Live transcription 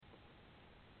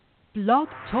Blog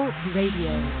Talk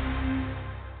Radio.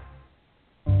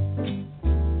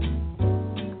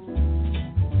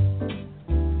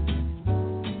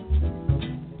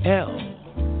 L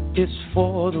is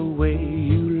for the way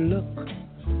you look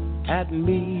at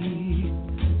me.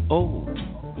 O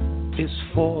is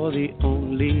for the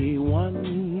only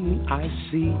one I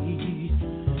see.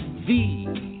 V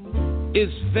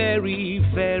is very,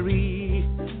 very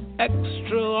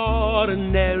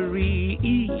extraordinary.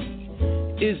 E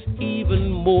is even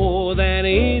more than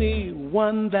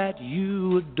anyone that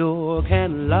you adore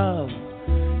can love.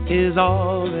 Is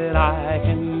all that I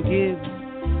can give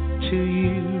to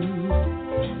you.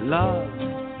 Love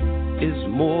is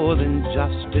more than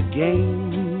just a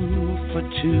game for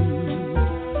two.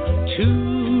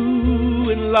 Two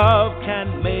in love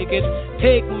can make it.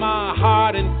 Take my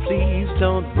heart and please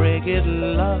don't break it.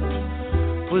 Love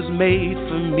was made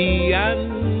for me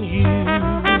and you.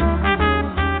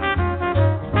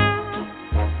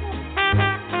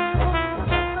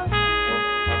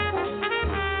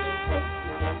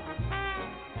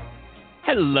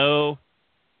 Hello.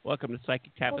 Welcome to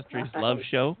Psychic Tapestry's Love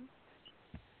Show.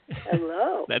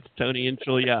 Hello. That's Tony and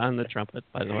Julia on the trumpet,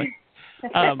 by the way.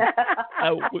 Happy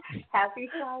Friday.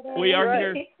 We are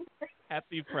here.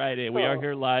 Happy Friday. We are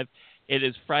here live. It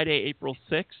is Friday, April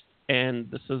 6th,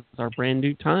 and this is our brand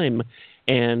new time.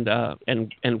 And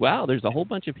wow, there's a whole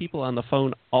bunch of people on the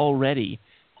phone already.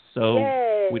 So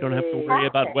Yay. We don't have to worry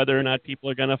about whether or not people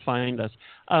are going to find us.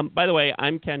 By the way,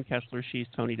 I'm Ken Kessler. She's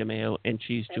Tony DeMeo, and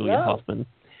she's Julia Hoffman.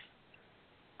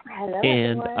 Hello,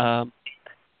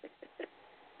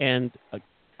 and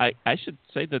I should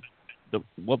say that the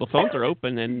phones are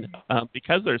open, and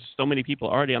because there's so many people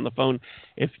already on the phone,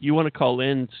 if you want to call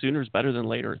in, sooner is better than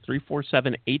later.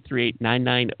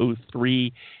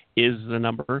 347-838-9903 is the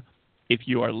number. If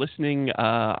you are listening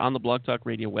on the Blog Talk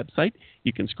Radio website,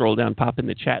 you can scroll down, pop in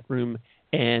the chat room,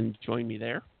 and join me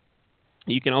there.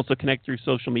 You can also connect through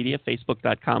social media,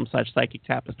 facebook.com/Psychic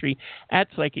Tapestry,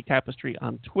 @Psychic Tapestry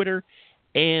on Twitter,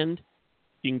 and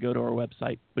you can go to our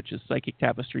website, which is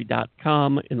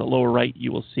psychictapestry.com. In the lower right,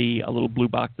 you will see a little blue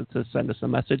box that says send us a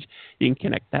message. You can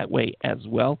connect that way as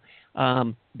well.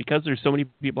 Because there's so many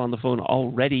people on the phone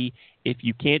already, if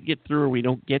you can't get through or we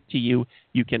don't get to you,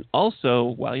 you can also,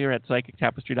 while you're at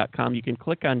psychictapestry.com, you can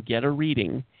click on Get a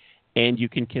Reading, and you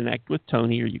can connect with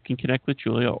Tony, or you can connect with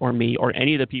Julia or me or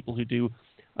any of the people who do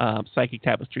Psychic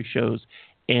Tapestry shows,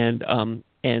 and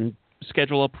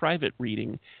schedule a private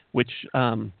reading, which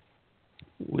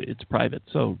it's private,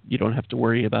 so you don't have to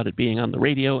worry about it being on the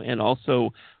radio. And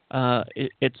also,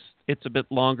 it's a bit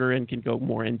longer and can go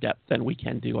more in depth than we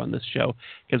can do on this show,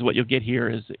 because what you'll get here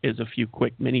is a few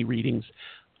quick mini readings.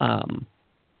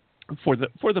 For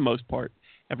the most part,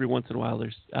 every once in a while,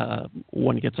 there's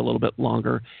one gets a little bit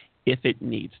longer if it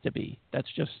needs to be.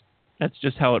 That's just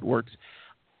how it works.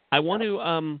 I want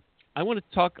to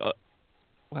talk.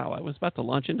 Wow, I was about to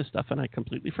launch into stuff and I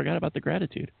completely forgot about the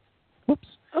gratitude.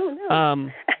 Whoops. Oh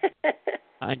no.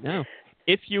 I know.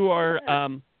 If you're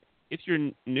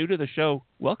new to the show,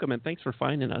 welcome and thanks for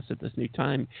finding us at this new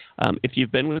time. If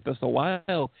you've been with us a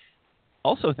while,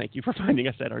 also thank you for finding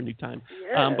us at our new time.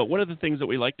 Yes. But one of the things that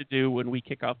we like to do when we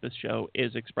kick off this show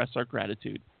is express our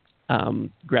gratitude.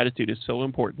 Gratitude is so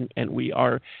important, and we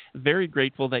are very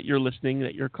grateful that you're listening,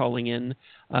 that you're calling in,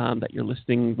 that you're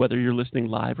listening, whether you're listening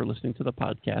live or listening to the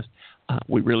podcast.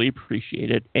 We really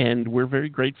appreciate it, and we're very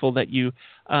grateful that you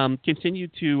continue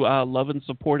to love and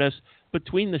support us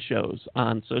between the shows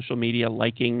on social media,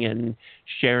 liking and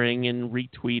sharing and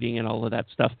retweeting and all of that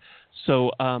stuff.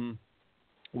 So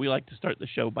we like to start the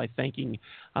show by thanking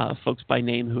folks by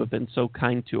name who have been so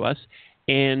kind to us.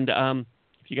 And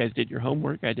you guys did your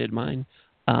homework. I did mine.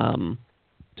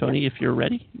 Tony, if you're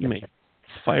ready, you may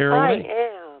fire away.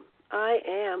 I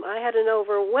am. I had an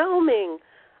overwhelming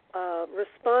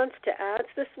response to ads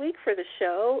this week for the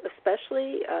show,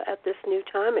 especially at this new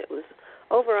time. It was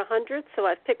over 100, so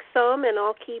I've picked some, and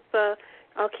I'll keep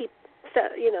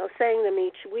saying them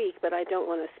each week, but I don't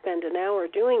want to spend an hour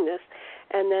doing this.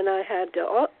 And then I had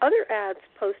other ads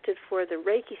posted for the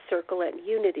Reiki Circle at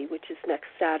Unity, which is next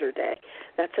Saturday.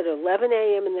 That's at 11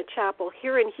 a.m. in the chapel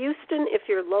here in Houston if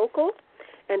you're local,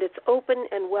 and it's open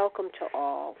and welcome to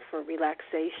all for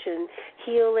relaxation,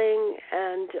 healing.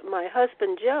 And my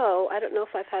husband, Joe, I don't know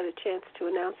if I've had a chance to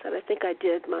announce that. I think I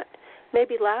did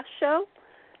maybe last show.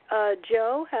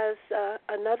 Joe has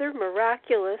another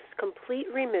miraculous, complete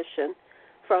remission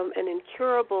from an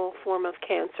incurable form of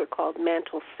cancer called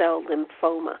mantle cell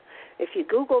lymphoma. If you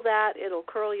Google that, it'll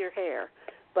curl your hair.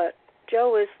 But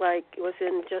Joe is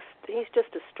he's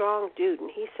just a strong dude,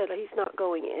 and he said he's not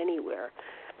going anywhere.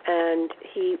 and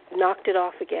he knocked it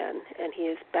off again, and he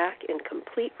is back in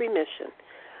complete remission.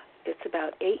 It's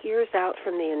about 8 years out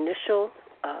from the initial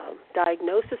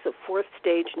diagnosis of fourth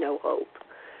stage no hope.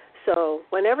 So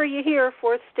whenever you hear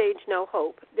fourth stage no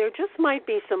hope, there just might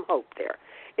be some hope there.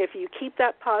 If you keep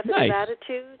that positive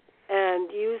attitude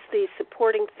and use the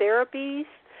supporting therapies,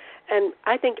 and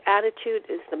I think attitude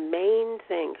is the main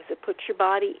thing because it puts your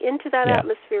body into that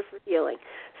atmosphere for healing.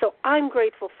 So I'm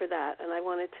grateful for that, and I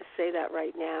wanted to say that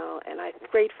right now, and I'm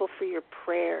grateful for your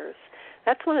prayers.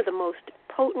 That's one of the most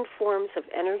potent forms of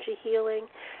energy healing,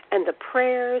 and the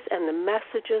prayers and the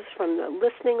messages from the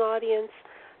listening audience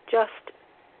just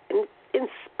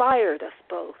inspired us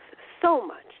both so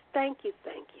much. Thank you,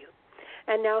 thank you.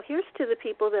 And now here's to the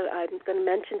people that I'm going to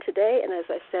mention today, and as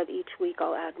I said, each week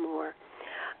I'll add more.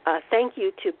 Thank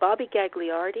you to Bobby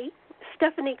Gagliardi,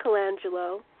 Stephanie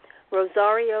Colangelo,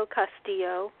 Rosario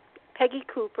Castillo, Peggy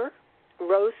Cooper,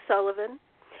 Rose Sullivan,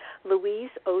 Louise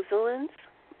Ozelins,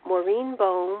 Maureen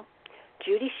Bohm,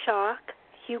 Judy Schock,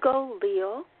 Hugo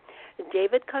Leal,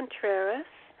 David Contreras,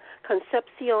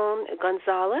 Concepcion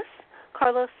Gonzalez,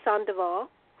 Carlos Sandoval,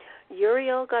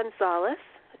 Uriel Gonzalez,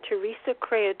 Teresa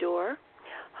Creador,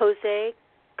 Jose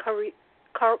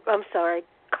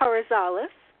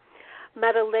Carrizales,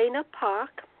 Madalena Pak,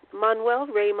 Manuel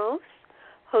Ramos,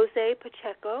 Jose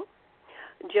Pacheco,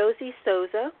 Josie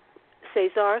Souza,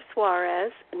 Cesar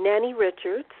Suarez, Nanny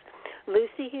Richards,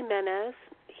 Lucy Jimenez,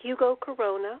 Hugo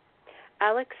Corona,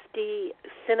 Alex D.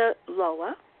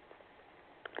 Sinaloa,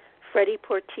 Freddie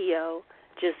Portillo,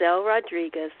 Giselle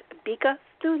Rodriguez, Bika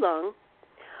Stulung,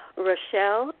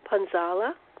 Rochelle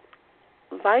Panzala,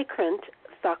 Vikrant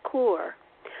Thakur,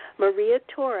 Maria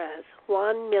Torres,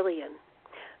 Juan Millian,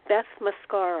 Beth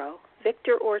Mascaro,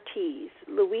 Victor Ortiz,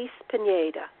 Luis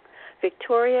Pineda,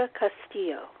 Victoria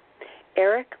Castillo,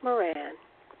 Eric Moran,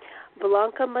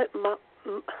 Blanca Majano,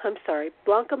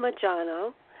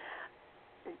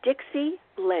 Dixie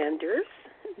Landers,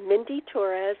 Mindy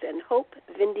Torres, and Hope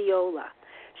Vindiola.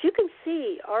 As you can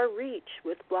see, our reach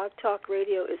with Blog Talk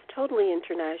Radio is totally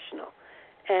international.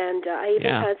 And I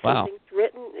even had some things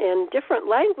written in different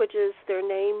languages, their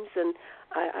names, and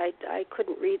I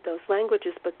couldn't read those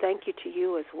languages, but thank you to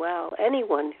you as well.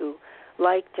 Anyone who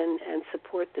liked and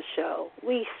support the show.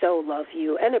 We so love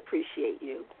you and appreciate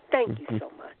you. Thank you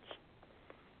so much.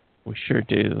 We sure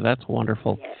do. That's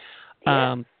wonderful.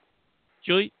 Yes.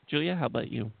 Julia, how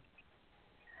about you?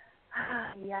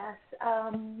 Yes.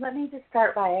 Let me just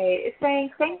start by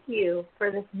saying thank you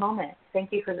for this moment.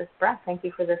 Thank you for this breath. Thank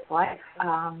you for this life.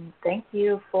 Thank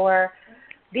you for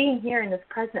being here in this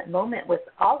present moment with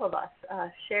all of us,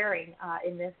 sharing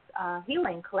in this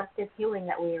collective healing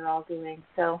that we are all doing.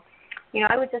 So,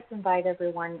 I would just invite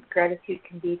everyone, gratitude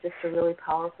can be just a really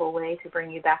powerful way to bring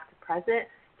you back to present,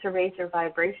 to raise your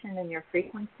vibration and your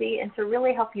frequency, and to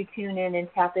really help you tune in and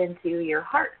tap into your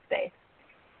heart space.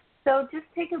 So just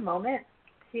take a moment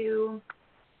to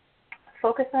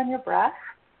focus on your breath,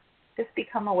 just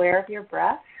become aware of your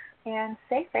breath, and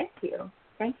say thank you.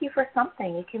 Thank you for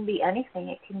something. It can be anything.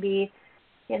 It can be,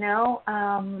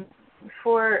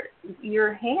 for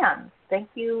your hands. Thank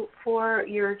you for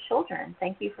your children.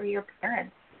 Thank you for your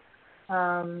parents.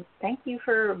 Thank you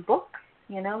for books.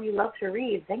 You love to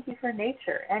read. Thank you for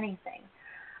nature, anything.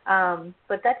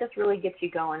 But that just really gets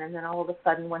you going. And then all of a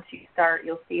sudden, once you start,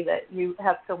 you'll see that you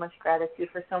have so much gratitude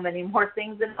for so many more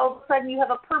things. And all of a sudden, you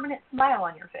have a permanent smile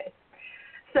on your face.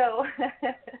 So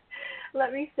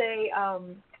let me say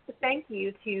thank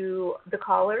you to the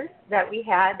callers that we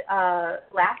had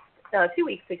 2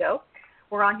 weeks ago.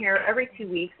 We're on here every 2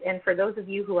 weeks. And for those of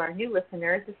you who are new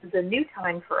listeners, this is a new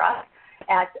time for us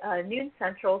at noon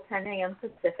Central, 10 a.m.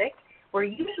 Pacific. We're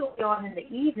usually on in the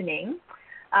evening.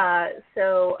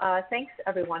 So thanks,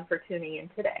 everyone, for tuning in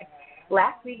today.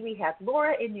 Last week we had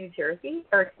Laura in New Jersey,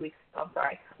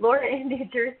 Laura in New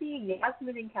Jersey,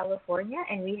 Yasmin in California,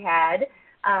 and we had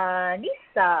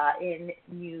Nisa in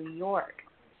New York.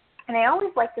 And I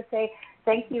always like to say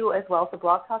thank you as well to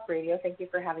Blog Talk Radio. Thank you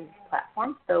for having this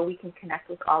platform so we can connect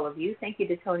with all of you. Thank you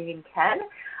to Tony and Ken,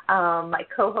 my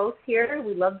co-hosts here.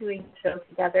 We love doing the show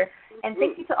together. And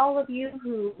thank you to all of you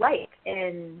who like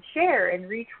and share and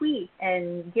retweet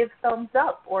and give thumbs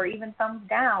up or even thumbs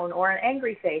down or an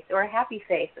angry face or a happy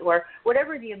face or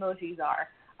whatever the emojis are.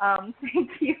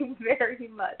 Thank you very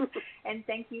much. And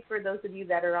thank you for those of you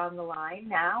that are on the line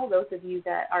now, those of you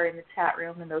that are in the chat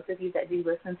room, and those of you that do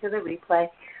listen to the replay.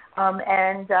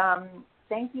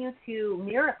 Thank you to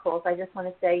Miracles. I just want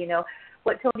to say,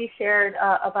 what Tony shared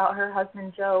about her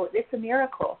husband, Joe, it's a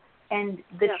miracle. And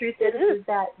the truth is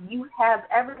that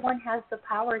everyone has the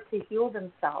power to heal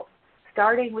themselves,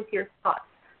 starting with your thoughts,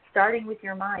 starting with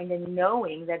your mind and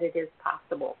knowing that it is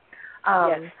possible.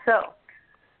 Yes. So,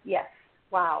 yes,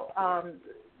 wow,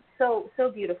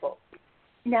 so beautiful.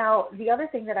 Now, the other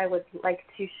thing that I would like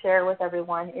to share with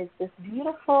everyone is this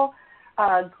beautiful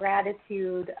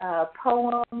gratitude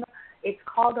poem. It's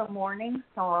called a morning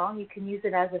song. You can use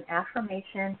it as an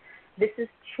affirmation. This is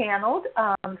channeled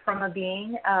from a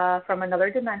being from another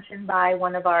dimension by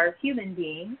one of our human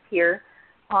beings here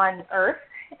on Earth,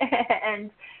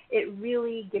 and it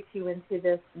really gets you into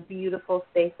this beautiful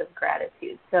space of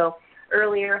gratitude. So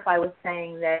earlier, if I was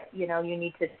saying that, you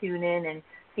need to tune in and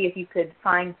see if you could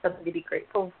find something to be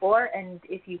grateful for, and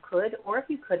if you could or if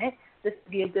you couldn't, this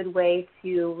would be a good way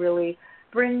to really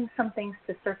bring some things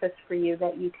to surface for you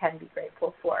that you can be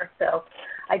grateful for. So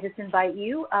I just invite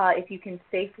you, if you can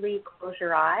safely close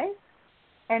your eyes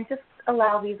and just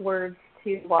allow these words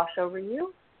to wash over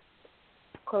you.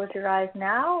 Close your eyes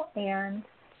now, and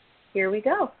here we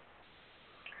go.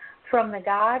 From the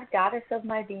God, Goddess of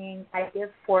my being, I give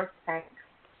forth thanks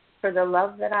for the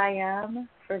love that I am,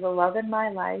 for the love in my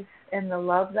life, and the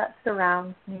love that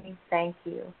surrounds me. Thank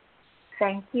you.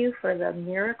 Thank you for the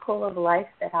miracle of life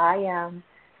that I am,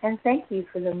 and thank you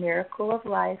for the miracle of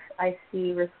life I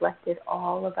see reflected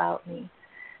all about me.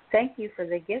 Thank you for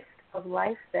the gift of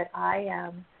life that I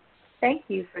am. Thank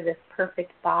you for this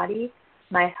perfect body,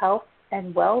 my health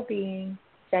and well-being.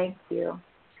 Thank you.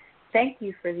 Thank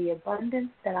you for the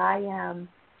abundance that I am.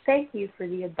 Thank you for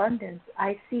the abundance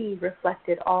I see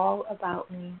reflected all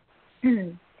about me.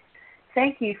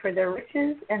 Thank you for the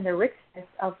riches and the richness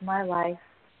of my life.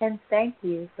 And thank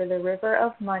you for the river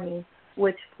of money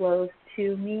which flows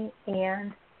to me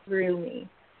and through me.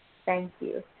 Thank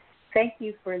you. Thank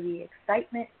you for the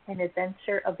excitement and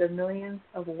adventure of the millions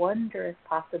of wondrous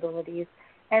possibilities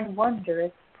and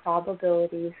wondrous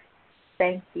probabilities.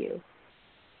 Thank you.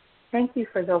 Thank you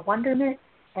for the wonderment,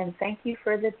 and thank you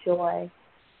for the joy.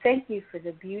 Thank you for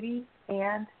the beauty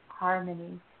and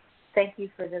harmony. Thank you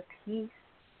for the peace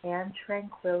and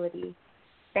tranquility.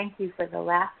 Thank you for the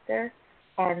laughter,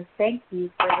 and thank you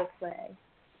for the play.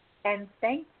 And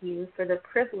thank you for the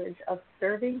privilege of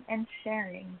serving and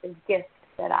sharing the gift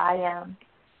that I am.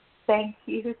 Thank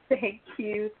you, thank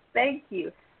you, thank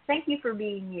you. Thank you for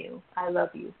being you. I love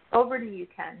you. Over to you,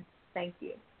 Ken. Thank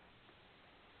you.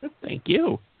 Thank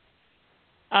you.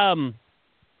 I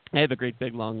have a great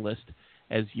big long list,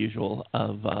 as usual,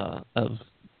 of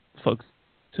folks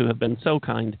who have been so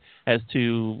kind as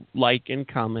to like and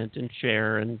comment and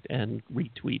share and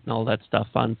retweet and all that stuff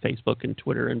on Facebook and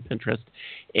Twitter and Pinterest.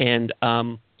 And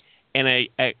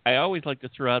I always like to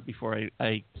throw out before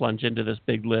I plunge into this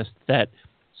big list that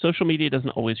social media doesn't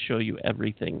always show you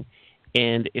everything.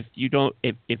 And if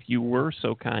you were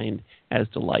so kind as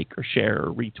to like or share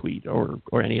or retweet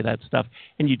or any of that stuff,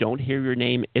 and you don't hear your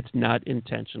name, it's not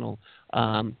intentional.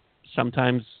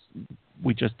 Sometimes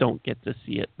we just don't get to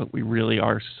see it, but we really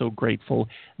are so grateful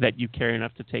that you care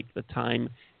enough to take the time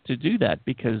to do that,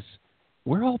 because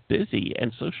we're all busy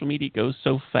and social media goes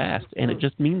so fast, and it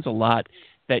just means a lot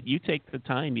that you take the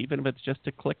time, even if it's just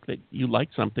to click that you like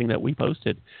something that we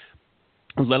posted,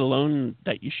 let alone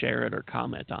that you share it or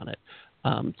comment on it.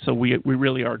 So we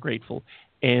really are grateful.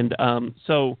 And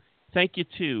so thank you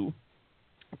to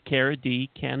Kara D,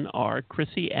 Ken R,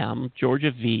 Chrissy M,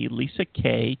 Georgia V, Lisa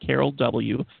K, Carol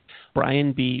W,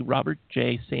 Brian B, Robert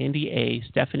J, Sandy A,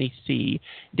 Stephanie C,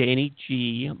 Danny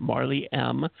G, Marley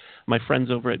M, my friends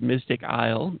over at Mystic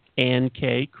Isle, Ann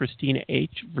K, Christina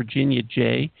H, Virginia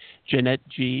J, Jeanette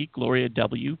G, Gloria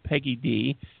W, Peggy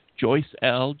D, Joyce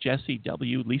L, Jesse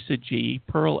W, Lisa G,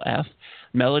 Pearl F,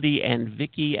 Melody and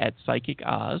Vicky at Psychic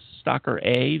Oz, Stalker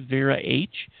A, Vera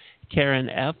H, Karen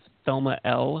F, Thelma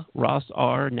L, Ross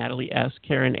R, Natalie S,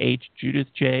 Karen H, Judith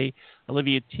J,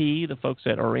 Olivia T, the folks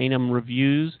at Oranum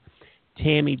Reviews,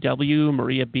 Tammy W,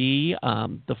 Maria B,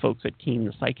 the folks at Keen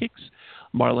the Psychics,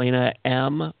 Marlena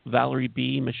M, Valerie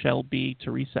B, Michelle B,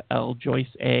 Teresa L, Joyce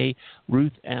A,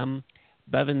 Ruth M,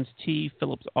 Bevins T,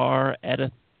 Phillips R,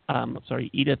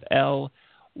 Edith L,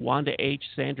 Wanda H,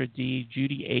 Sandra D,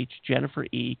 Judy H, Jennifer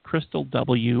E, Crystal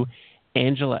W,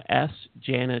 Angela S,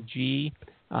 Jana G,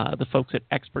 the folks at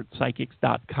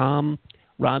expertpsychics.com,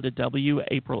 Rhonda W,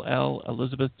 April L,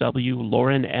 Elizabeth W,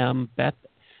 Lauren M, Beth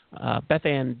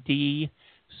Ann D,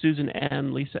 Susan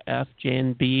N, Lisa F,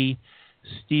 Jan B,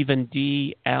 Stephen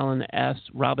D, Alan S,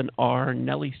 Robin R,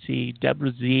 Nellie C,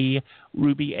 Deborah Z,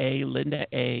 Ruby A, Linda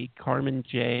A, Carmen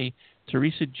J,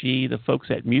 Teresa G, the folks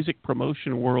at Music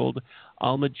Promotion World,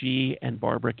 Alma G, and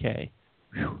Barbara K.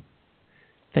 Whew.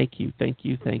 Thank you, thank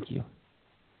you, thank you.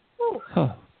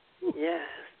 Oh. Yes.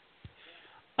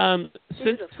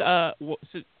 Since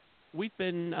we've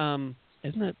been,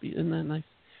 isn't that nice?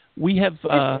 We have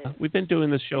we've been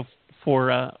doing this show for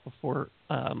a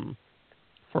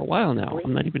while now.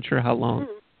 I'm not even sure how long.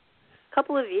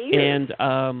 Couple of years.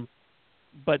 And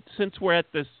but since we're at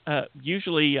this,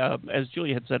 usually, as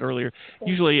Julia had said earlier,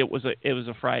 usually it was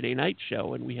a Friday night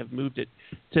show, and we have moved it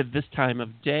to this time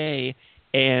of day,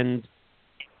 and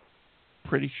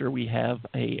pretty sure we have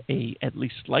a at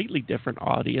least slightly different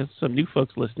audience, some new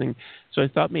folks listening. So I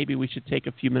thought maybe we should take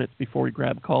a few minutes before we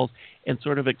grab calls and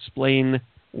sort of explain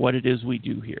what it is we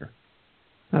do here.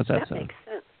 How's that sound? Makes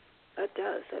sense. That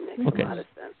does. That makes a lot of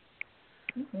sense.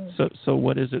 Mm-hmm. So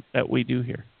what is it that we do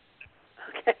here?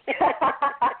 Okay.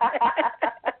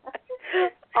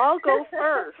 I'll go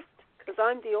first because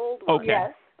I'm the old one. Okay.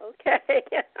 Yes. Okay.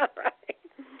 All right.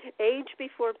 Age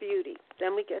before beauty.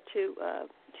 Then we get to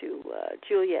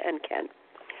Julia and Ken.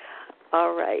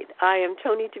 All right. I am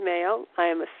Toni DeMeo. I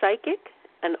am a psychic,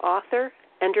 an author,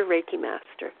 and a Reiki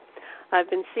master. I've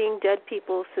been seeing dead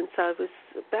people since I was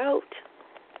about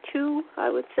 2, I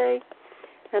would say.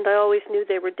 And I always knew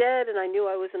they were dead, and I knew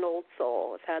I was an old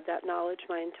soul. I've had that knowledge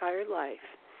my entire life.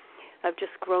 I've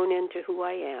just grown into who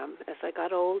I am as I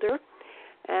got older.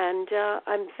 And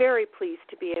I'm very pleased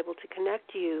to be able to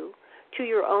connect you to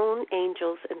your own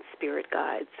angels and spirit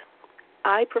guides.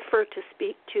 I prefer to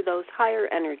speak to those higher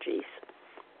energies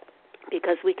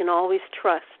because we can always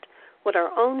trust what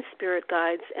our own spirit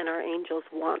guides and our angels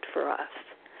want for us.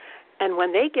 And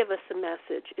when they give us a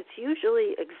message, it's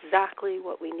usually exactly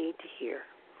what we need to hear.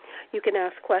 You can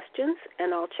ask questions,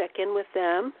 and I'll check in with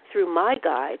them through my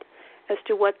guide as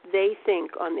to what they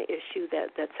think on the issue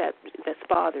that's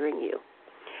bothering you.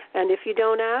 And if you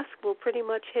don't ask, we'll pretty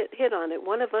much hit on it.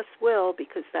 One of us will,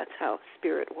 because that's how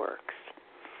spirit works.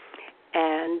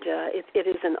 And it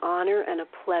is an honor and a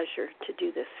pleasure to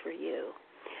do this for you.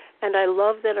 And I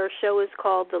love that our show is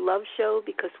called The Love Show,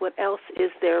 because what else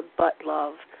is there but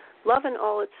love? Love in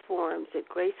all its forms. It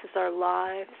graces our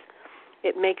lives.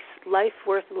 It makes life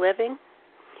worth living.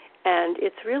 And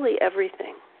it's really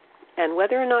everything. And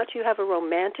whether or not you have a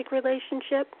romantic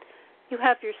relationship, you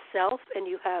have yourself and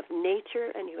you have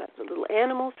nature and you have the little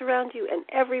animals around you and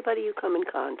everybody you come in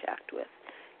contact with.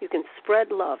 You can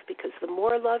spread love, because the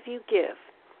more love you give,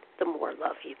 the more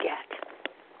love you get.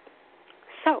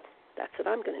 So that's what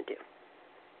I'm going to do.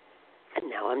 And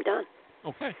now I'm done.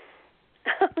 Okay.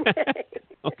 Okay.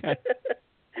 Okay.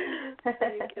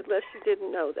 Unless you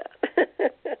didn't know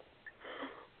that.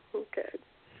 Okay.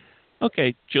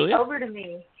 Okay, Julia? Over to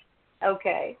me.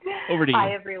 Okay. Over to you.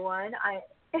 Hi, everyone.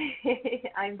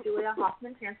 I'm Julia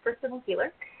Hoffman, transpersonal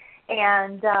healer.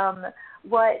 And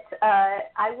what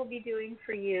I will be doing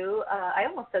for you, I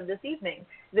almost said this evening,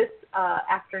 this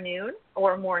afternoon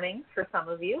or morning for some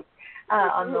of you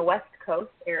on the West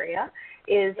Coast area,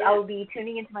 is I will be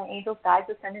tuning into my angels, guides,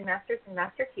 ascended masters, and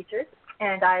master teachers,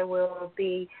 and I will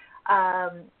be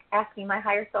asking my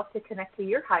higher self to connect to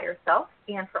your higher self,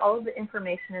 and for all of the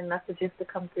information and messages to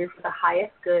come through for the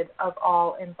highest good of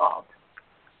all involved.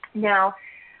 Now,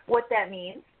 what that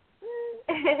means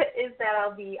is that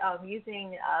I'll be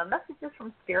using messages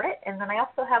from Spirit, and then I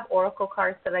also have oracle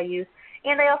cards that I use,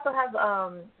 and I also have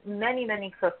many,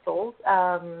 many crystals.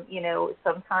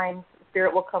 Sometimes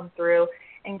Spirit will come through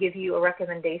and give you a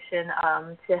recommendation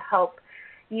to help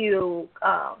you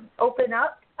open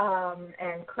up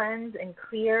and cleanse and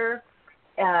clear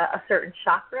a certain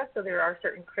chakra. So there are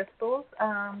certain crystals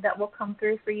that will come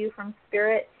through for you from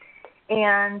Spirit.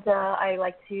 And I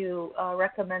like to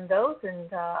recommend those,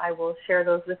 and I will share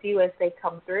those with you as they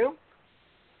come through.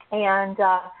 And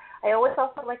I always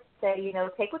also like to say,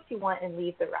 take what you want and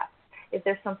leave the rest. If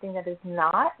there's something that is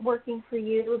not working for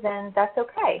you, then that's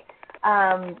okay.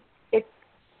 It's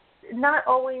not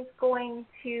always going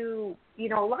to,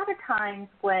 a lot of times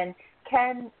when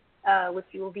Ken, which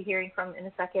you will be hearing from in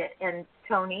a second, and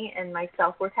Toni and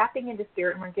myself, we're tapping into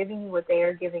Spirit, and we're giving you what they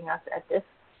are giving us at this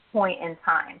point in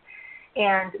time.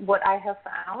 And what I have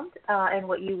found, and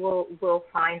what you will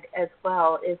find as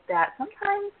well, is that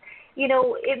sometimes,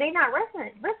 it may not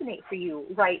resonate for you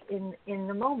right in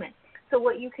the moment. So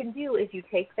what you can do is you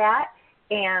take that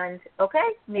and, okay,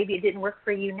 maybe it didn't work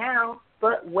for you now,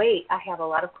 but wait, I have a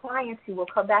lot of clients who will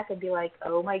come back and be like,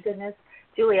 oh my goodness,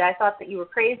 Julia, I thought that you were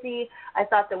crazy. I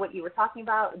thought that what you were talking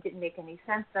about didn't make any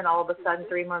sense. Then all of a sudden,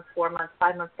 3 months, 4 months,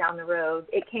 5 months down the road,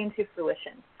 it came to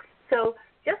fruition. So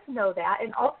just know that,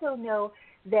 and also know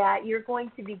that you're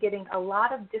going to be getting a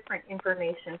lot of different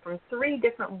information from 3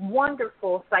 different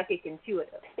wonderful psychic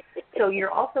intuitives. So you're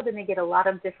also going to get a lot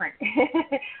of different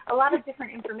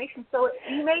information. So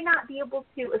you may not be able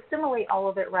to assimilate all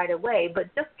of it right away,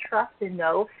 but just trust and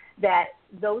know that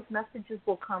those messages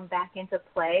will come back into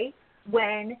play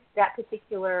when that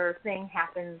particular thing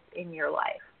happens in your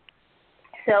life.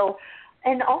 So,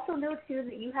 and also know, too,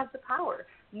 that you have the power.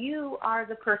 You are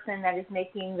the person that is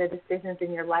making the decisions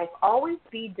in your life. Always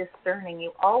be discerning.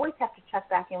 You always have to check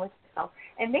back in with yourself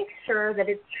and make sure that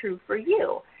it's true for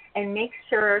you, and make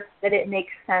sure that it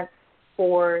makes sense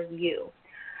for you.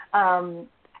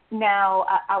 Now,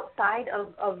 outside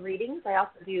of readings, I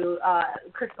also do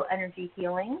crystal energy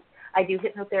healing. I do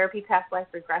hypnotherapy, past life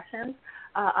regressions.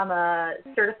 I'm a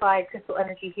certified crystal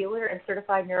energy healer and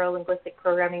certified neuro-linguistic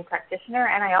programming practitioner,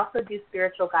 and I also do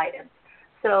spiritual guidance.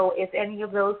 So if any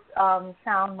of those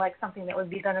sound like something that would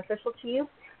be beneficial to you,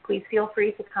 please feel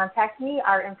free to contact me.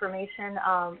 Our information,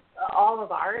 all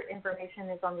of our information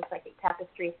is on the Psychic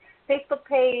Tapestry Facebook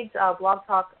page, Blog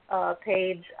Talk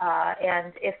page,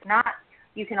 and if not,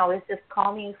 you can always just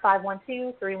call me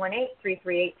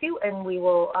 512-318-3382, and we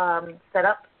will set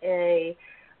up a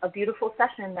beautiful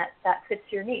session that fits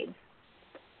your needs.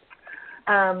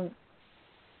 I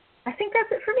think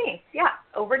that's it for me. Yeah,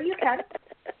 over to you, Ken.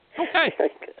 Okay.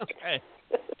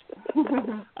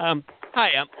 Hi,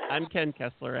 I'm Ken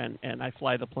Kessler, and I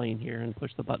fly the plane here and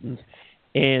push the buttons.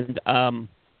 And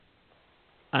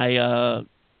I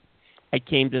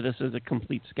came to this as a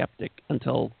complete skeptic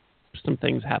until some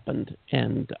things happened,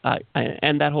 and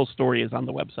and that whole story is on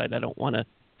the website. I don't want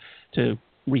to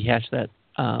rehash that,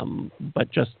 but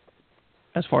just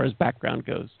as far as background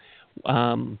goes,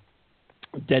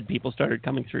 dead people started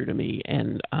coming through to me,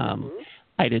 and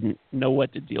I didn't know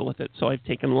what to deal with it. So I've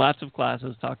taken lots of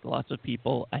classes, talked to lots of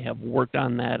people. I have worked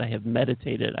on that. I have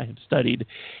meditated. I have studied,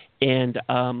 and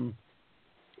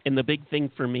the big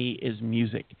thing for me is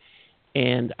music.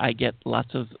 And I get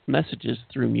lots of messages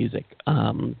through music.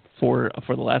 For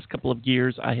the last couple of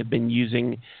years, I have been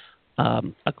using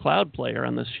a cloud player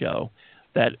on this show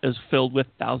that is filled with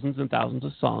thousands and thousands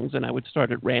of songs, and I would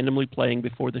start it randomly playing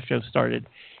before the show started,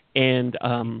 and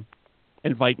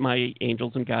invite my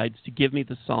angels and guides to give me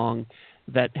the song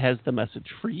that has the message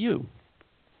for you.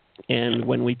 And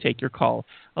when we take your call,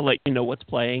 I'll let you know what's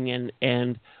playing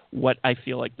and what I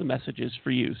feel like the message is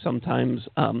for you. Sometimes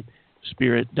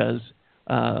Spirit does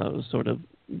sort of,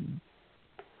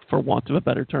 for want of a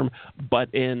better term,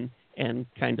 butt in and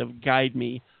kind of guide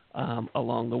me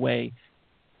along the way,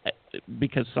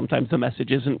 because sometimes the message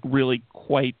isn't really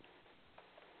quite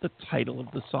the title of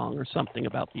the song or something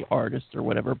about the artist or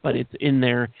whatever, but it's in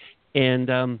there. And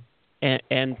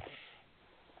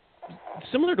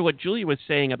similar to what Julia was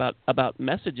saying about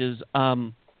messages,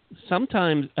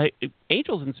 sometimes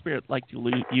angels and spirit like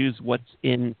to use what's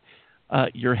in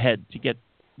your head to get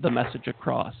the message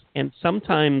across. And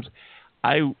sometimes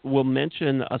I will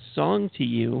mention a song to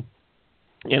you,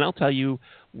 and I'll tell you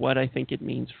what I think it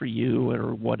means for you,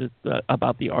 or what is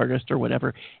about the artist or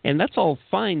whatever. And that's all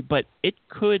fine, but it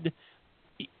could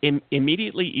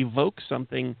immediately evoke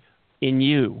something in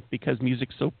you, because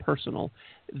music's so personal,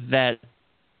 that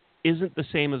isn't the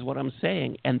same as what I'm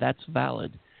saying, and that's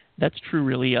valid. That's true,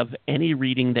 really, of any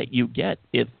reading that you get.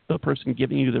 If the person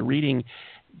giving you the reading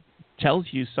tells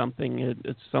you something,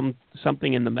 it's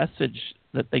something in the message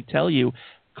that they tell you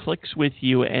clicks with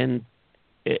you and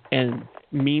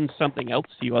means something else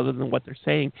to you other than what they're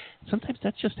saying. Sometimes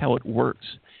that's just how it works.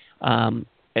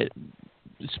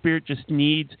 Spirit just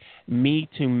needs me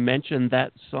to mention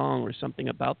that song or something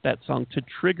about that song to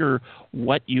trigger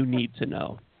what you need to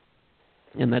know.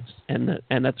 And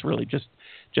that's really just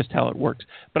how it works.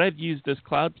 But I've used this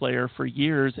cloud player for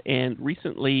years, and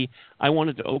recently I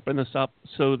wanted to open this up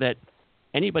so that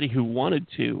anybody who wanted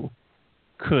to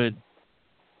could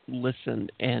listen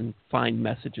and find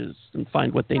messages and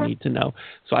find what they need to know.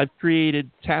 So I've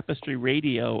created Tapestry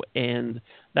Radio, and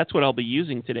that's what I'll be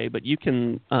using today. But you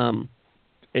can,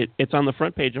 it's on the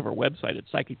front page of our website at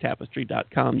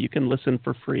psychictapestry.com. You can listen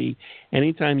for free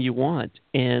anytime you want.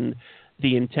 And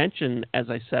the intention as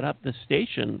I set up the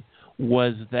station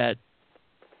was that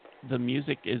the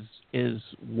music is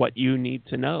what you need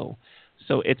to know.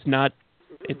 So it's not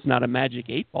a magic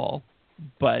 8-ball,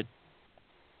 but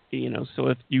so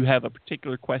if you have a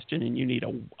particular question and you need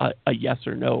a yes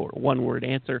or no or one-word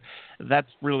answer, that's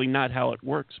really not how it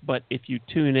works. But if you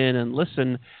tune in and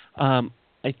listen,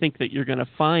 I think that you're going to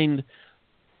find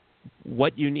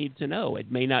what you need to know.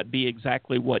 It may not be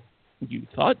exactly what you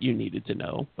thought you needed to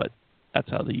know, but that's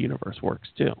how the universe works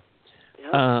too.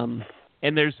 Yeah.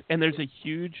 And there's a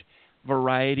huge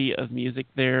variety of music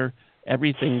there,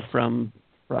 everything from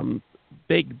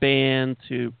big band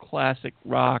to classic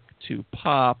rock to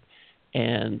pop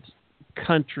and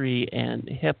country and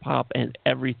hip hop and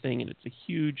everything, and it's a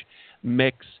huge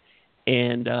mix.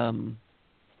 And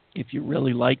if you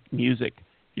really like music,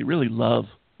 if you really love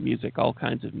music, all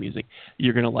kinds of music,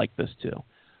 you're going to like this too.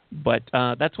 But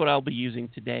that's what I'll be using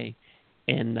today.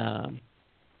 And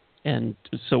And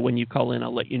so when you call in,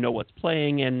 I'll let you know what's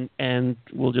playing, and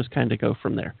we'll just kind of go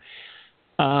from there.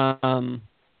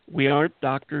 We aren't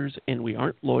doctors, and we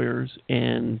aren't lawyers,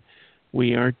 and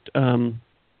we aren't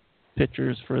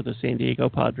pitchers for the San Diego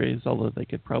Padres, although they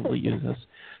could probably use us.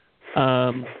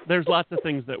 There's lots of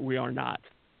things that we are not.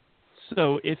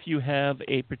 So if you have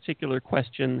a particular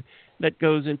question that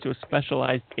goes into a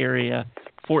specialized area,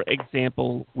 for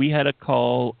example, we had a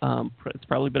call, it's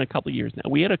probably been a couple of years now,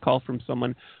 we had a call from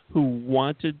someone who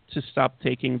wanted to stop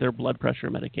taking their blood pressure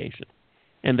medication.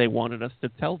 And they wanted us to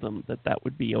tell them that that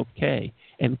would be okay.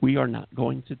 And we are not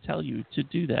going to tell you to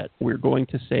do that. We're going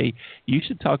to say, you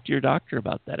should talk to your doctor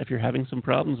about that. If you're having some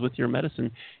problems with your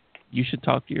medicine, you should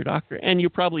talk to your doctor. And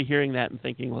you're probably hearing that and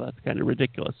thinking, well, that's kind of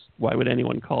ridiculous. Why would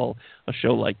anyone call a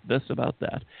show like this about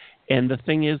that? And the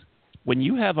thing is, when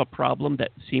you have a problem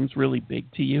that seems really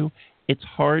big to you,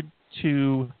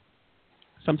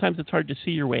 sometimes it's hard to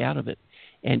see your way out of it.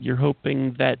 And you're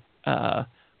hoping that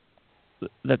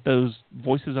that those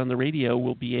voices on the radio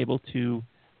will be able to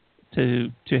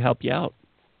help you out.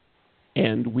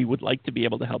 And we would like to be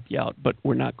able to help you out, but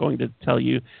we're not going to tell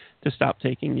you to stop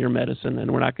taking your medicine,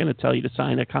 and we're not going to tell you to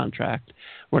sign a contract.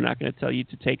 We're not going to tell you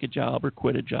to take a job or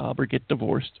quit a job or get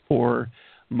divorced or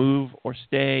move or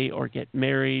stay or get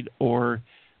married or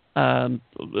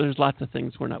there's lots of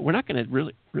things we're not going to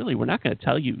we're not going to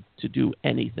tell you to do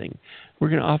anything. We're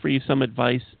going to offer you some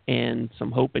advice and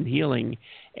some hope and healing,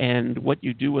 and what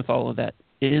you do with all of that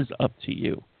is up to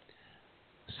you.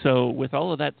 So with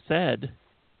all of that said,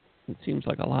 it seems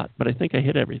like a lot, but I think I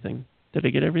hit everything. Did I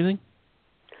get everything?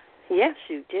 Yes,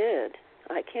 you did.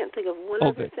 I can't think of one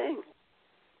other thing.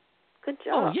 Good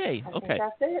job. Oh, yay. Okay.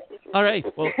 That's it. All right.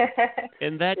 Well,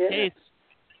 in that case,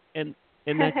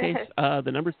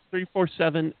 the number is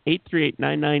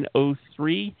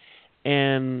 347-838-9903,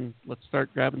 and let's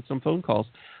start grabbing some phone calls.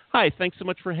 Hi, thanks so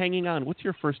much for hanging on. What's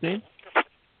your first name?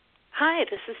 Hi,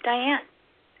 this is Diane.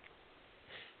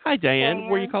 Hi, Diane.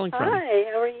 Where are you calling from? Hi,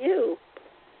 how are you?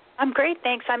 I'm great,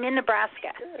 thanks. I'm in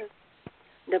Nebraska. Good.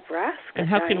 Nebraska. And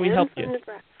how can we help you?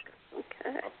 Nebraska.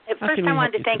 Okay. First, I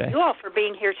wanted to thank you all for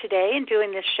being here today and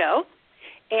doing this show.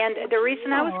 And the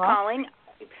reason I was calling,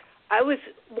 I was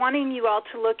wanting you all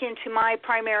to look into my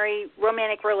primary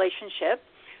romantic relationship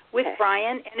with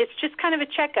Brian, and it's just kind of a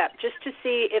checkup, just to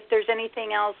see if there's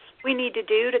anything else we need to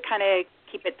do to kind of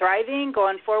keep it thriving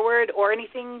going forward, or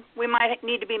anything we might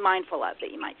need to be mindful of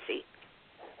that you might see.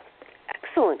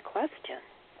 Excellent question.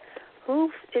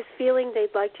 Who is feeling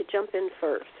they'd like to jump in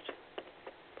first?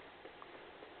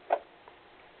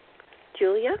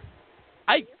 Julia?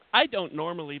 I don't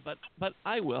normally, but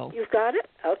I will. You've got it?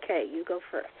 Okay, you go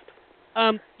first.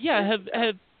 Yeah,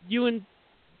 have you and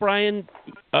Brian,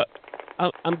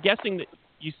 I'm guessing that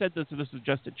you said this is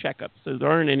just a checkup, so there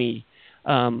aren't any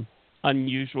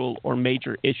unusual or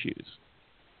major issues,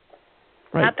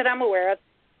 right? Not that I'm aware of.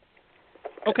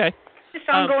 Okay. Just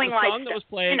ongoing life song that was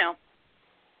playing, you know.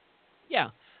 Yeah,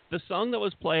 the song that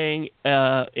was playing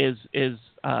is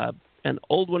an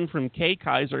old one from Kay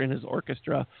Kaiser and his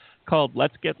orchestra called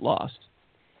 "Let's Get Lost,"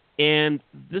 and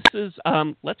this is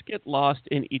 "Let's Get Lost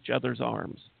in Each Other's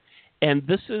Arms," and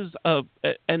this is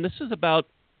about,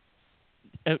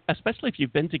 especially if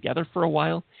you've been together for a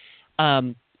while.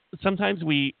 Sometimes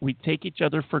we take each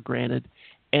other for granted,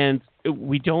 and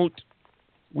we don't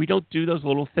do those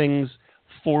little things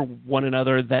for one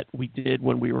another that we did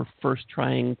when we were first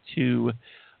trying to,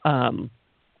 when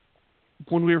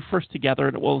we were first together,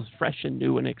 and it was fresh and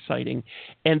new and exciting.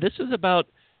 And this is about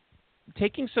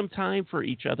taking some time for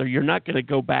each other. You're not going to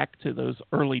go back to those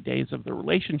early days of the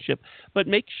relationship, but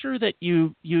make sure that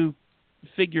you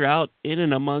figure out in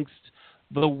and amongst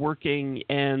the working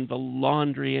and the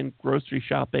laundry and grocery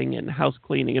shopping and house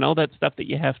cleaning and all that stuff that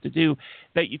you have to do,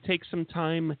 that you take some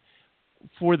time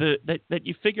for that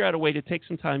you figure out a way to take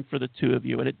some time for the two of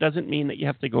you. And it doesn't mean that you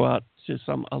have to go out to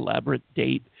some elaborate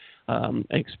date,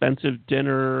 expensive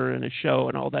dinner and a show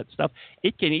and all that stuff.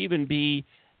 It can even be,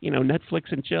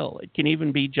 Netflix and chill. It can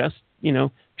even be just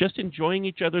enjoying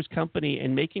each other's company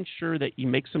and making sure that you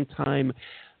make some time,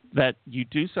 that you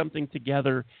do something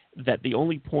together, that the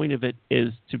only point of it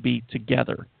is to be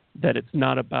together, that it's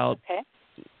not about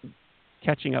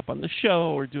catching up on the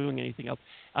show or doing anything else.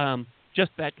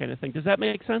 Just that kind of thing. Does that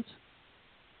make sense?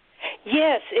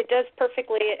 Yes, it does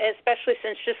perfectly, especially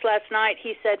since just last night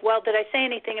he said, well, did I say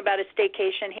anything about a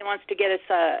staycation? He wants to get us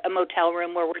a motel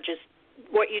room where we're just,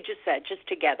 what you just said, just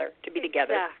together, to be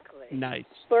together. Exactly. Nice.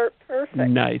 Perfect.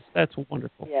 Nice. That's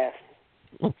wonderful. Yes.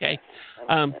 Okay.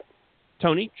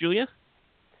 Tony, Julia?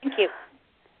 Thank you.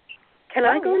 Can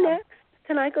I go next?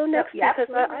 Can I go next? Yeah,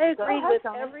 because I agree with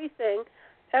everything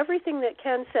everything that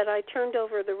Ken said, I turned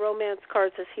over the romance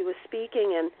cards as he was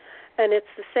speaking, and it's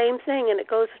the same thing, and it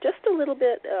goes just a little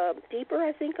bit deeper.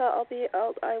 I think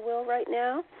I will right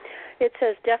now. It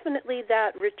says definitely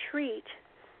that retreat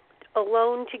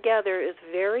alone together is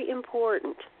very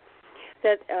important.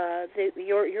 That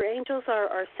your angels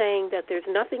are saying that there's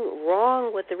nothing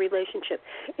wrong with the relationship.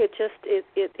 It just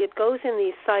it goes in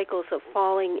these cycles of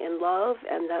falling in love,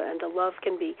 and the love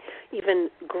can be even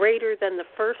greater than the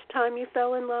first time you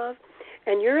fell in love.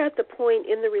 And you're at the point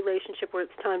in the relationship where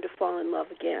it's time to fall in love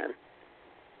again.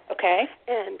 Okay.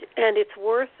 And it's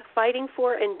worth fighting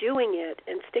for and doing it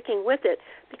and sticking with it,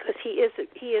 because he is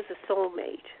a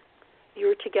soulmate.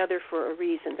 You're together for a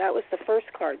reason. That was the first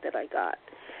card that I got.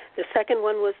 The second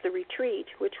one was the retreat,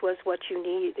 which was what you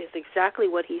need, is exactly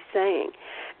what he's saying.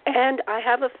 And I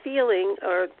have a feeling,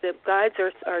 or the guides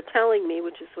are telling me,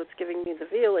 which is what's giving me the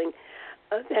feeling,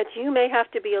 that you may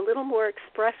have to be a little more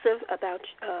expressive about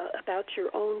your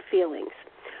own feelings,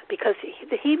 because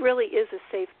he really is a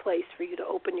safe place for you to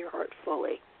open your heart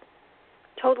fully.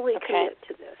 Totally commit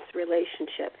to this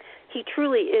relationship. He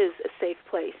truly is a safe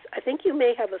place. I think you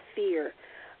may have a fear,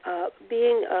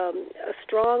 being a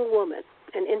strong woman,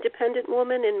 an independent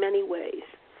woman in many ways,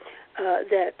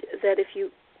 that if you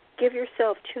give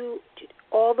yourself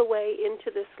all the way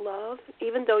into this love,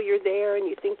 even though you're there and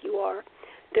you think you are,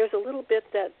 there's a little bit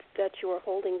that you are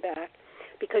holding back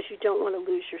because you don't want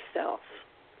to lose yourself.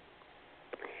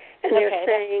 And they're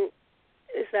saying,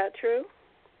 is that true?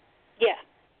 Yeah.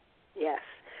 Yes.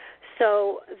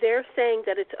 So they're saying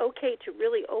that it's okay to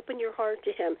really open your heart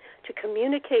to him, to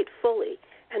communicate fully,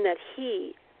 and that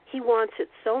he wants it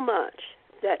so much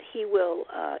that he will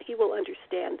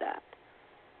understand that,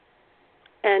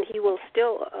 and he will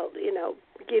still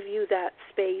give you that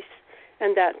space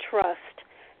and that trust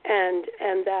and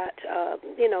that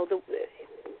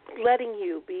letting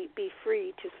you be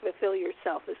free to fulfill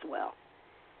yourself as well.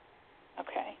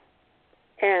 Okay.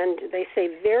 And they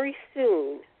say very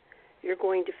soon you're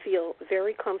going to feel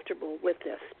very comfortable with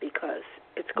this, because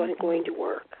it's going to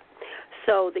work.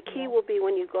 So the key will be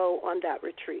when you go on that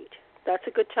retreat. That's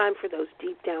a good time for those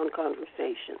deep down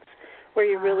conversations where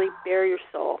you really bare your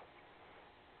soul.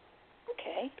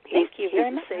 Okay. Thank you very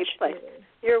much. He's a safe place.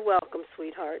 You're welcome,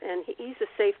 sweetheart. And he's a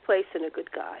safe place and a good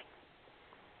guy.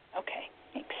 Okay.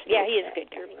 Thanks. Yeah, he is a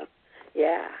good guy.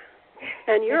 Yeah.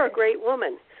 And you're a great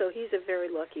woman, so he's a very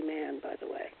lucky man, by the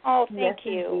way. Oh, thank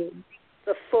you.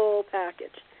 The full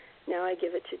package. Now I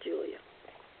give it to Julia.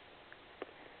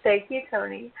 Thank you,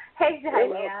 Tony. Hey,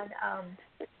 Diane.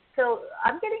 So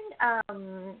I'm getting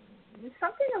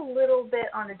something a little bit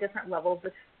on a different level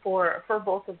for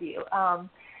both of you.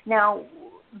 Now,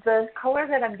 the color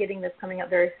that I'm getting that's coming up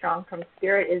very strong from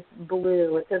Spirit is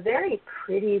blue. It's a very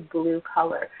pretty blue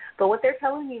color. But what they're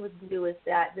telling me with blue is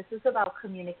that this is about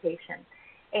communication.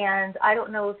 And I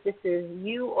don't know if this is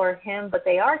you or him, but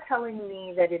they are telling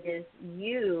me that it is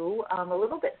you, a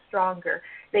little bit stronger.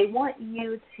 They want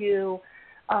you to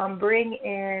bring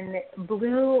in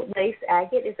blue lace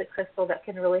agate. Is a crystal that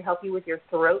can really help you with your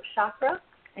throat chakra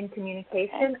and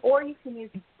communication, or you can use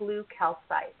blue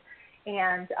calcite.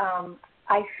 And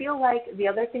I feel like the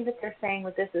other thing that they're saying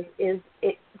with this is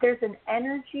there's an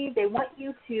energy. They want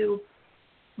you to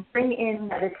bring in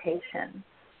meditation.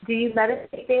 Do you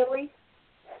meditate daily?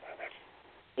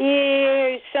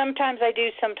 Yeah, sometimes I do,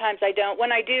 sometimes I don't.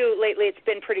 When I do, lately it's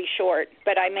been pretty short,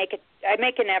 but I make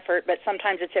an effort, but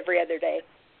sometimes it's every other day.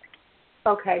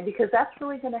 Okay, because that's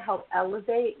really going to help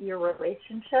elevate your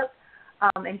relationship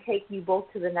and take you both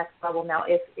to the next level. Now,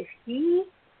 if he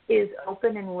is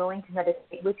open and willing to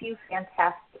meditate with you,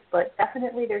 fantastic. But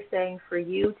definitely they're saying for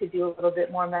you to do a little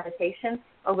bit more meditation,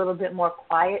 a little bit more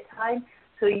quiet time,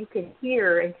 so you can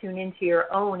hear and tune into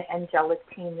your own angelic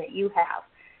team that you have.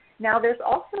 Now, there's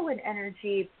also an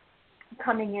energy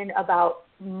coming in about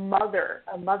a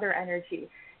mother energy.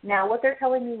 Now, what they're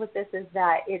telling me with this is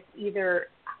that it's either,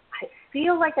 I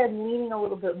feel like I'm leaning a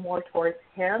little bit more towards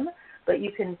him, but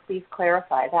you can please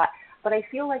clarify that. But I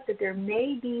feel like that there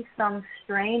may be some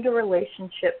strained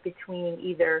relationship between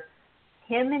either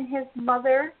him and his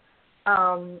mother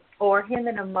or him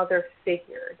and a mother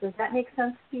figure. Does that make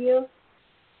sense to you?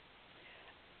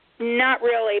 Not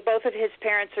really. Both of his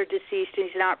parents are deceased, and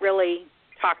he's not really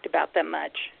talked about them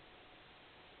much.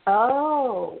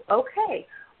 Oh, okay.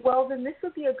 Well, then this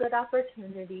would be a good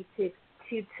opportunity to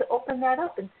open that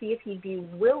up and see if he'd be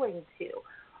willing to.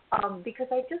 Because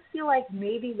I just feel like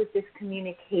maybe with this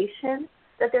communication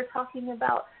that they're talking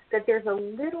about, that there's a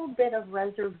little bit of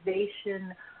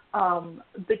reservation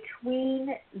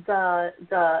between the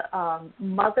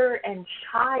mother and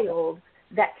child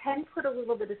that can put a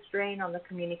little bit of strain on the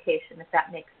communication, if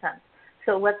that makes sense.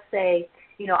 So let's say,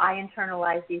 I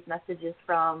internalize these messages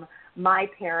from my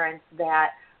parents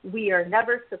that we are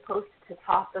never supposed to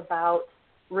talk about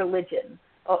religion,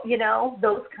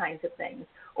 those kinds of things.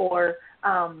 Or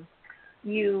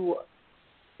you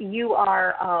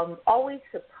are always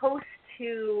supposed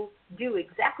to do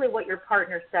exactly what your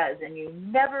partner says and you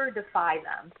never defy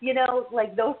them.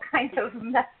 Like those kinds of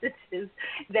messages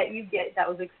that you get, that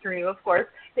was extreme, of course,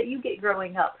 that you get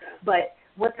growing up. But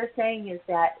what they're saying is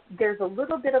that there's a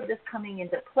little bit of this coming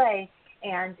into play,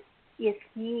 and if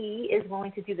he is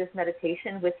willing to do this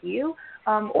meditation with you,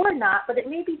 or not, but it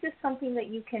may be just something that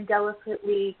you can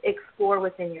delicately explore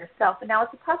within yourself. And now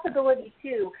it's a possibility,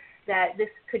 too, that this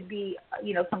could be,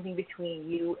 something between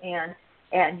you and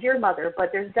your mother,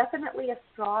 but there's definitely a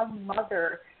strong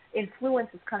mother influence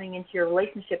is coming into your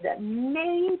relationship that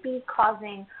may be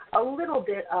causing a little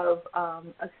bit of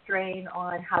a strain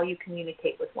on how you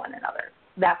communicate with one another.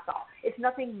 That's all. It's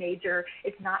nothing major.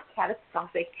 It's not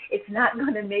catastrophic. It's not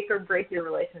going to make or break your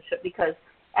relationship because,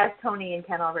 as Tony and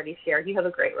Ken already shared, you have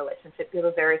a great relationship. You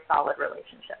have a very solid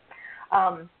relationship.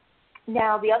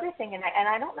 Now, the other thing, and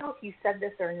I don't know if you said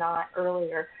this or not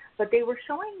earlier, but they were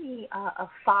showing me a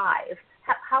 5.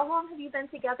 How long have you been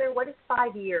together? What is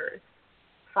 5 years?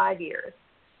 5 years.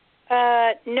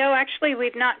 No, actually,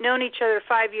 we've not known each other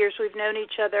 5 years. We've known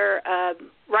each other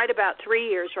right about 3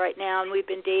 years right now, and we've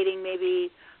been dating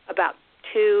maybe about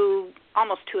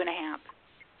almost 2.5.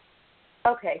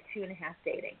 Okay, 2.5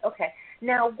 dating. Okay.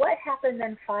 Now, what happened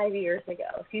then 5 years ago?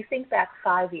 If you think back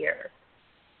 5 years,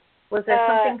 was there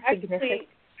something significant?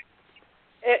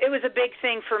 It was a big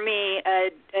thing for me.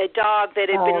 A dog that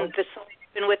had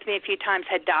been with me a few times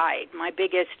had died. My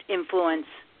biggest influence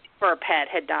for a pet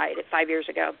had died 5 years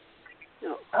ago.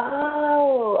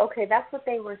 Oh, okay. That's what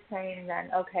they were saying then.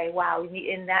 Okay, wow.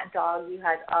 In that dog, you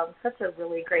had such a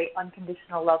really great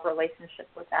unconditional love relationship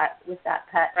with that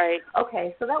pet. Right.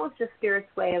 Okay, so that was just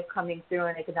Spirit's way of coming through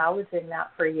and acknowledging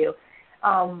that for you.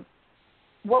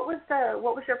 What was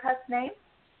your pet's name?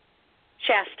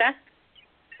 Shasta.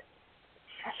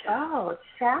 Oh,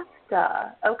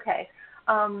 Shasta. Okay.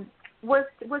 Was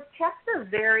Shasta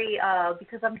very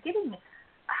because I'm getting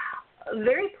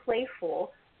very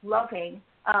playful, loving,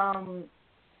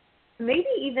 maybe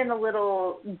even a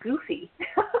little goofy.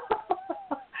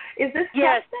 Is this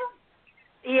yes. Shasta?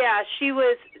 Yeah, she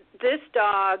was. This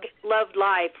dog loved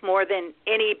life more than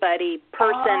anybody,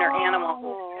 person or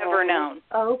animal, ever known.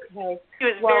 Okay. She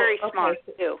was very smart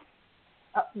too.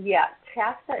 Yeah,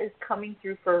 Shasta is coming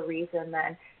through for a reason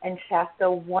then, and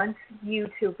Shasta wants you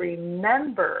to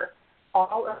remember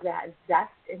all of that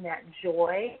zest and that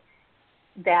joy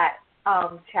that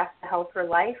Shasta held for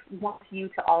life, wants you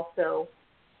to also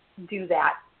do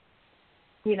that,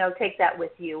 take that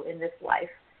with you in this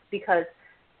life because,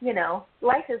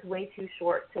 life is way too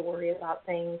short to worry about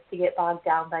things, to get bogged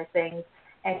down by things,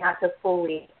 and not to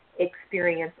fully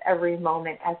experience every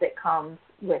moment as it comes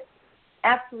with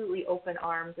absolutely open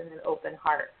arms and an open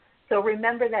heart. So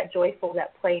remember that joyful,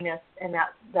 that playness, and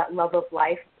that love of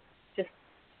life. Just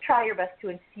try your best to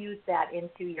infuse that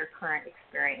into your current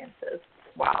experiences.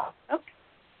 Wow. Okay.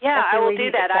 Yeah, I will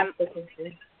do that. I'm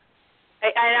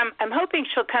hoping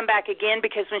she'll come back again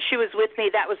because when she was with me,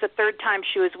 that was the third time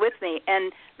she was with me.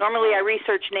 And normally I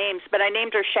research names, but I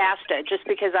named her Shasta just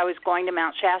because I was going to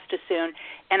Mount Shasta soon.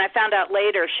 And I found out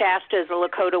later Shasta is a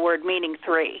Lakota word meaning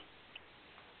 3.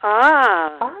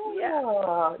 Yeah.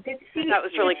 That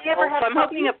was really cool. So I'm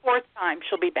hoping a 4th time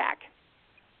she'll be back.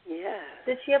 Yeah.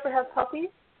 Did she ever have puppies?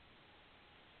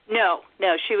 No,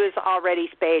 she was already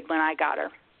spayed when I got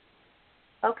her.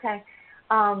 Okay.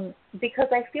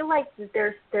 Because I feel like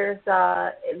there's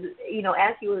as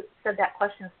you said that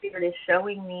question, Spirit is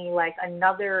showing me like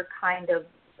another kind of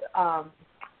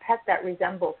pet that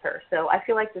resembles her. So I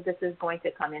feel like that this is going to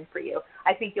come in for you.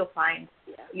 I think you'll find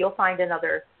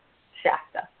another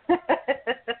Shasta.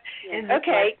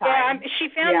 Okay. Yeah, she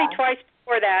found me twice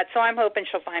before that, so I'm hoping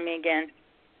she'll find me again.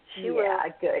 She will.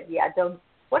 Good. Yeah.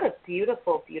 What a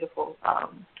beautiful, beautiful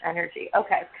energy.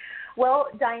 Okay. Well,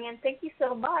 Diane, thank you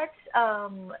so much.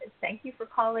 Thank you for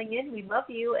calling in. We love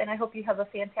you, and I hope you have a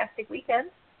fantastic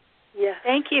weekend. Yeah.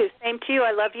 Thank you. Same to you.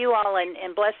 I love you all,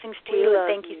 and blessings to you. Love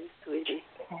thank you, sweetie.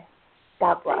 Okay.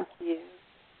 God bless. Thank you.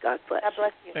 God bless. God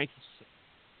bless you. Thank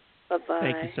Bye you. bye.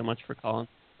 Thank you so much for calling.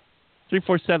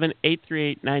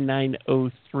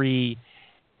 347-838-9903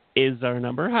 is our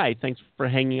number. Hi, thanks for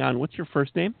hanging on. What's your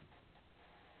first name?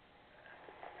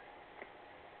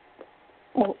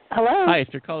 Oh, hello? Hi, if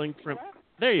you're calling from...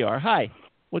 There you are. Hi.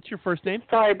 What's your first name?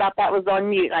 Sorry about that. Was on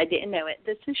mute. I didn't know it.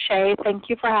 This is Shay. Thank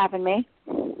you for having me.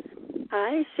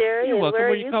 Hi, Sherry. You're welcome.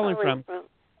 Where are you calling from?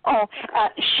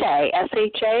 Shay,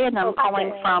 S-H-A, and I'm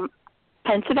calling from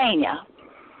Pennsylvania.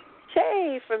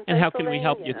 Shay from Pennsylvania. And how can we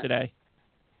help you today?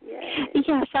 Yay.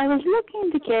 Yes, I was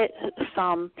looking to get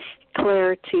some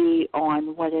clarity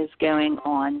on what is going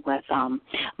on with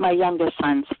my youngest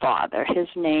son's father. His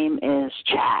name is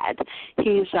Chad.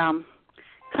 He's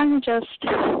kind of just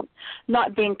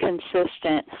not being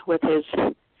consistent with his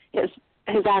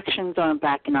actions aren't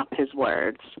backing up his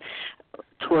words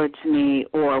towards me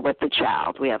or with the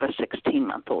child. We have a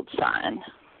 16-month-old son.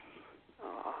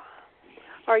 Oh.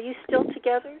 Are you still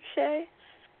together, Shay?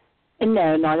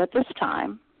 No, not at this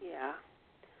time. Yeah.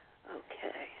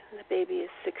 Okay. And the baby is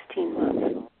 16 months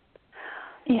old.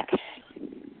 Yes.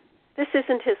 This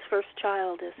isn't his first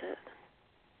child, is it?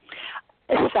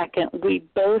 Second, we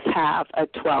both have a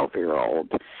 12-year-old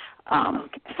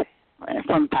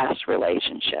from past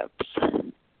relationships.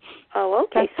 Oh,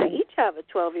 okay. So each have a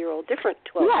 12-year-old, different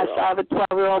 12-year-old. Yes, I have a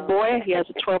 12-year-old boy. He has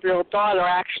a 12-year-old daughter.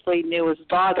 I actually knew his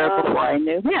daughter before I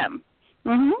knew him.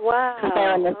 Mm-hmm. Wow.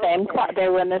 They're in the same they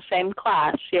were in the same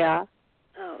class, yeah.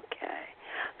 Okay.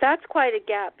 That's quite a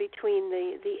gap between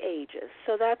the ages.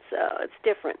 So that's it's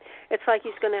different. It's like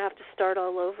he's going to have to start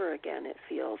all over again. It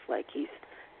feels like he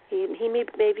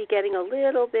may be getting a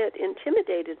little bit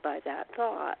intimidated by that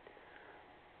thought.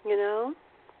 You know?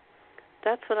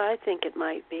 That's what I think it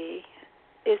might be.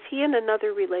 Is he in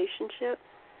another relationship?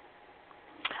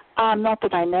 Not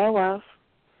that I know of.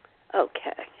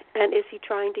 Okay. And is he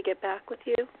trying to get back with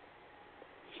you?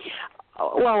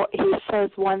 Well, he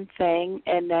says one thing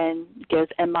and then goes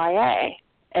MIA.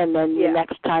 And then the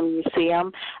next time you see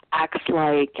him, acts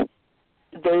like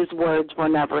those words were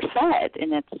never said.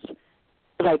 And it's,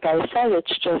 like I said,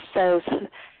 it's just so,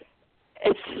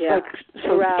 it's like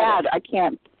so bad. I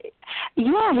can't,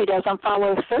 he doesn't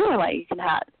follow through. Like, you can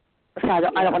have, I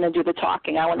don't want to do the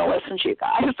talking. I want to listen to you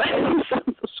guys. So I'm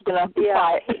just going to be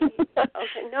quiet.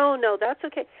 Okay. No, that's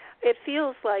okay. It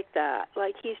feels like that,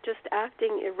 like he's just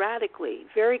acting erratically,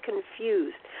 very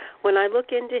confused. When I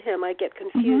look into him, I get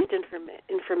confused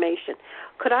information.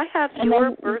 Could I have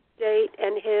your birth date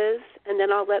and his, and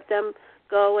then I'll let them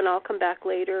go, and I'll come back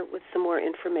later with some more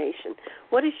information.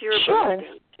 What is your birth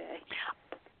date, Jay?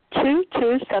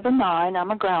 2279.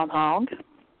 I'm a groundhog.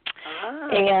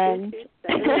 And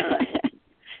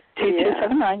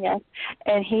 2279, yes.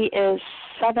 And he is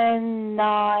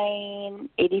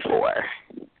 7984.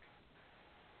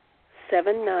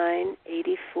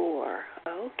 7984.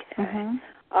 Okay.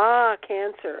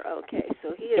 Cancer. Okay,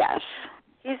 so he is. Yes.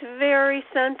 He's very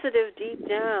sensitive deep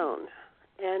down,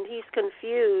 and he's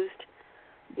confused.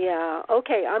 Yeah.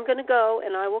 Okay, I'm going to go,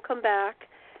 and I will come back.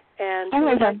 And who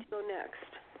would like to go next?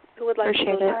 Who would like to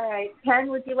go next? All right. Ken,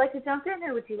 would you like to jump in,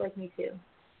 or would you like me to?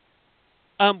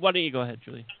 Why don't you go ahead,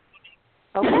 Julie?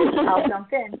 Okay, I'll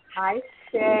jump in. Hi,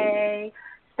 Shay.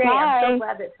 Shay, I'm so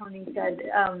glad that Tony said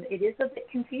it is a bit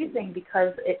confusing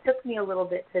because it took me a little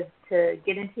bit to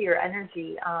get into your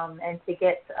energy and to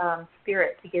get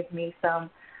Spirit to give me some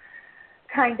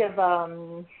kind of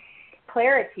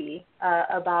clarity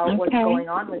about what's going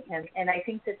on with him. And I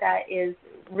think that is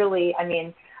really,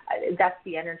 that's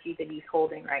the energy that he's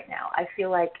holding right now. I feel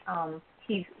like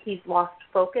he's lost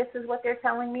focus is what they're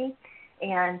telling me.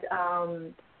 And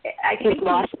I think he's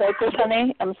lost focus,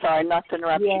 honey? I'm sorry, not to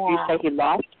interrupt you. You say he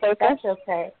lost focus? That's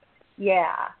okay.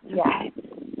 Yeah. Okay.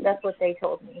 That's what they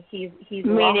told me. He's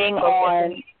meaning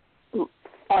on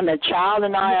the child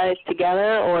and I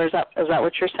together, or is that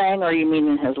what you're saying, or are you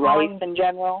meaning his life in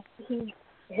general?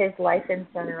 His life in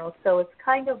general. So it's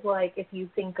kind of like if you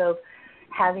think of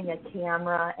having a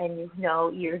camera and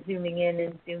you're zooming in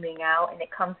and zooming out, and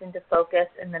it comes into focus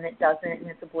and then it doesn't, and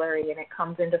it's blurry, and it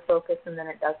comes into focus and then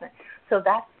it doesn't. So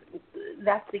that's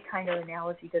the kind of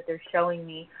analogy that they're showing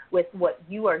me with what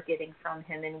you are getting from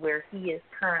him and where he is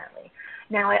currently.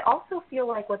 Now, I also feel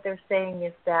like what they're saying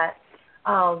is that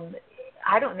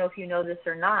I don't know if you know this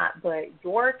or not, but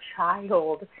your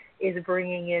child is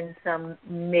bringing in some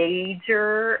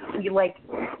major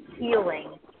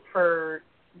healing for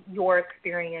your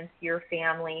experience, your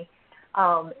family,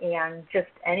 and just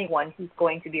anyone who's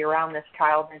going to be around this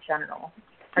child in general.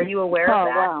 Are you aware of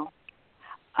that?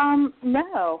 Wow.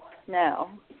 No.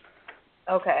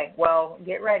 Okay, well,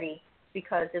 get ready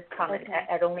because it's coming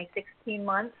at only 16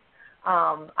 months.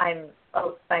 I'm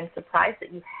surprised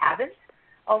that you haven't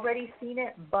already seen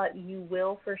it, but you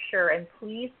will for sure. And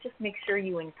please just make sure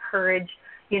you encourage,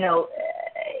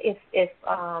 if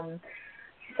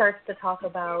starts to talk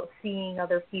about seeing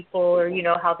other people, or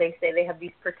how they say they have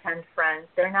these pretend friends.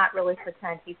 They're not really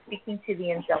pretend. He's speaking to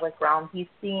the angelic realm. He's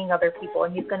seeing other people,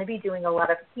 and he's going to be doing a lot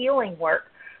of healing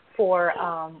work for,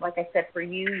 like I said, for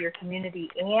you, your community,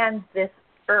 and this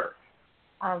earth.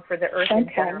 for the earth in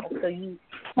general. So you,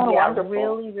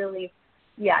 really, really,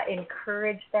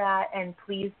 encourage that, and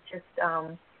please just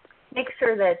make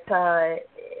sure that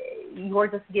you're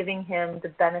just giving him the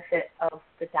benefit of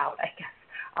the doubt, I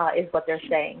guess, is what they're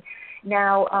saying.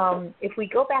 Now, if we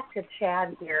go back to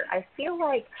Chad here, I feel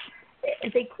like they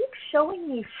keep showing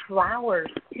me flowers,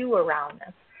 too, around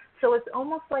us. So it's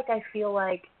almost like I feel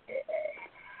like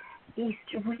he's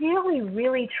really,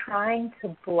 really trying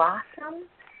to blossom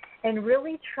and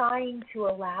really trying to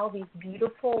allow these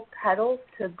beautiful petals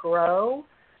to grow,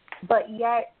 but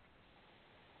yet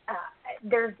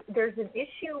there's an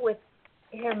issue with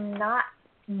him not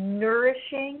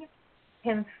nourishing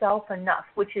himself enough,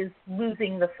 which is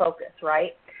losing the focus,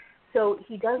 right? So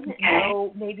he doesn't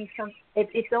know, maybe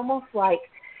it's almost like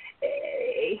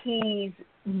he's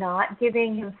not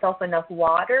giving himself enough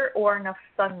water or enough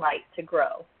sunlight to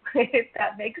grow, if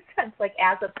that makes sense, like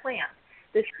as a plant.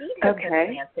 The seed has been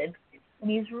planted,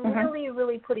 and he's really,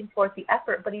 really putting forth the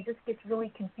effort, but he just gets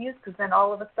really confused because then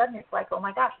all of a sudden it's like, oh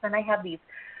my gosh, then I have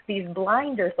these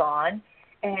blinders on,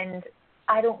 and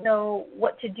I don't know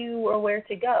what to do or where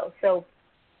to go. So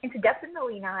it's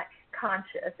definitely not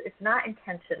conscious. It's not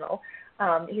intentional.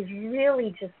 He's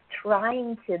really just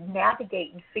trying to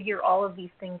navigate and figure all of these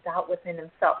things out within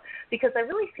himself. Because I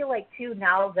really feel like, too,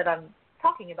 now that I'm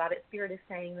talking about it, Spirit is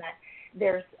saying that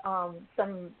there's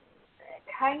some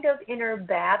kind of inner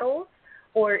battles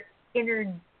or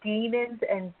inner demons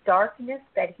and darkness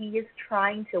that he is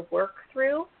trying to work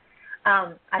through.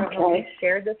 I don't know if he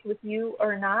shared this with you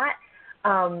or not,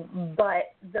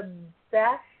 but the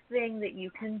best thing that you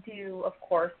can do, of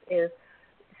course, is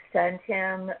send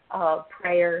him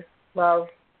prayers, love,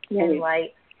 and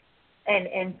light,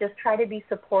 and just try to be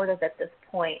supportive at this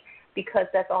point, because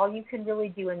that's all you can really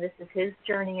do, and this is his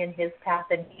journey and his path,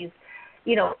 and he's,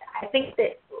 I think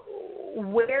that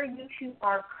where you two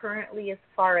are currently as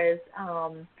far as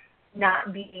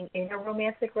not being in a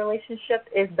romantic relationship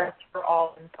is best for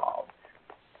all involved,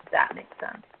 if that makes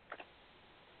sense.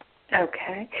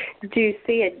 Okay. Do you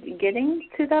see it getting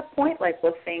to that point, like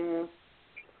with things?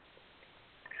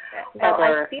 Well,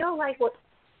 I feel like what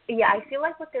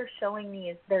they're showing me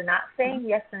is they're not saying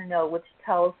yes or no, which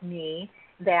tells me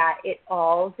that it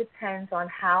all depends on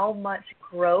how much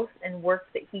growth and work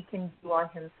that he can do on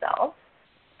himself,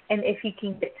 and if he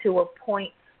can get to a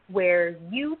point where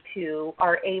you two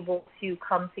are able to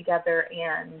come together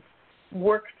and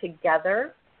work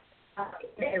together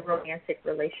in a romantic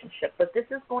relationship. But this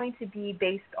is going to be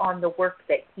based on the work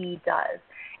that he does.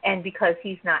 And because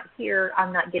he's not here,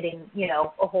 I'm not getting,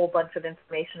 a whole bunch of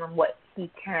information on what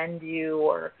he can do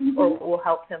or will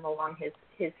help him along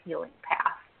his healing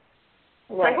path.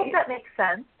 Right. So I hope that makes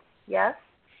sense. Yes?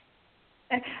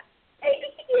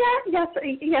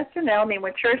 Yes or no. I mean,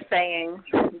 what you're saying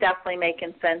definitely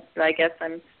making sense, but I guess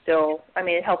I'm still,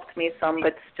 it helps me some,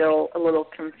 but still a little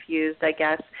confused, I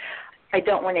guess. I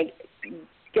don't want to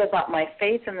give up my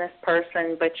faith in this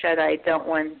person, but yet I don't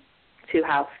want to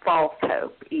have false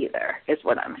hope either, is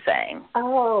what I'm saying. I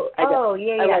don't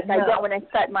want to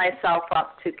set myself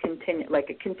up to continue, like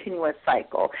a continuous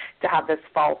cycle, to have this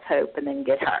false hope and then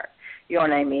get hurt. You know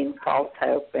what I mean? False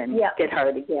hope and get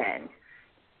hurt again.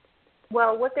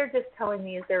 Well, what they're just telling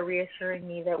me is they're reassuring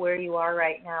me that where you are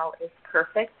right now is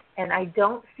perfect, and I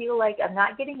don't feel like, I'm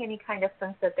not getting any kind of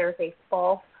sense that there's a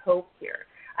false hope here.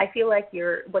 I feel like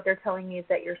what they're telling me is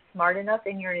that you're smart enough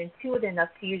and you're intuitive enough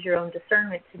to use your own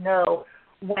discernment to know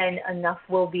when enough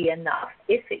will be enough,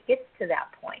 if it gets to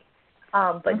that point.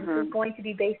 But this is going to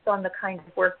be based on the kind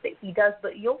of work that he does,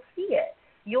 but you'll see it.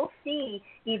 You'll see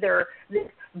either this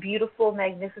beautiful,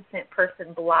 magnificent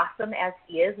person blossom as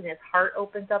he is and his heart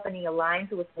opens up and he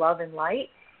aligns with love and light,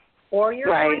 or you're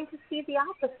going to see the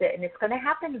opposite, and it's going to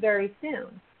happen very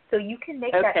soon. So you can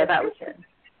make that decision.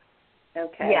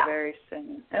 Very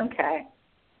soon. Okay.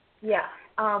 Yeah.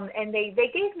 And they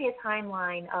gave me a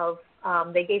timeline of,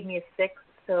 they gave me a 6,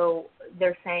 so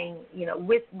they're saying,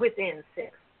 within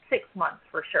 6 months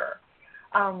for sure.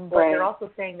 But they're also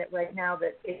saying that right now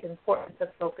that it's important to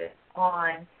focus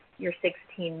on your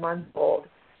 16-month-old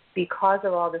because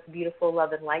of all this beautiful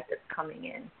love and light that's coming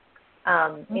in.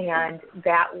 And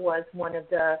that was one of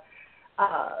the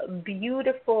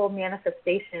beautiful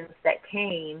manifestations that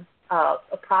came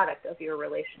a product of your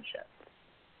relationship.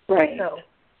 Right. So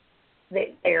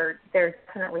they're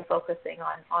definitely focusing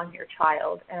on your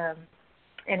child,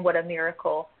 and what a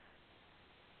miracle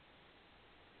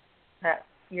that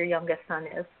your youngest son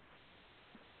is.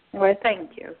 Well,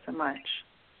 thank you so much.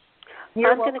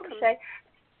 I'm going to come back.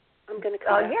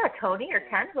 Tony or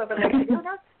Ken, whoever likes to do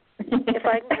that. If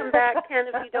I can come back, Ken,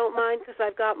 if you don't mind, because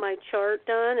I've got my chart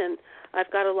done and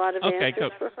I've got a lot of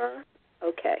answers for her.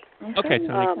 Okay. Okay,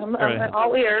 Tony. I'm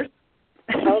all ears.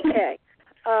 Okay.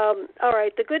 All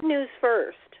right. The good news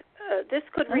first. This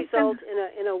could result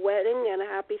in a wedding and a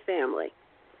happy family.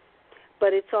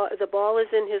 But the ball is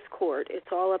in his court. It's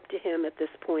all up to him at this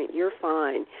point. You're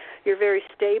fine. You're very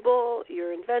stable.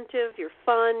 You're inventive. You're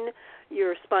fun.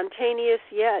 You're spontaneous.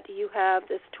 Yet you have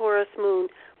this Taurus moon,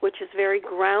 which is very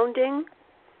grounding,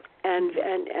 and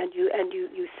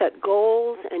you set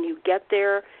goals and you get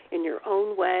there in your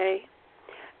own way.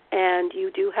 And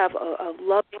you do have a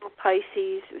loving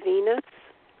Pisces Venus.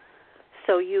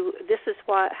 So this is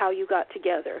how you got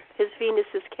together. His Venus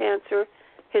is Cancer.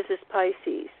 His is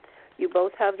Pisces. You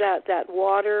both have that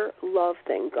water love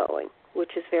thing going,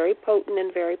 which is very potent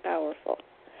and very powerful.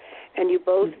 And you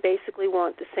both basically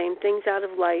want the same things out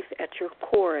of life at your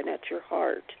core and at your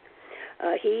heart.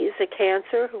 He is a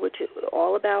Cancer, which is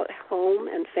all about home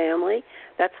and family.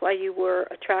 That's why you were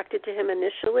attracted to him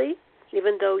initially,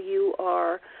 even though you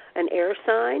are an air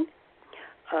sign.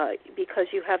 Because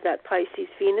you have that Pisces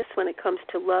Venus, when it comes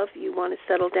to love, you want to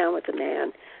settle down with a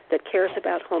man that cares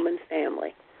about home and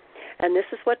family. And this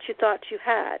is what you thought you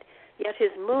had. Yet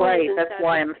his moon right, is in that's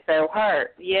why I'm so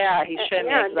hurt. Yeah, he showed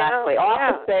me exactly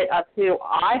opposite of who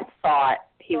I thought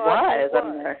he was.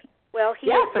 Well, he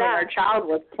yes, our child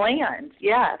was planned.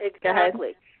 Yes,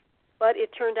 exactly. But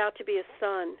it turned out to be a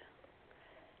son,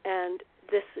 and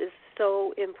this is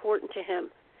so important to him.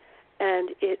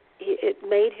 And it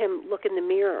made him look in the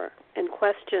mirror and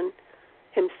question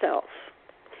himself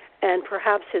and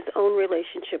perhaps his own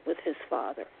relationship with his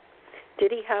father.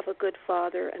 Did he have a good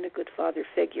father and a good father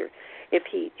figure? If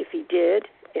he did,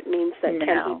 it means that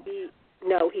can he be?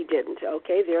 No, he didn't.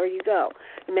 Okay, there you go.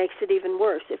 It makes it even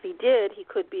worse. If he did, he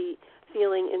could be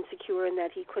feeling insecure in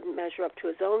that he couldn't measure up to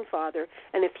his own father.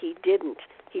 And if he didn't,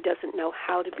 he doesn't know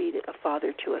how to be a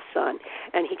father to a son.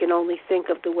 And he can only think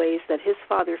of the ways that his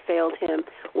father failed him.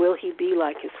 Will he be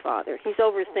like his father? He's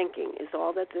overthinking is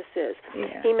all that this is.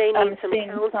 Yeah. He may need some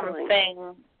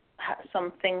counseling.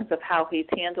 Some things of how he's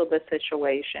handled the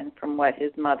situation from what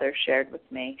his mother shared with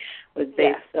me was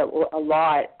based a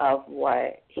lot of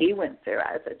what he went through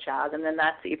as a child, and then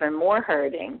that's even more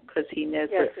hurting because he knows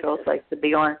what it feels like to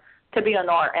be on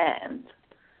our end.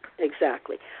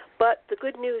 Exactly. But the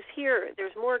good news here,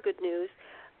 there's more good news.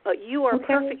 You are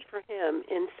perfect for him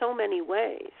in so many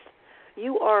ways.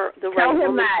 You are the right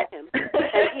woman for him,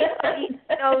 and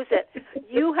he knows it.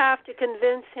 You have to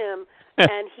convince him.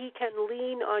 And he can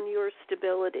lean on your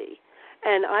stability.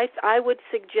 And I would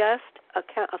suggest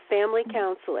a family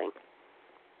counseling.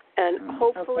 And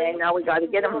hopefully... Okay, now we got to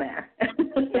get him there.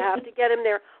 You have to get him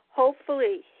there.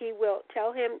 Hopefully he will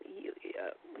tell him,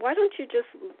 why don't you just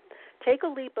take a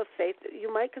leap of faith?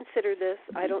 You might consider this.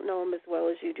 I don't know him as well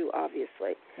as you do,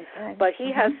 obviously. Okay. But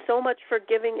he has so much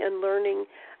forgiving and learning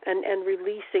and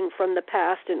releasing from the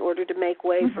past in order to make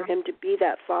way for him to be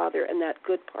that father and that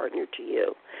good partner to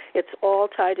you. It's all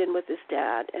tied in with his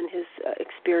dad and his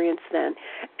experience then.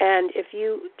 And if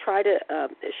you try to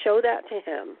show that to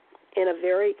him in a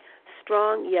very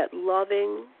strong yet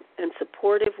loving and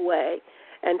supportive way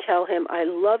and tell him, I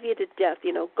love you to death,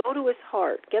 go to his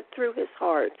heart, get through his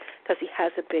heart, because he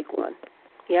has a big one.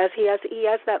 He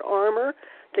has that armor,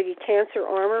 the Cancer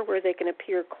armor, where they can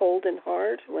appear cold and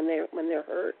hard when they're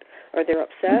hurt or they're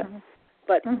upset.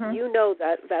 But you know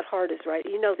that heart is right.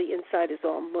 You know the inside is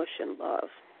all mush and love.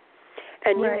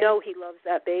 And you know he loves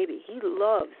that baby. He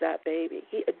loves that baby.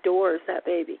 He adores that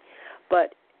baby.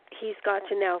 But he's got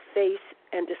to now face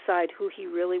and decide who he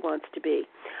really wants to be.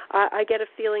 I get a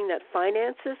feeling that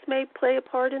finances may play a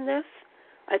part in this.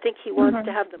 I think he wants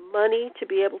to have the money to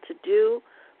be able to do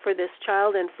for this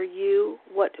child and for you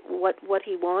what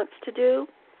he wants to do.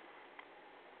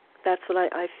 That's what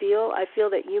I feel. I feel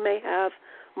that you may have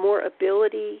more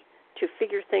ability to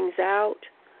figure things out,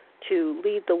 to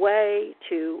lead the way,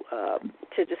 to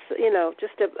just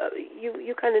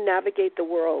you kind of navigate the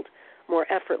world more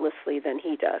effortlessly than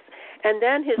he does. And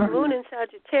then his moon in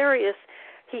Sagittarius,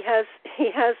 he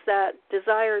has that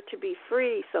desire to be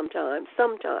free sometimes.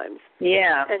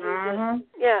 Yeah.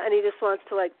 And he just wants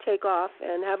to take off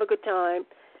and have a good time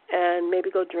and maybe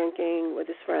go drinking with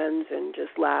his friends and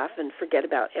just laugh and forget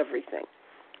about everything.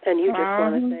 And you just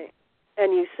want to say,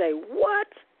 and you say, what?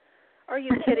 Are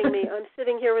you kidding me? I'm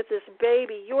sitting here with this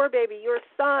baby, your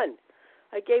son.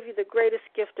 I gave you the greatest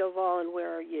gift of all, and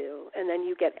where are you? And then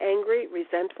you get angry,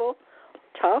 resentful,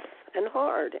 tough, and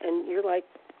hard. And you're like,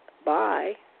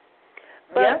 bye.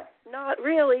 But not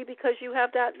really, because you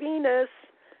have that Venus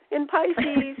in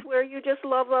Pisces where you just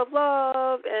love,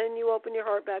 and you open your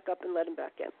heart back up and let him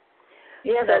back in.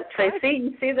 Yeah, so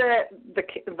you see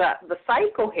the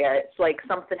cycle here. It's like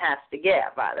something has to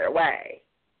give either way.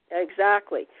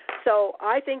 Exactly. So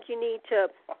I think you need to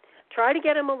try to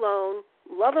get him alone,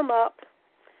 love him up,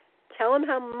 tell him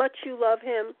how much you love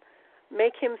him,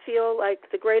 make him feel like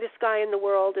the greatest guy in the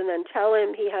world, and then tell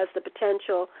him he has the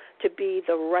potential to be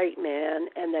the right man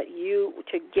and that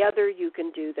together you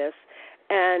can do this.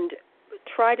 And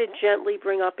try to gently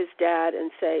bring up his dad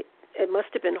and say, it must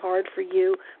have been hard for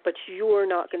you, but you're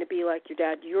not going to be like your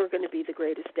dad. You're going to be the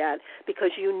greatest dad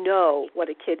because you know what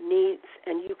a kid needs,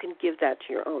 and you can give that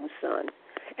to your own son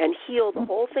and heal the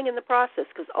whole thing in the process,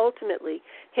 because ultimately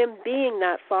him being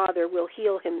that father will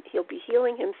heal him. He'll be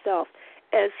healing himself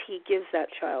as he gives that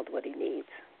child what he needs.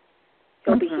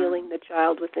 He'll be healing the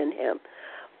child within him.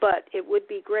 But it would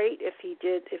be great if you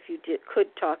could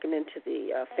talk him into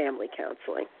the family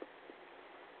counseling.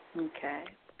 Okay.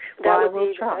 That would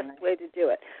be the best way to do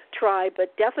it.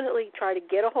 But definitely try to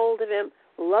get a hold of him,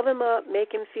 love him up,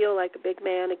 make him feel like a big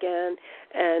man again,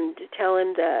 and tell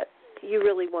him that you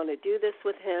really want to do this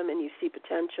with him and you see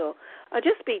potential.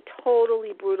 Just be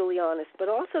totally, brutally honest, but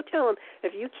also tell him,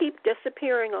 if you keep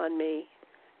disappearing on me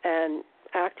and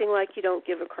acting like you don't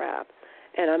give a crap,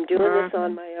 and I'm doing this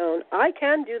on my own, I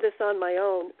can do this on my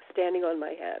own, standing on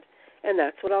my head, and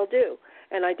that's what I'll do.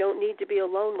 And I don't need to be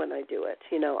alone when I do it.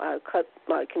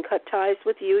 I can cut ties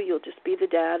with you. You'll just be the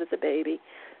dad of the baby,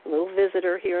 a little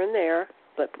visitor here and there.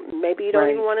 But maybe you don't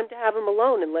even want him to have him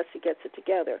alone unless he gets it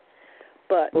together.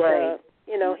 But,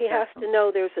 he has to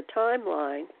know there's a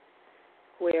timeline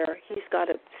where he's got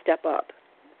to step up.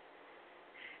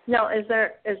 Now, is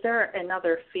there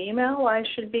another female I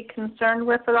should be concerned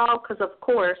with at all? Because, of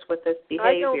course, with this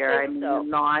behavior, I'm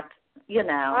not...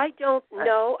 I don't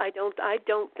know. I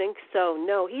don't think so.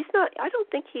 No, he's not. I don't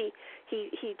think he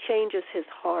changes his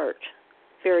heart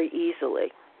very easily.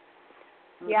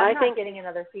 Yeah, I'm not getting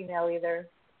another female either.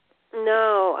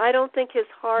 No, I don't think his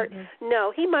heart.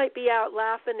 No, he might be out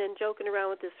laughing and joking around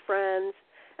with his friends,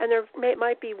 and there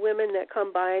might be women that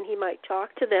come by and he might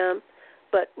talk to them,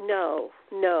 but no.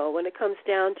 When it comes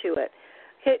down to it,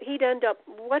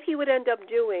 what he would end up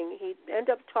doing. He'd end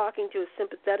up talking to a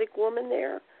sympathetic woman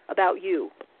there about you,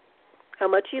 how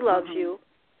much he loves you,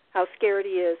 how scared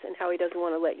he is, and how he doesn't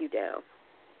want to let you down.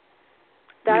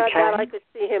 That I could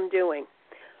see him doing.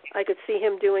 I could see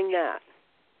him doing that,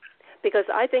 because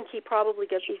I think he probably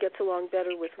gets along better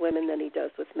with women than he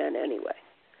does with men anyway.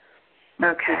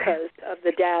 Okay. Because of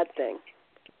the dad thing.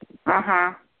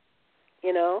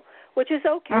 Which is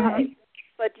okay.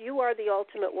 But you are the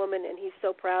ultimate woman, and he's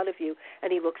so proud of you,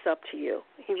 and he looks up to you.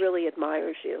 He really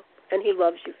admires you, and he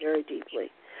loves you very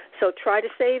deeply. So try to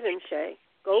save him, Shay.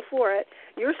 Go for it.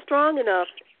 You're strong enough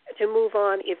to move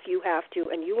on if you have to,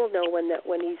 and you will know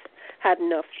when he's had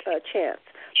enough chance.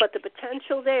 But the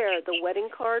potential there, the wedding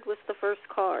card was the first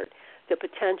card. The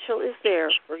potential is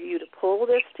there for you to pull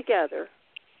this together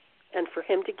and for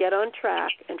him to get on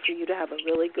track and for you to have a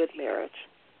really good marriage.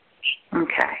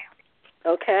 Okay.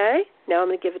 Okay? Now I'm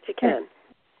going to give it to Ken.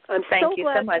 Thank you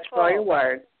so much for your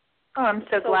word. Oh, I'm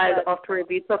so glad all three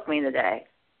of you took me today.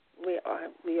 We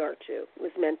are too. It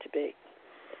was meant to be.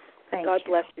 Thank God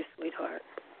you. bless you, sweetheart.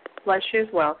 Bless you as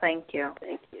well. Thank you.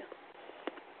 Thank you.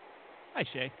 Hi,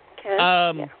 Shay.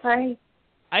 Ken? Hi.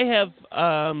 I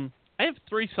have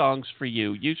 3 songs for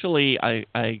you. Usually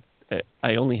I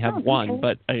only have one,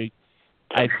 but I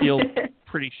feel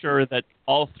pretty sure that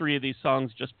all 3 of these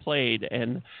songs just played.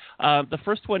 And the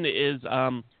first one is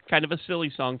kind of a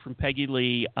silly song from Peggy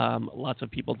Lee. Lots of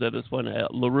people did this one.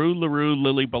 LaRue, LaRue,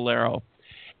 Lily Bolero.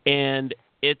 And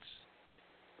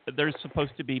there's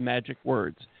supposed to be magic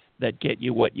words that get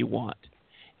you what you want.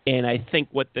 And I think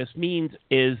what this means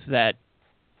is that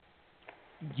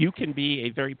you can be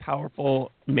a very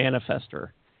powerful manifester,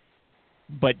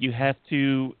 but you have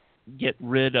to get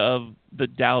rid of the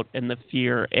doubt and the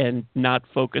fear and not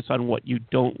focus on what you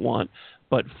don't want,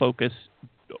 but focus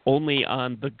only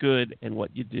on the good and what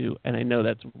you do. And I know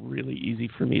that's really easy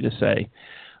for me to say.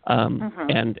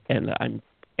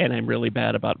 And I'm really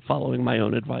bad about following my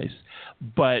own advice.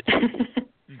 But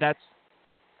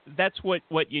that's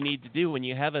what you need to do when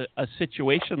you have a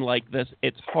situation like this.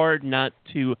 It's hard not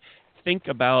to think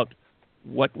about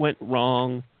what went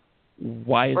wrong,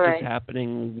 why is this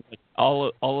happening,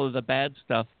 all of the bad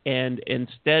stuff. And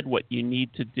instead what you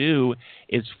need to do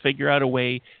is figure out a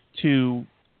way to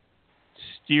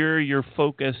steer your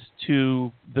focus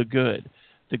to the good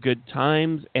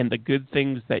times and the good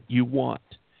things that you want.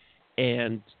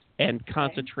 And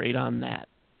concentrate on that.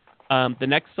 The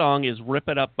next song is Rip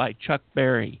It Up by Chuck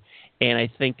Berry. And I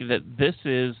think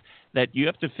that you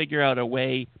have to figure out a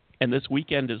way, and this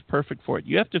weekend is perfect for it.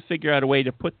 You have to figure out a way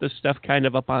to put this stuff kind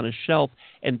of up on a shelf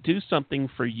and do something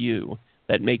for you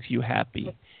that makes you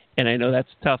happy. And I know that's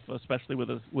tough, especially with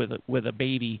a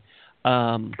baby.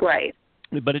 Right.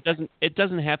 But it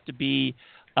doesn't have to be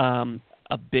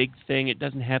a big thing. It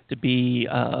doesn't have to be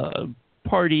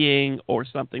partying or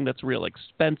something that's real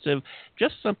expensive.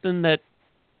 Just something that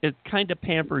it kind of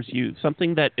pampers you,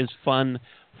 something that is fun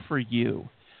for you,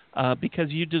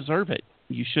 because you deserve it.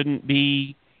 You shouldn't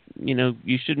be,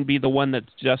 you shouldn't be the one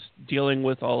that's just dealing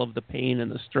with all of the pain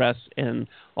and the stress and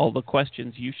all the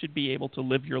questions. You should be able to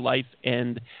live your life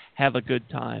and have a good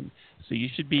time. So you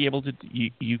should be able to,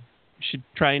 you should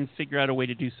try and figure out a way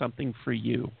to do something for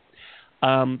you.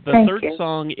 The third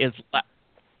song is,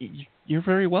 you're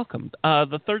very welcome.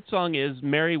 The third song is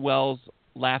Mary Wells'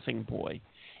 Laughing Boy.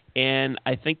 And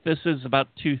I think this is about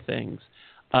two things.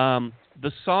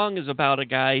 The song is about a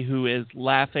guy who is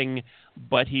laughing,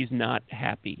 but he's not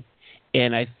happy.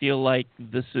 And I feel like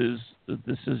this is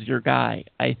your guy.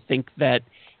 I think that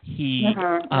he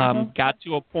got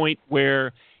to a point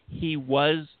where he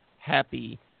was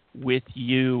happy with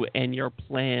you and your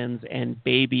plans and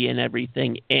baby and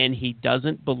everything, and he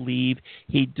doesn't believe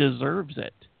he deserves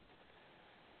it.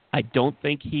 I don't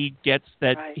think he gets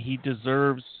that he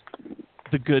deserves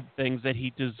the good things, that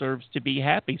he deserves to be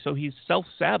happy. So he's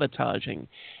self-sabotaging.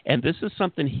 And this is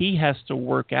something he has to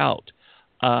work out.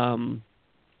 And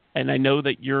I know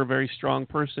that you're a very strong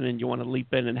person and you want to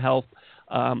leap in and help.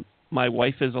 My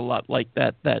wife is a lot like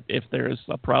that if there's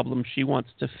a problem, she wants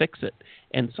to fix it.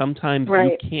 And sometimes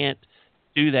you can't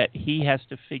do that. He has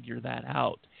to figure that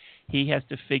out. He has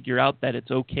to figure out that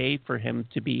it's okay for him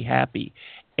to be happy.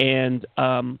 And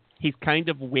he's kind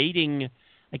of waiting.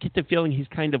 I get the feeling he's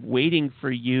kind of waiting for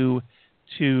you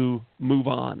to move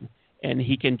on. And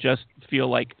he can just feel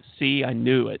like, see, I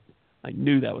knew it. I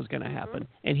knew that was going to happen.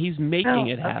 And he's making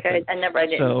it happen. Okay.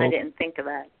 I didn't think of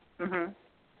that. Mm-hmm.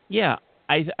 Yeah.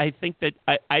 I think that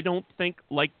I don't think,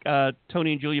 like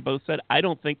Tony and Julia both said, I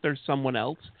don't think there's someone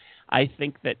else. I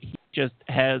think that he just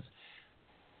has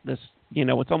this,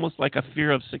 it's almost like a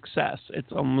fear of success.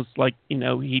 It's almost like,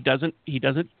 he doesn't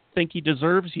think he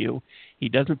deserves you. He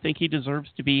doesn't think he deserves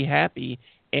to be happy,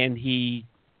 and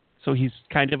so he's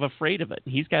kind of afraid of it.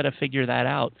 He's got to figure that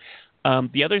out.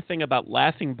 The other thing about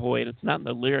Laughing Boy, and it's not in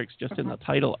the lyrics, just in the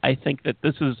title, I think that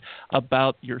this is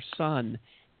about your son,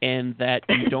 and that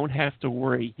you don't have to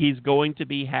worry. He's going to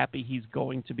be happy. He's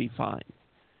going to be fine.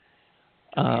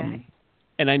 Okay.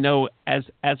 And I know as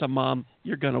a mom,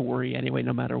 you're going to worry anyway,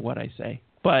 no matter what I say.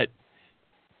 But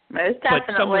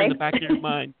somewhere in the back of your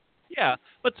mind,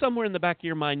 but somewhere in the back of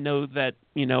your mind, know that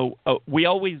we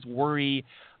always worry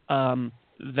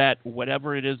that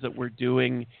whatever it is that we're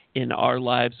doing in our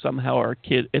lives, somehow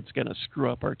it's going to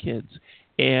screw up our kids,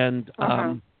 and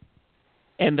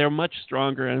they're much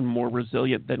stronger and more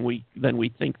resilient than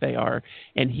we think they are,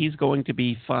 and he's going to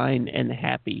be fine and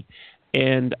happy,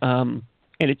 and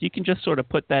if you can just sort of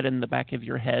put that in the back of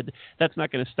your head, that's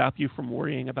not going to stop you from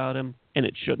worrying about him, and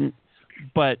it shouldn't.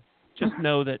 But just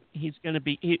know that he's going to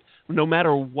be, no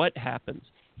matter what happens,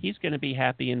 he's going to be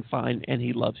happy and fine, and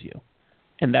he loves you.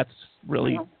 And that's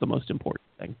really the most important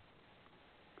thing.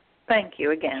 Thank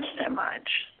you again so much.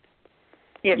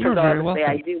 Yeah, You're because very honestly,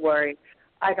 welcome. I do worry.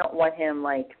 I don't want him,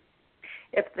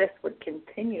 if this would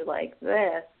continue like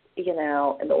this, in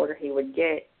the order he would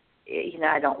get,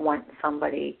 I don't want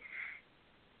somebody,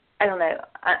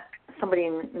 somebody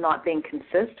not being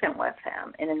consistent with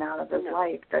him in and out of his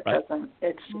life. That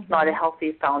it's just not a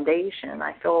healthy foundation.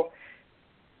 I feel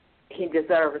he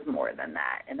deserves more than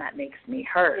that, and that makes me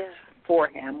hurt for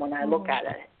him when I look at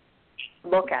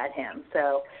him.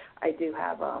 So I do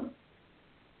have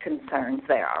concerns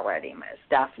there already, most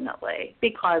definitely,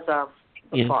 because of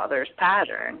the father's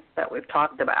pattern that we've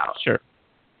talked about. Sure.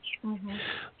 Mm-hmm.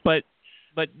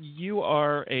 But you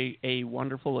are a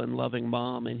wonderful and loving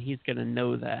mom, and he's going to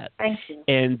know that. Thank you.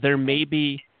 And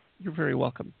you're very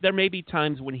welcome. There may be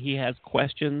times when he has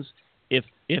questions if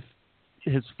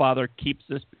his father keeps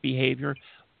this behavior,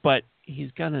 but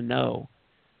he's going to know.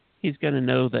 He's going to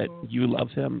know that you love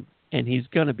him, and he's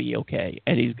going to be okay,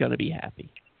 and he's going to be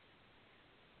happy.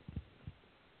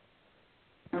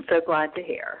 I'm so glad to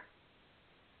hear.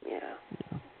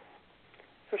 Yeah.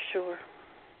 For sure.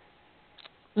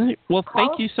 All right. Well,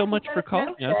 thank you so much for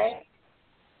calling us.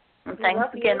 And thanks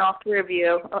for getting off the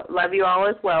review. Love you all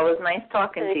as well. It was nice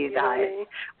talking to you guys.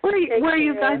 Where are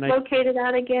you guys located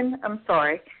at again? I'm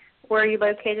sorry. Where are you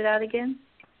located at again?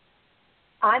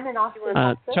 I'm in Austin,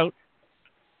 Texas.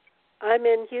 I'm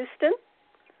in Houston.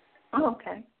 Oh,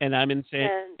 okay. And I'm in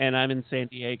San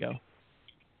Diego.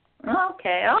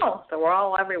 Okay. Oh, so we're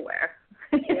all everywhere.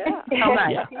 Yeah. All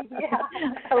right. Yeah.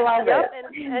 I love it.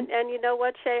 And you know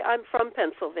what, Shay? I'm from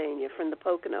Pennsylvania, from the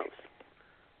Poconos.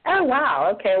 Oh, wow.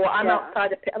 Okay. Well, I'm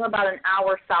outside. I'm about an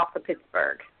hour south of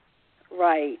Pittsburgh.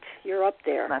 Right. You're up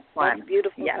there. That's fun. That's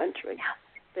beautiful country.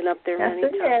 Been up there many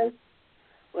times. It is.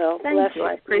 Well, Thank bless you.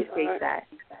 I appreciate that.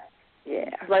 Yeah.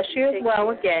 Bless you as well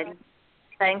again.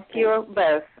 Thank you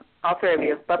both, all three of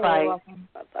you. Bye-bye.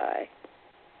 Bye-bye.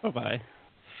 Bye-bye.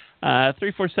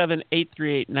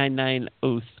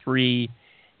 347-838-9903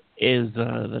 is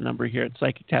the number here at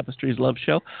Psychic Tapestry's Love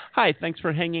Show. Hi, thanks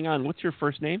for hanging on. What's your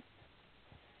first name?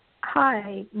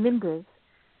 Hi, Mindy.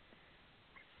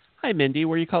 Hi, Mindy.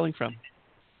 Where are you calling from?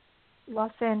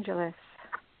 Los Angeles.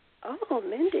 Oh,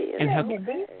 Mindy. And how,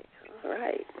 Mindy. All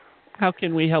right. How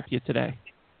can we help you today?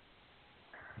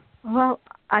 Well,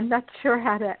 I'm not sure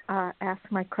how to ask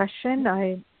my question.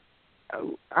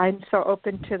 I'm so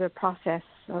open to the process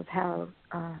of how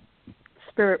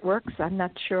spirit works. I'm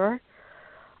not sure.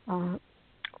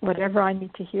 Whatever I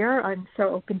need to hear, I'm so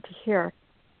open to hear.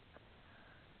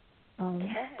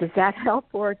 Does that help,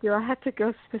 or do I have to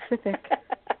go specific?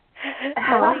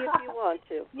 Only if you want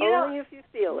to. Only if you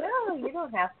feel it. No, you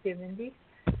don't have to, Mindy.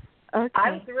 Okay.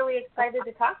 I was really excited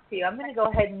to talk to you. I'm going to go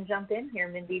ahead and jump in here,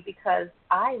 Mindy, because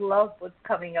I love what's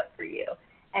coming up for you.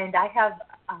 And I have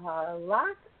a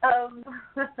lot of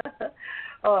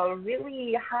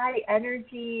really high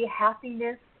energy,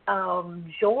 happiness,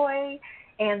 joy,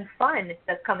 and fun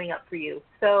that's coming up for you.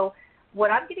 So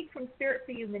what I'm getting from Spirit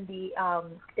for you, Mindy,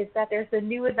 is that there's a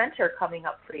new adventure coming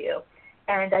up for you.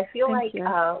 And I feel Thank you.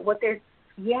 What there's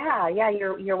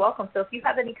you're welcome. So if you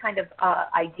have any kind of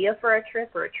idea for a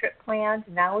trip or a trip planned,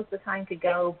 now is the time to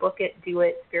go, book it, do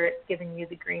it. Spirit's giving you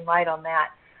the green light on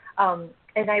that.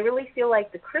 And I really feel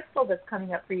like the crystal that's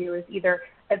coming up for you is either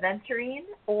aventurine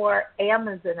or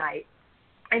amazonite.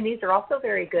 And these are also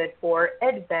very good for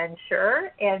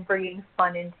adventure and bringing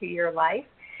fun into your life.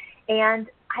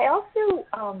 And I also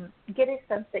get a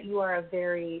sense that you are a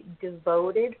very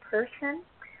devoted person.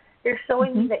 They're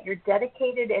showing me that you're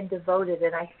dedicated and devoted,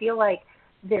 and I feel like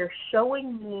they're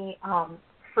showing me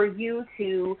for you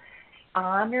to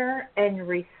honor and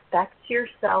respect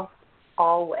yourself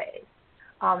always.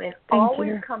 And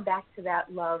always come back to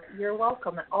that love. You're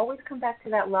welcome. And always come back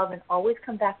to that love and always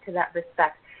come back to that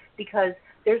respect, because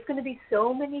there's going to be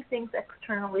so many things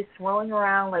externally swirling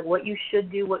around, like what you should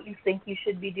do, what you think you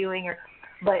should be doing.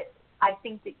 But I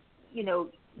think that,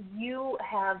 you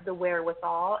have the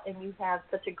wherewithal and you have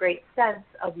such a great sense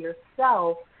of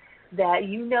yourself that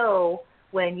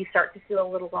when you start to feel a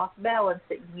little off balance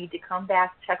that you need to come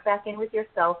back, check back in with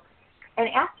yourself and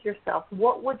ask yourself,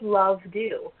 what would love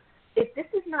do? If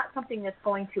this is not something that's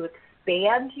going to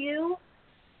expand you,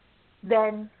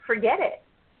 then forget it.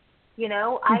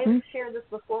 I've shared this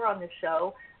before on the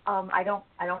show. I don't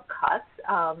cuss.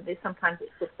 Sometimes it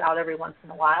slips out every once in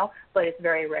a while, but it's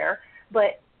very rare.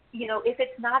 But if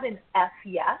it's not an F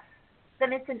yes,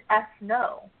 then it's an F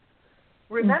no.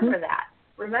 Remember that.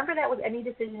 Remember that with any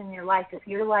decision in your life. If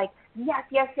you're like, yes,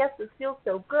 yes, yes, this feels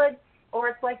so good, or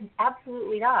it's like,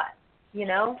 absolutely not.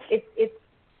 It's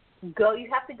go. You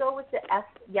have to go with the F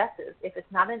yeses. If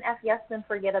it's not an F yes, then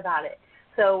forget about it.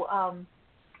 So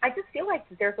I just feel like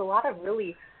there's a lot of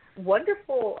really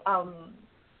wonderful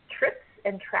trips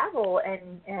and travel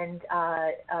and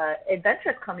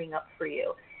adventures coming up for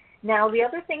you. Now, the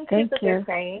other thing, too, they're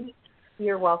saying,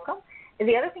 you're welcome. And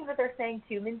the other thing that they're saying,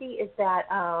 too, Mindy, is that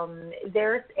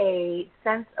there's a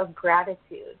sense of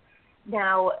gratitude.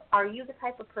 Now, are you the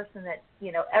type of person that,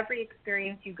 every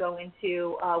experience you go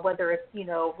into, whether it's,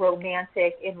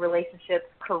 romantic, in relationships,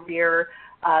 career,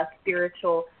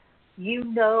 spiritual,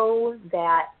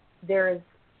 that there's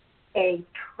a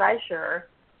treasure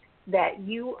that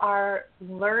you are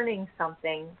learning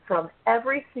something from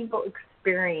every single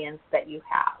experience that you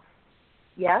have?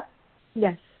 Yes?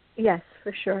 Yes,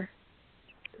 for sure.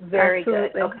 Very Absolutely.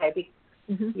 good. Okay.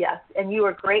 Yes. And you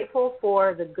are grateful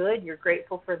for the good, you're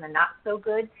grateful for the not so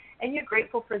good, and you're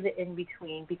grateful for the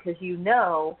in-between, because you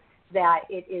know that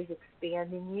it is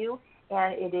expanding you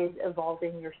and it is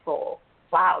evolving your soul.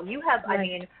 Wow. You have,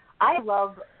 right. I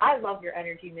love your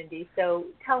energy, Mindy. So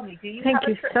tell me, do you Thank have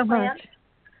you a trip so planned? much.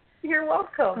 You're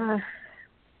welcome.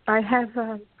 I have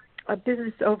a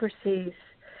business overseas,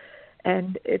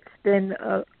 and it's been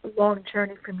a long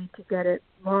journey for me to get it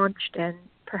launched, and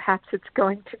perhaps it's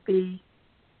going to be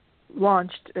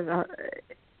launched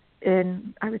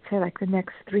in, I would say, like the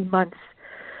next 3 months.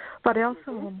 But I also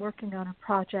am working on a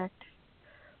project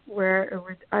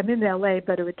where I'm in LA,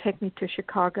 but it would take me to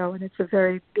Chicago, and it's a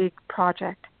very big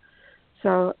project.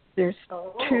 So there's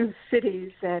 2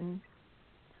 cities, and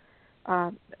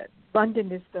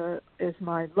London is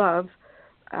my love.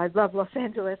 I love Los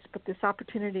Angeles, but this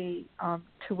opportunity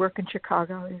to work in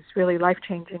Chicago is really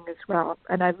life-changing as well.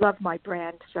 And I love my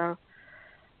brand, so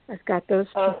I've got those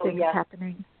two things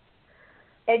happening.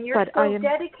 And you're so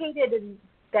dedicated, and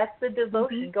that's the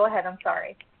devotion. Go ahead, I'm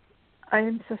sorry. I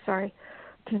am so sorry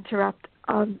to interrupt,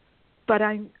 but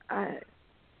I'm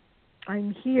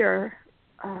here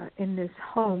in this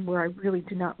home where I really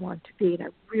do not want to be, and I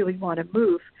really want to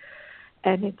move.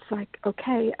 And it's like,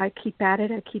 okay, I keep at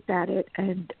it,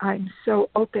 and I'm so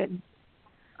open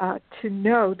to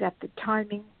know that the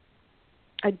timing,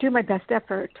 I do my best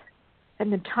effort,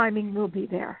 and the timing will be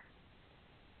there.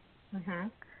 Mm-hmm.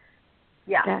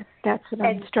 Yeah. That's what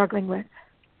I'm struggling with.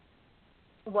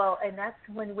 Well, and that's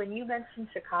when you mentioned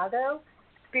Chicago,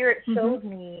 Spirit showed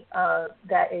me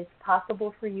that it's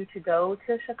possible for you to go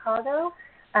to Chicago.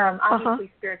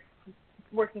 Obviously, Spirit's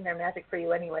working their magic for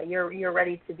you anyway. You're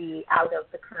ready to be out of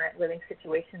the current living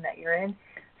situation that you're in,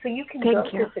 so you can go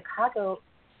to Chicago,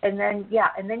 and then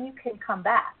you can come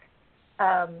back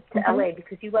to LA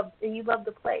because you love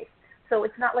the place. So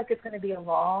it's not like it's going to be a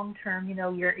long term.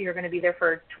 You're going to be there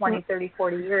for 20, 30,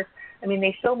 40 years. I mean,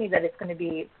 they show me that it's going to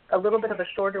be a little bit of a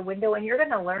shorter window, and you're going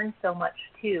to learn so much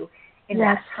too in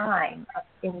that time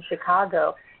in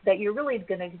Chicago that you're really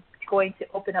going to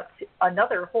open up to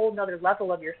another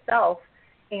level of yourself.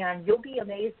 And you'll be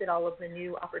amazed at all of the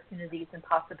new opportunities and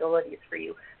possibilities for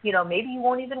you. Maybe you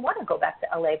won't even want to go back to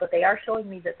LA, but they are showing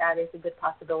me that is a good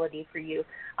possibility for you,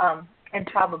 and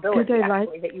probability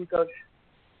actually that you go.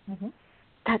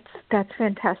 That's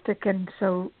fantastic and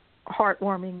so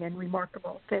heartwarming and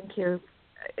remarkable. Thank you.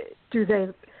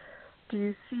 Do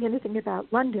you see anything about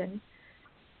London?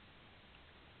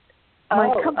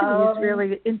 My company is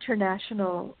really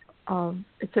international.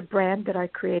 It's a brand that I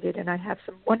created, and I have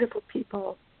some wonderful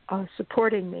people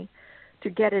supporting me to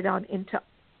get it on into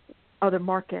other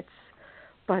markets.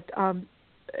 But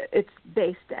it's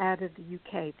based out of the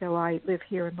UK, though I live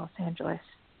here in Los Angeles.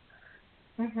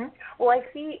 Well, I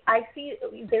see.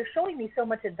 They're showing me so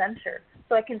much adventure,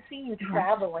 so I can see you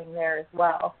traveling there as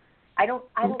well. I don't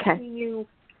see you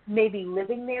maybe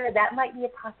living there. That might be a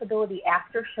possibility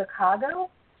after Chicago.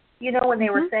 When they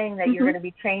were saying that you're going to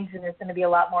be changed and there's going to be a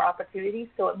lot more opportunities,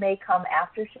 so it may come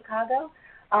after Chicago.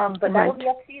 But that would be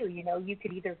up to you. You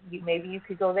could maybe you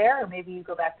could go there, or maybe you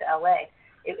go back to LA.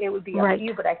 It would be up to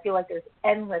you. But I feel like there's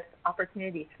endless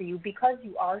opportunities for you because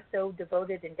you are so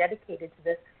devoted and dedicated to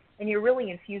this, and you're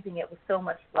really infusing it with so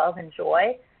much love and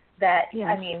joy that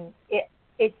I mean,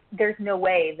 there's no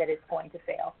way that it's going to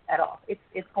fail at all.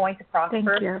 It's going to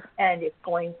prosper, and it's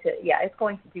going to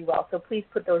do well. So please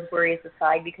put those worries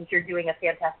aside because you're doing a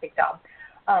fantastic job.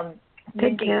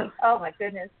 Thank you. Oh my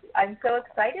goodness, I'm so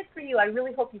excited for you. I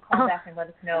really hope you call back and let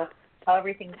us know how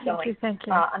everything's going. Thank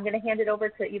you. I'm going to hand it over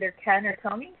to either Ken or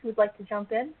Tony, who would like to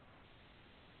jump in.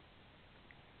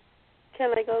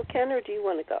 Can I go, Ken, or do you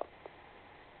want to go?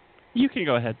 You can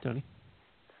go ahead, Tony.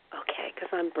 Okay, because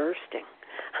I'm bursting.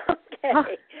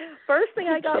 Okay. First thing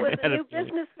I got was a new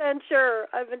business venture.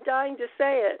 I've been dying to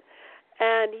say it.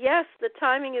 And yes, the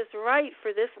timing is right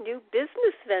for this new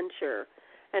business venture.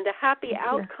 And a happy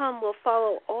outcome will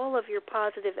follow all of your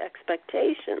positive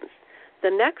expectations.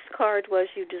 The next card was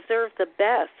you deserve the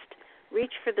best.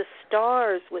 Reach for the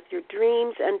stars with your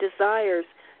dreams and desires.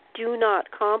 Do not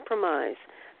compromise.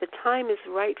 The time is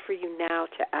right for you now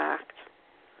to act.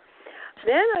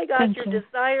 Then I got your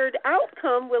desired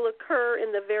outcome will occur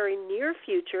in the very near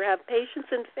future. Have patience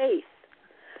and faith.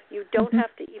 You don't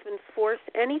have to even force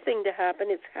anything to happen.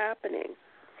 It's happening.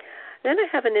 Then I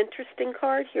have an interesting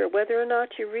card here, whether or not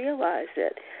you realize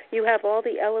it. You have all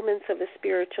the elements of a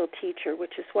spiritual teacher,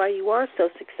 which is why you are so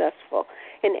successful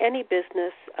in any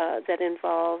business that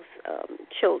involves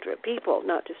children, people,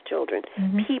 not just children,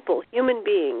 people, human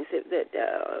beings that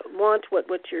want what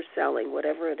you're selling,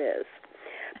 whatever it is.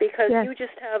 Because you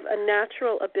just have a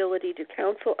natural ability to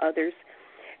counsel others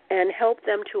and help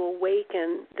them to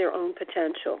awaken their own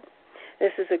potential.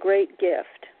 This is a great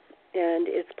gift, and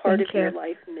it's part of your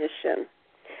life mission.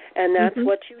 And that's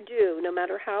what you do, no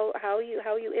matter how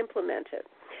you implement it.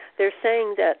 They're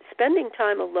saying that spending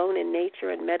time alone in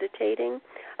nature and meditating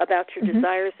about your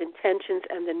desires, intentions,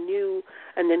 and the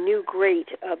new great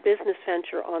business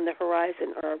venture on the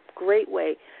horizon are a great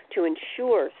way to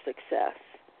ensure success.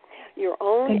 Your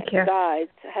own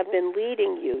guides have been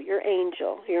leading you, your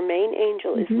main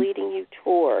angel is leading you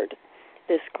toward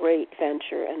this great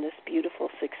venture and this beautiful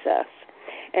success.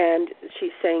 And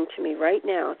she's saying to me right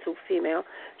now, it's a female,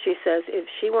 she says if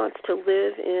she wants to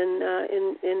live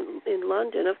in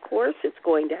London, of course it's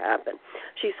going to happen.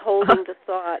 She's holding the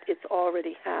thought, it's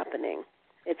already happening.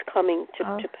 It's coming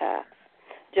to pass.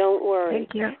 Don't worry.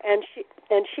 Thank you.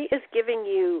 And she is giving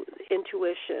you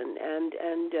intuition and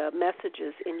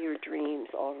messages in your dreams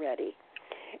already,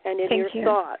 and in your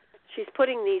thoughts. She's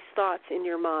putting these thoughts in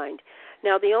your mind.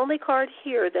 Now, the only card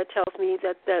here that tells me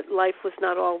that life was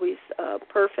not always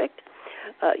perfect.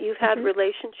 You've had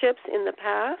relationships in the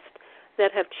past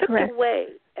that have chipped away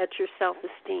at your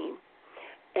self-esteem,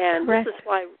 and this is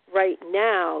why right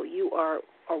now you are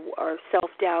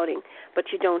self-doubting,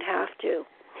 but you don't have to.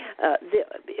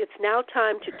 It's now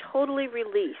time to totally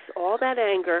release all that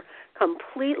anger,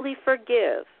 completely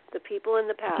forgive the people in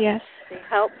the past. Yes. They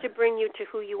helped to bring you to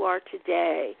who you are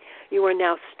today. You are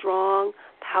now strong,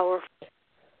 powerful,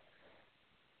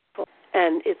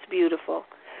 and it's beautiful.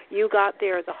 You got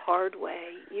there the hard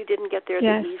way. You didn't get there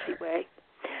the easy way.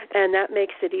 And that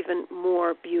makes it even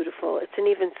more beautiful. It's an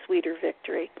even sweeter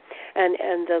victory.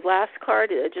 And the last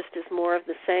card just is more of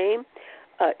the same.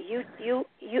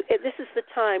 This is the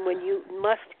time when you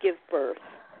must give birth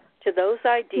to those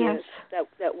ideas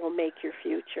that will make your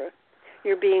future.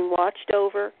 You're being watched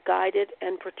over, guided,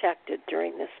 and protected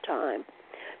during this time.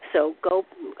 So go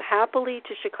happily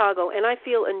to Chicago, and I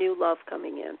feel a new love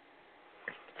coming in.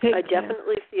 I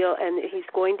definitely feel, and he's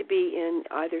going to be in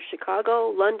either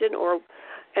Chicago, London, or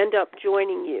end up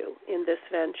joining you in this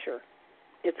venture.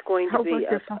 It's going to be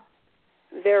wonderful. A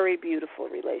very beautiful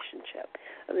relationship,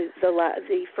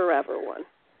 the forever one.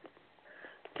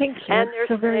 Thank you and they're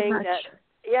so very saying much. That,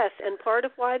 yes, and part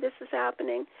of why this is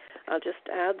happening, I'll just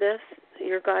add this,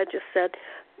 your guide just said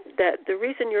that the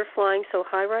reason you're flying so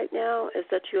high right now is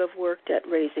that you have worked at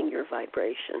raising your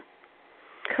vibration.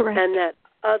 Correct. And that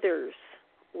others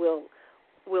will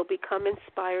become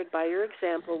inspired by your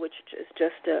example, which is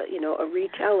just a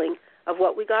retelling of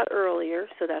what we got earlier,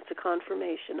 so that's a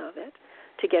confirmation of it,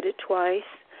 to get it twice,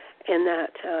 and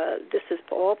that this is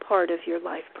all part of your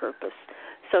life purpose.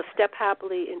 So step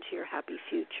happily into your happy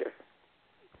future,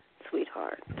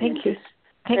 sweetheart. Thank you.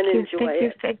 Thank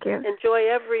you. Enjoy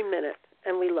every minute,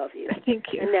 and we love you.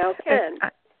 Thank you. And now, Ken.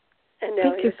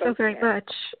 Thank you so very much.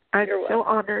 I'm so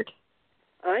honored.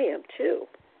 I am, too.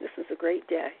 This is a great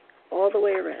day, all the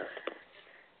way around.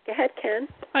 Go ahead, Ken.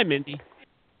 Hi, Mindy.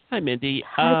 Hi, Ken.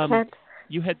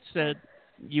 You had said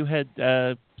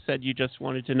you just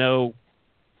wanted to know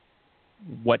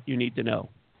what you need to know,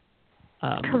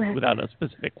 without a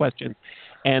specific question.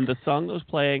 And the song that was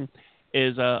playing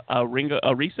is a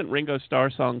recent Ringo Starr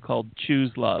song called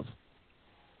 "Choose Love."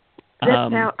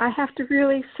 Now, I have to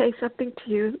really say something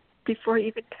to you before you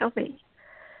even tell me.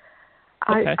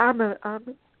 Okay. I'm a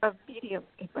medium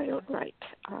in my own right.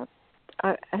 Not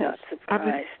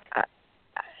surprised.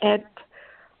 And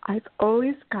I've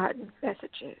always gotten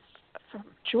messages from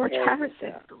George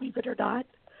Harrison, believe it or not.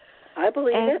 I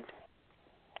believe it.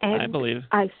 And I believe.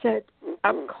 I said,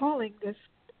 I'm calling this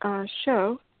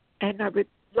show, and I would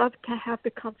love to have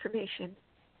the confirmation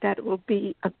that it will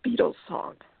be a Beatles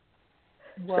song.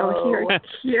 Whoa. So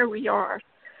here we are.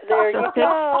 There you go.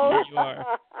 There you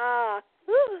are.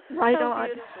 Right so on.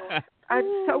 Beautiful. I'm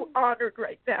so honored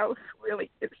right now. Really,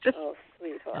 it's just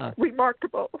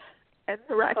remarkable and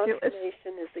miraculous.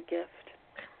 Confirmation is a gift.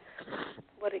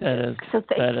 What a gift.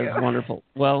 That is wonderful.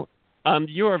 Well,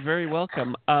 you are very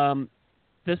welcome.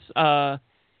 This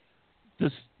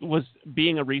was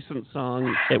being a recent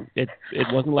song. It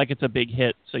wasn't like it's a big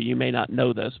hit, so you may not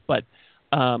know this, but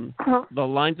the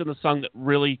lines in the song that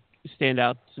really stand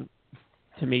out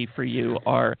to me for you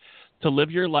are, to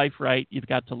live your life right, you've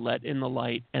got to let in the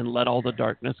light and let all the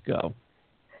darkness go.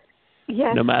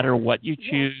 Yes. No matter what you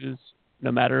choose,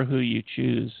 no matter who you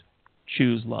choose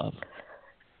love.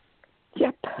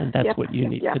 Yep. And that's what you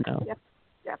need to know.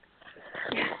 Yep.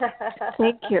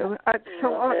 Thank you. I'm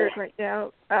so honored right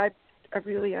now. I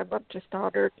really am. I'm just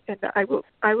honored, and I will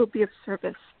be of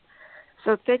service.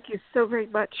 So thank you so very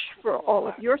much for all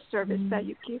of your service that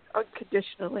you give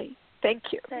unconditionally.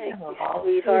 Thank you. Thank you,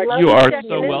 sweetheart. You are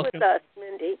so welcome. With us,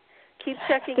 Mindy. Keep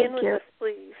checking in with us,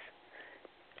 please.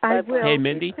 I will. Hey,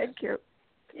 Mindy. Thank you.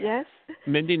 Yes?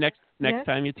 Mindy, next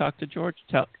time you talk to George,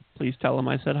 please tell him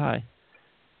I said hi.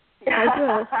 I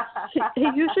will. He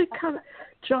usually comes.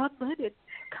 John Lennon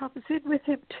comes in with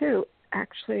him too.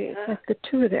 Actually, it's like the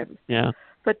two of them. Yeah.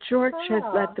 But George has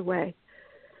led the way.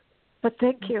 But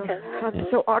thank you. I'm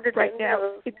so honored right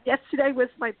now. Yesterday was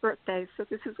my birthday, so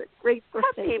this is a great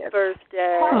birthday. Happy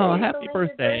birthday. Oh, happy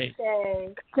birthday.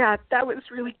 Yeah, that was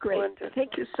really great. Wonderful.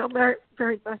 Thank you so very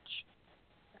much.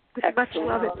 With much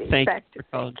love and respect.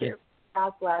 Thank you.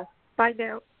 God bless. Bye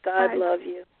now. God Bye. love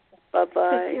you. Bye-bye.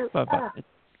 Thank you. Bye-bye.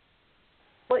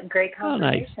 What great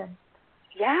confirmation.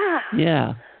 Yeah.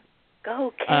 Yeah.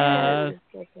 Go, Ken.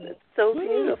 It's so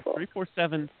beautiful.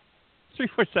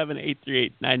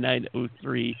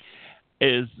 347-838-9903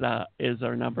 is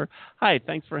our number. Hi,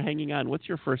 thanks for hanging on. What's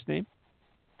your first name?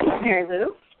 Mary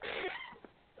Lou.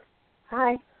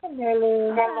 Hi. Hi, Mary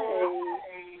Lou.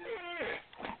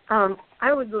 Hi.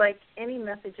 I would like any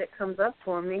message that comes up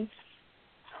for me.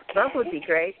 Okay. Love would be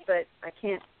great, but I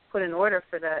can't put an order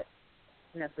for that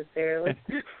necessarily.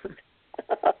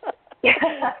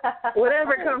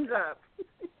 Whatever comes up.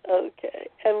 Okay.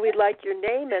 And we'd like your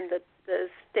name and the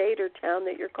state or town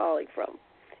that you're calling from,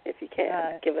 if you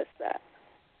can. Give us that.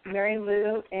 Mary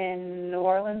Lou in New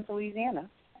Orleans, Louisiana.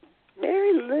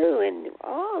 Mary Lou in New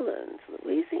Orleans,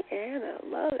 Louisiana.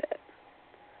 Love it.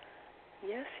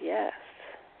 Yes, yes.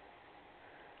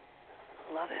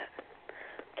 Love it.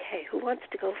 Okay, who wants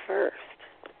to go first?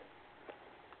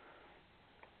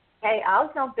 Hey,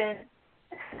 I'll jump in.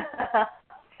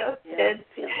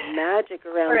 Feeling magic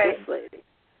around this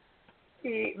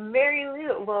lady. Mary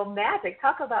Lou, well, magic.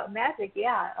 Talk about magic,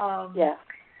 yeah.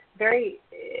 Very,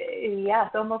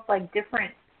 it's almost like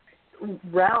different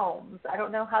realms. I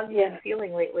don't know how you've been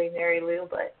feeling lately, Mary Lou,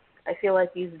 but I feel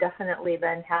like you've definitely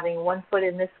been having one foot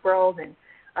in this world and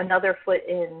another foot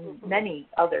in many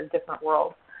other different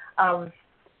worlds.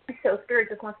 So Spirit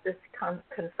just wants to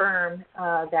confirm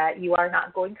that you are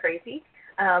not going crazy.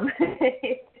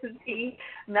 The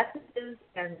messages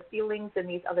and feelings in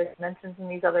these other dimensions and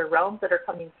these other realms that are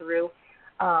coming through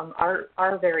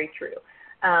are very true.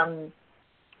 And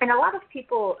a lot of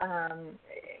people, I'm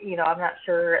not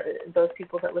sure those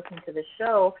people that listen to the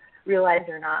show realize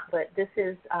or not, but this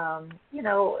is,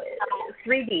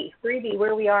 3D. 3D,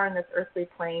 where we are in this earthly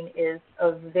plane, is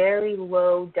a very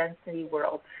low density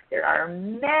world. There are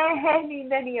many,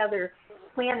 many other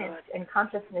planets and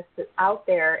consciousnesses out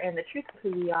there, and the truth of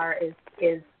who we are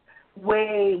is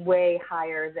way, way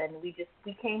higher than we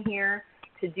came here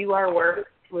to do our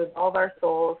work, to evolve our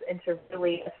souls, and to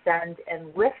really ascend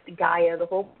and lift Gaia, the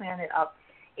whole planet, up,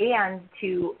 and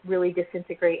to really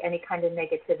disintegrate any kind of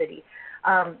negativity.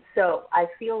 So I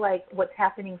feel like what's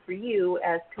happening for you,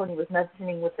 as Tony was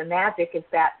mentioning with the magic, is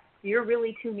that you're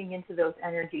really tuning into those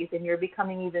energies, and you're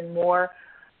becoming even more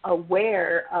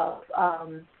aware of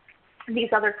these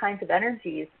other kinds of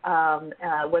energies,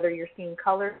 whether you're seeing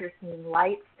colors, you're seeing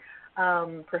lights,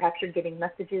 perhaps you're getting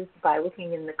messages by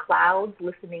looking in the clouds,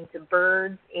 listening to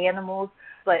birds, animals,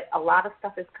 but a lot of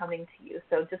stuff is coming to you,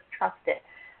 so just trust it.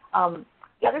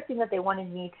 The other thing that they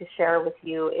wanted me to share with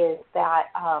you is that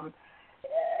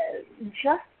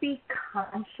just be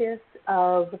conscious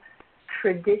of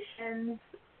traditions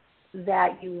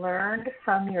that you learned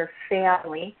from your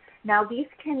family. Now,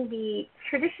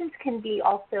 traditions can be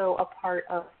also a part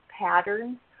of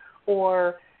patterns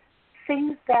or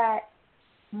things that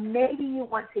maybe you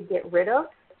want to get rid of.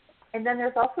 And then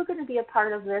there's also going to be a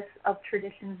part of this of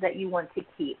traditions that you want to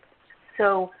keep.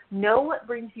 So know what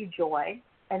brings you joy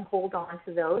and hold on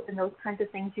to those, and those kinds of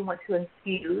things you want to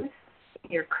infuse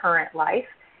in your current life.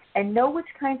 And know which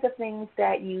kinds of things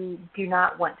that you do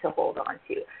not want to hold on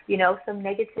to. Some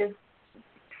negative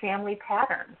family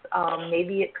patterns.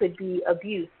 Maybe it could be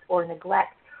abuse or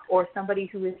neglect, or somebody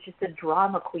who is just a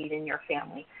drama queen in your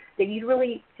family. That you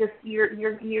really just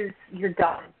you're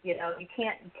done. You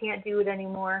can't do it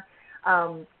anymore,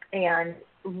 and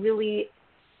really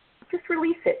just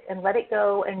release it and let it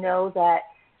go, and know that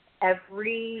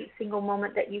every single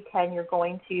moment that you can, you're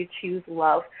going to choose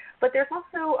love. But there's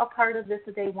also a part of this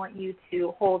that they want you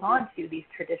to hold on to, these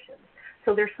traditions.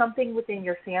 So there's something within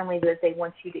your family that they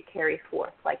want you to carry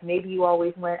forth. Like maybe you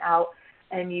always went out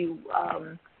and you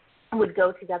would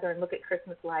go together and look at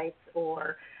Christmas lights,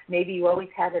 or maybe you always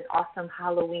had an awesome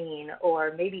Halloween,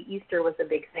 or maybe Easter was a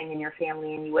big thing in your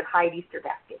family and you would hide Easter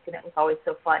baskets, and it was always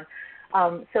so fun.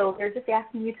 So they're just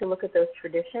asking you to look at those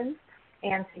traditions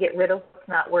and to get rid of what's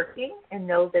not working, and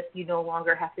know that you no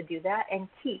longer have to do that, and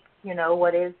keep,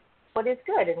 what is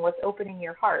good and what's opening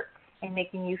your heart and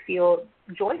making you feel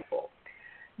joyful.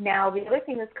 Now, the other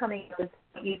thing that's coming up is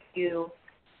you to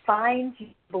find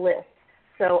bliss.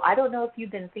 So I don't know if you've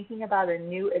been thinking about a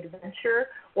new adventure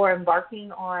or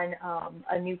embarking on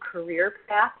a new career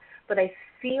path, but I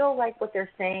feel like what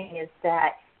they're saying is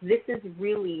that this is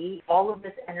really, all of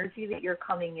this energy that you're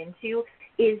coming into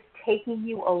is taking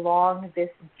you along this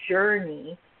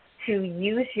journey to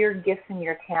use your gifts and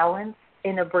your talents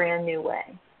in a brand new way.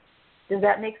 Does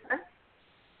that make sense?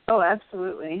 Oh,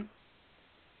 absolutely.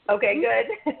 Okay, good.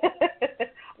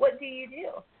 What do you do?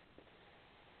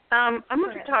 I'm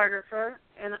a photographer,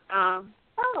 and I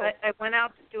went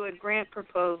out to do a grant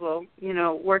proposal,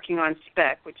 working on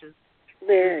spec, which is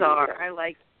bizarre. I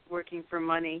like working for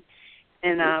money.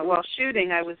 And while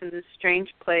shooting, I was in this strange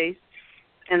place,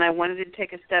 and I wanted to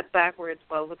take a step backwards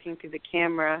while looking through the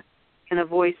camera, and a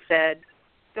voice said,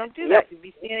 "Don't do that. You'd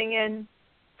be standing in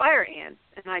fire ants."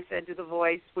 And I said to the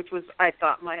voice, which was, I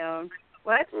thought, my own,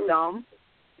 "Well, that's dumb."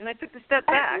 And I took a step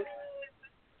back.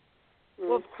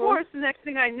 Well, of course, the next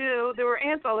thing I knew, there were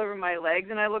ants all over my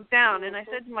legs, and I looked down, and I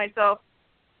said to myself,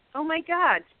 "Oh, my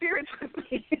God, Spirit's with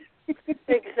me."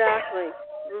 Exactly.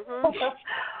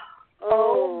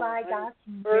 Oh, my gosh.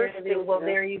 Well,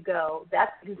 there you go.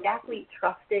 That's exactly,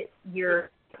 trust it. You're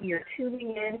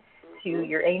tuning in to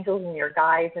your angels and your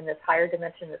guides in this higher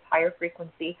dimension, this higher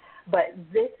frequency. But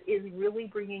this is really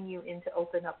bringing you in to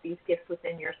open up these gifts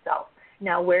within yourself.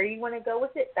 Now, where you want to go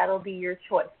with it, that'll be your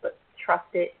choice. But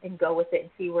trust it and go with it and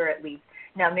see where it leads.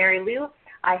 Now, Mary Lou,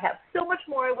 I have so much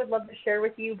more I would love to share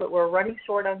with you, but we're running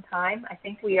short on time. I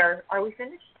think we are we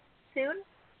finished soon?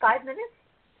 5 minutes?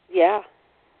 Yeah.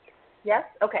 Yes?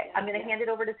 Okay. I'm going to hand it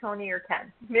over to Tony or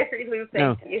Ken. Mary Lou,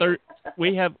 thank you.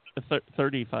 We have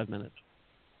 35 minutes.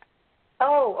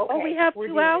 Oh, okay. Oh, we have We're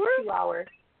 2 doing hours? 2 hours.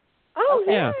 Oh,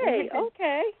 okay. yay.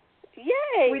 Okay.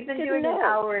 Yay. We've been doing an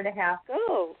hour and a half.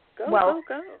 Go. Well,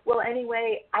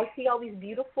 anyway, I see all these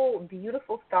beautiful,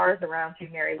 beautiful stars around you,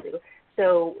 Mary Lou.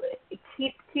 So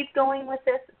keep going with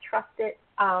this. Trust it,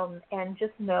 and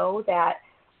just know that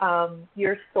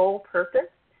your soul purpose,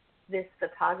 this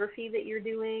photography that you're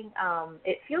doing,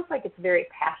 it feels like it's very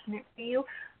passionate for you.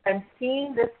 I'm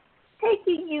seeing this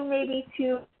taking you maybe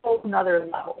to another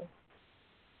level.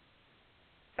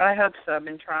 I hope so. I've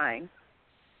been trying.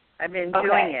 I've been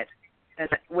doing it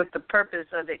with the purpose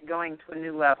of it going to a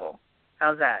new level.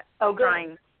 How's that? Oh,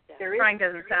 good. Trying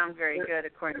doesn't sound very good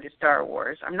according to Star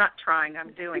Wars. I'm not trying.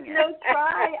 I'm doing it. No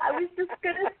try. I was just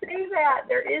going to say that.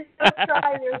 There is no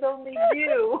try. There's only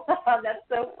do. That's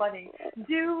so funny.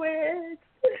 Do it.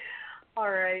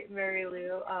 All right, Mary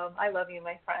Lou. I love you,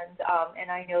 my friend. And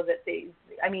I know that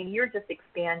you're just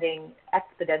expanding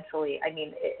exponentially. I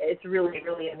mean, it's really,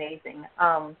 really amazing.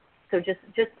 So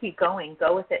just keep going.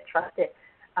 Go with it. Trust it.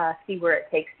 See where it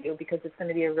takes you, because it's going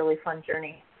to be a really fun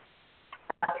journey.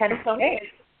 Ken and Tony?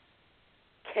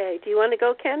 Okay. Do you want to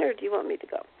go, Ken, or do you want me to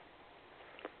go?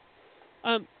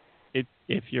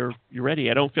 If you're ready,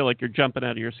 I don't feel like you're jumping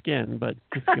out of your skin, but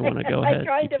if you want to go ahead. I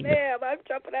kind of am. I'm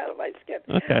jumping out of my skin.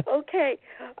 Okay.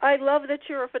 I love that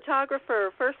you're a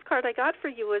photographer. First card I got for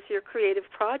you was your creative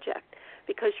project,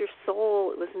 because your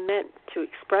soul was meant to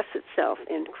express itself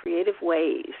in creative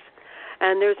ways.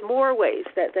 And there's more ways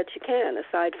that you can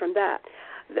aside from that.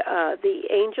 The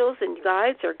angels and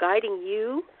guides are guiding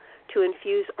you to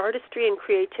infuse artistry and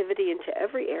creativity into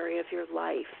every area of your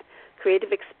life.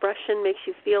 Creative expression makes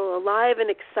you feel alive and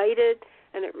excited,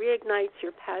 and it reignites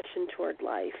your passion toward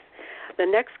life. The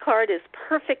next card is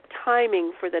perfect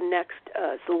timing for the next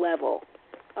level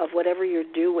of whatever you're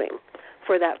doing,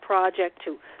 for that project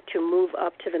to move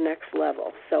up to the next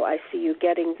level. So I see you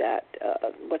getting that,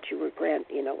 what you're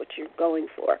going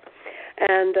for.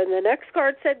 And then the next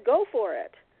card said, go for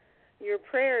it. Your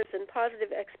prayers and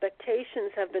positive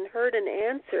expectations have been heard and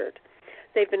answered.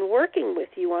 They've been working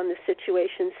with you on the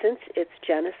situation since its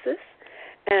genesis,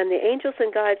 and the angels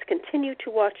and guides continue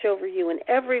to watch over you and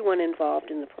everyone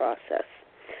involved in the process.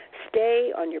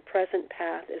 Stay on your present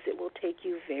path, as it will take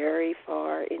you very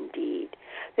far indeed.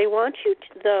 They want you,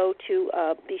 though, to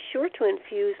be sure to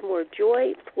infuse more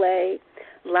joy, play,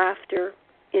 laughter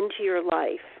into your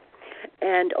life,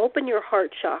 and open your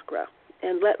heart chakra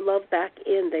and let love back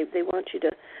in. They want you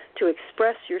to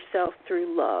express yourself through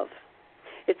love.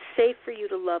 It's safe for you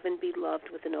to love and be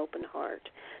loved with an open heart,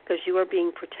 because you are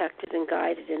being protected and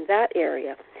guided in that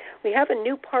area. We have a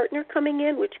new partner coming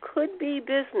in, which could be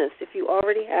business if you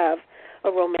already have a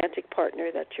romantic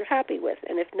partner that you're happy with.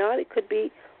 And if not, it could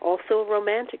be also a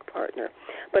romantic partner.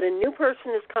 But a new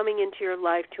person is coming into your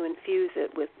life to infuse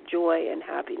it with joy and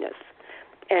happiness.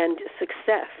 And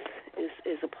success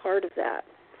is a part of that.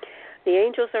 The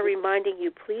angels are reminding you,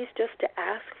 please, just to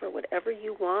ask for whatever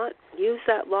you want. Use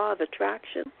that law of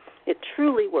attraction. It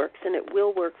truly works, and it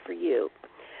will work for you.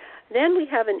 Then we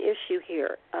have an issue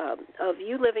here of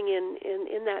you living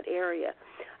in that area.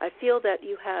 I feel that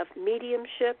you have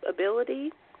mediumship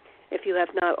ability. If you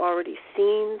have not already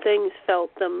seen things,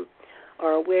 felt them,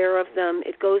 are aware of them,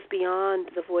 it goes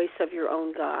beyond the voice of your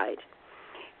own guide.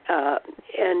 I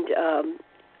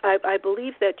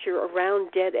believe that you're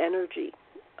around dead energy.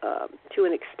 To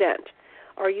an extent.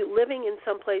 Are you living in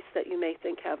some place that you may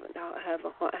think has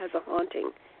a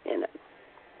haunting in it?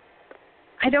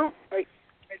 I don't.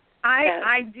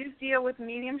 I do deal with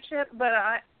mediumship, but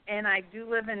I do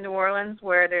live in New Orleans,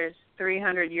 where there's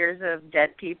 300 years of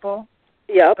dead people.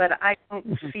 Yep. But I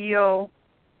don't feel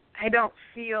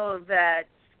that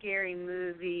scary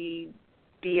movie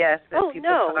BS that people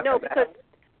talk about. Because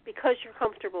because you're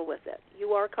comfortable with it.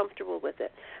 You are comfortable with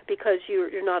it because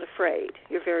you're not afraid.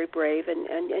 You're very brave,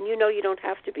 and you know you don't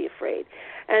have to be afraid.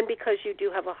 And because you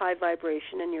do have a high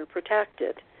vibration and you're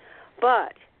protected.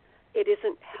 But it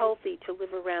isn't healthy to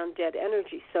live around dead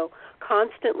energy. So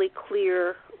constantly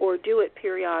clear or do it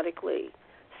periodically.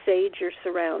 Sage your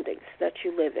surroundings that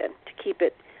you live in to keep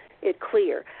it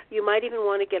clear. You might even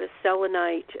want to get a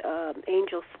selenite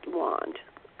angel wand,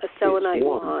 a selenite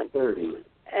wand,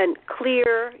 and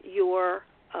clear your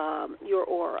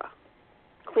aura.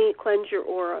 Cleanse your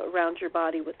aura around your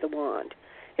body with the wand.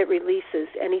 It releases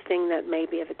anything that may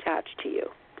have attached to you.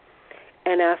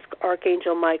 And ask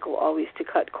Archangel Michael always to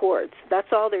cut cords. That's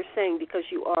all they're saying because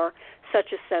you are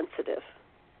such a sensitive.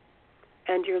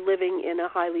 And you're living in a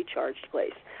highly charged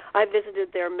place. I visited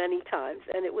there many times,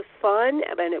 and it was fun,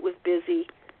 and it was busy,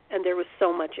 and there was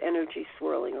so much energy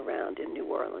swirling around in New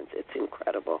Orleans. It's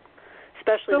incredible,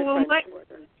 especially the French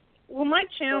Quarter. Will my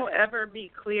channel ever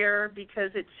be clear?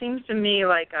 Because it seems to me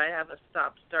like I have a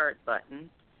stop-start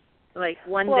button. Like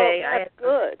one day I... That's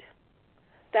good.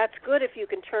 That's good if you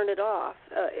can turn it off.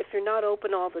 If you're not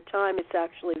open all the time, it's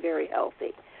actually very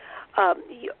healthy.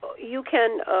 You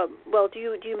can. Do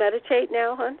you meditate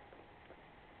now, hon?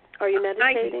 Are you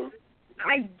meditating?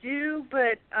 I do,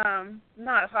 but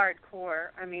not hardcore.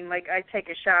 I mean, like I take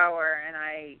a shower and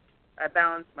I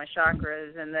balance my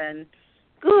chakras and then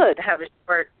have a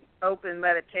short open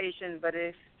meditation. But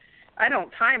if I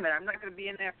don't time it, I'm not going to be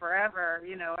in there forever.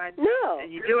 You know, and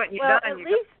you do it and you're done. At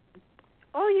least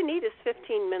all you need is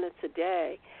 15 minutes a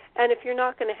day. And if you're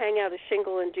not going to hang out a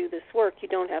shingle and do this work, you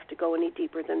don't have to go any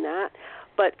deeper than that.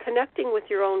 But connecting with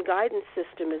your own guidance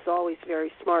system is always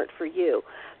very smart for you.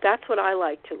 That's what I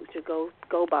like to go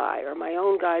by, or my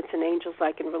own guides and angels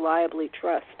I can reliably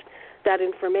trust that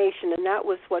information. And that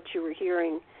was what you were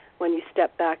hearing when you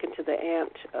stepped back into the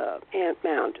ant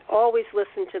mound. Always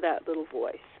listen to that little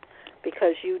voice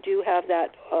because you do have that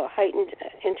heightened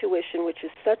intuition, which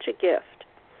is such a gift.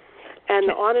 And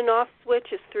the on and off switch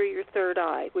is through your third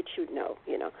eye, which you know.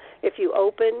 If you're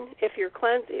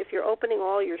opening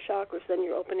all your chakras, then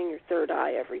you're opening your third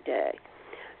eye every day.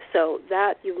 So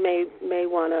that you may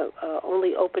want to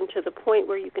only open to the point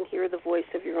where you can hear the voice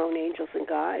of your own angels and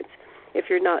guides if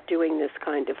you're not doing this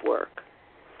kind of work.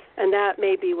 And that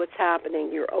may be what's happening.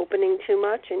 You're opening too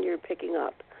much and you're picking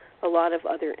up a lot of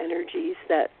other energies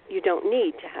that you don't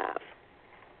need to have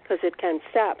because it can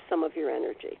sap some of your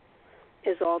energy.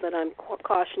 Is all that I'm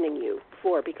cautioning you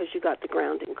for because you got the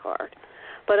grounding card.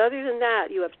 But other than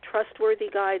that, you have trustworthy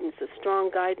guidance, a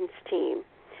strong guidance team,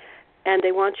 and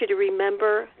they want you to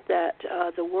remember that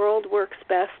the world works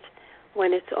best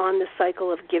when it's on the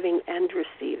cycle of giving and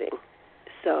receiving.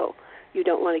 So you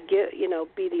don't want to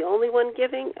be the only one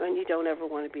giving, and you don't ever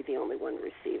want to be the only one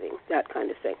receiving, that kind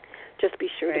of thing. Just be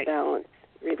sure to balance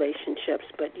relationships.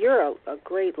 But you're a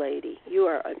great lady. You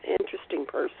are an interesting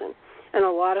person. And a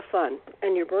lot of fun.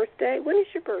 And your birthday? When is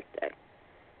your birthday?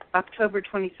 October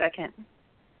 22nd.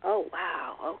 Oh,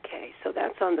 wow. Okay. So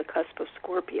that's on the cusp of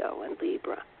Scorpio and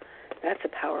Libra. That's a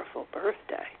powerful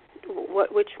birthday.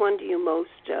 Which one do you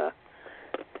most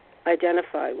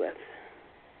identify with?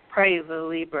 Probably the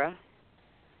Libra.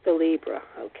 The Libra.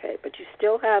 Okay. But you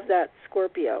still have that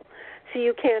Scorpio. So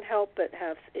you can't help but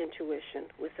have intuition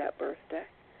with that birthday.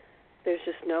 There's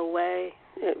just no way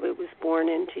it was born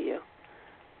into you.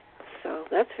 So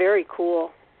that's very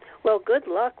cool. Well, good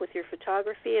luck with your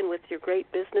photography and with your great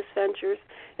business ventures.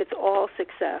 It's all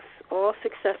success. All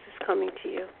success is coming to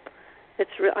you.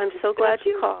 I'm so glad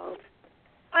you called.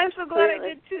 I'm so glad I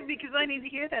did, too, because I need to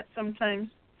hear that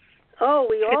sometimes. Oh,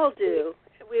 we all do.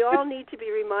 We all need to be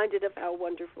reminded of how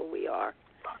wonderful we are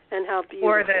and how beautiful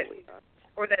we are.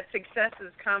 Or that success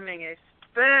is coming,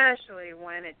 especially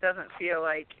when it doesn't feel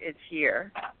like it's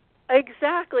here.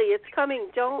 Exactly. It's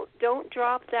coming. Don't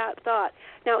drop that thought.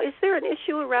 Now, is there an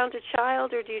issue around a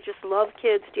child, or do you just love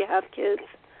kids? Do you have kids?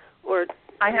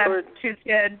 I have 2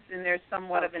 kids, and there's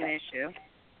somewhat of an issue.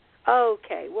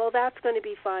 Okay. Well, that's going to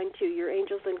be fine, too. Your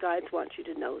angels and guides want you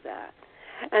to know that.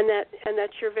 And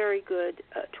that you're very good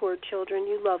toward children.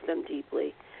 You love them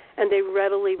deeply, and they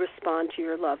readily respond to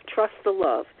your love. Trust the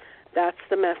love. That's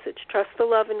the message. Trust the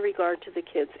love in regard to the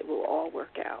kids. It will all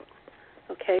work out.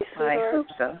 Okay, sweetheart? I hope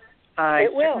so. I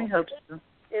certainly hope so.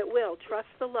 It will. Trust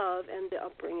the love and the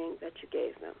upbringing that you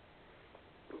gave them.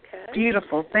 Okay?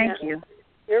 Beautiful. Thank you.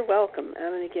 You're welcome.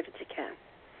 I'm going to give it to Ken.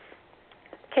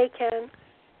 Okay, Ken?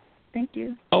 Thank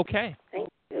you. Okay. Thank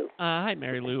you. Hi,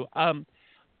 Mary Lou.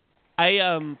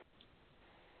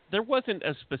 There wasn't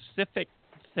a specific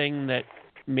thing that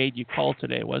made you call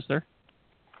today, was there?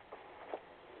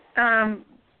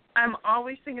 I'm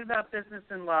always thinking about business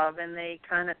and love, and they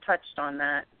kind of touched on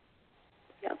that.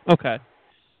 Yep. Okay.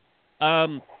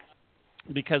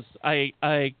 Because I,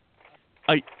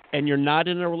 and you're not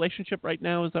in a relationship right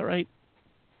now, is that right?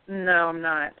 No, I'm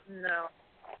not. No.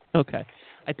 Okay.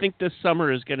 I think this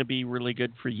summer is going to be really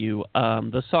good for you.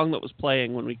 The song that was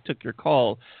playing when we took your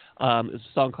call is a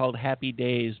song called Happy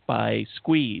Days by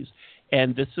Squeeze.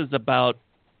 And this is about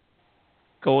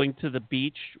going to the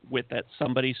beach with that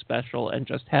somebody special and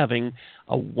just having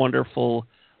a wonderful,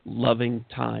 loving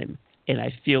time. And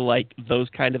I feel like those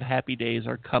kind of happy days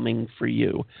are coming for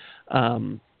you.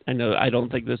 I know I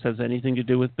don't think this has anything to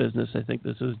do with business. I think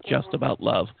this is just about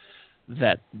love.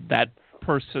 That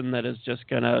person that is just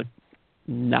going to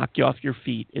knock you off your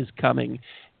feet is coming.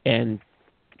 And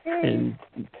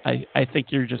I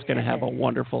think you're just going to have a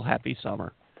wonderful, happy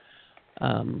summer.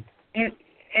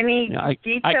 Any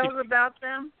details about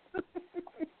them?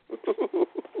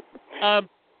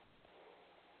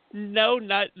 No,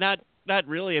 not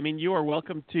really. I mean, you are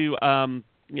welcome to.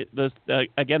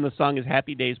 Again, the song is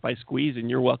 "Happy Days" by Squeeze, and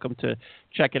you're welcome to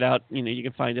check it out. You know, you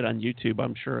can find it on YouTube,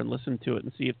 I'm sure, and listen to it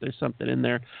and see if there's something in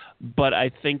there. But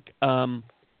I think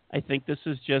this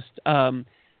is just. The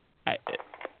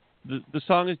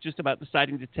song is just about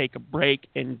deciding to take a break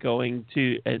and going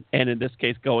to, and in this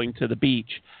case, going to the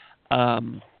beach.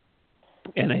 And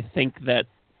I think that's.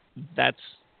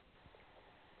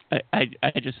 I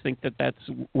just think that's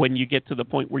when you get to the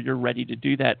point where you're ready to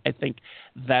do that. I think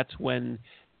that's when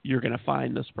you're going to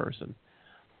find this person,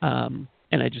 and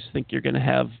I just think you're going to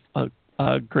have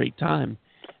a great time,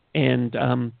 and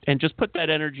just put that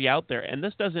energy out there. And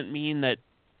this doesn't mean that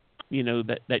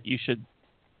that you should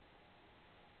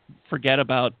forget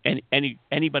about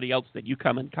anybody else that you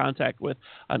come in contact with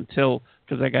until,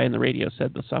 because that guy in the radio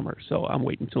said the summer. So I'm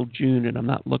waiting until June, and I'm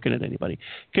not looking at anybody,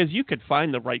 because you could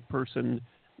find the right person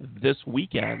this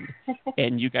weekend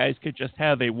and you guys could just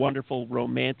have a wonderful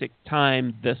romantic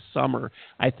time this summer.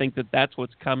 I think that's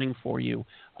what's coming for you.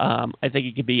 I think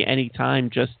it could be any time.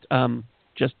 Just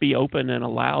be open and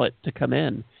allow it to come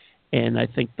in. And I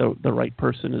think the right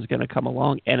person is going to come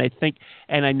along. And I think,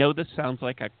 and I know this sounds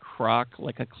like a crock,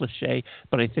 like a cliche,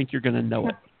 but I think you're going to know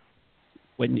it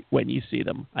when you see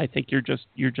them. I think you're just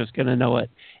going to know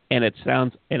it. And it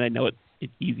sounds, and I know it's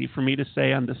easy for me to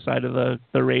say on this side of the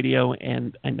radio,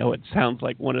 and I know it sounds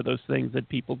like one of those things that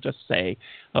people just say,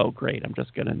 "Oh, great, I'm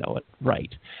just going to know it."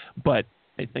 Right. But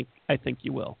I think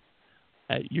you will.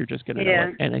 You're just going to know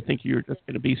it, and I think you're just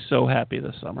going to be so happy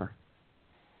this summer.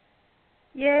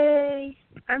 Yay!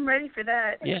 I'm ready for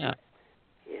that. Yeah.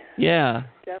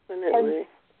 Definitely.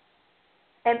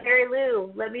 And Mary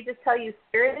Lou, let me just tell you,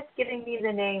 Spirit is giving me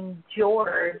the name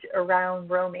George around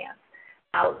romance.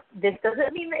 Now, this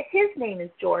doesn't mean that his name is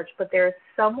George, but there's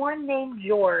someone named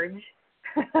George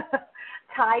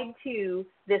tied to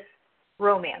this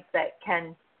romance that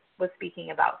Ken was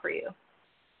speaking about for you.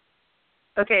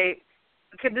 Okay.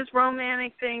 Could this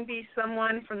romantic thing be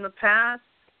someone from the past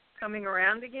coming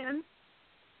around again?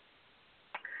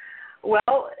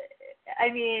 Well, I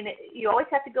mean, you always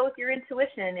have to go with your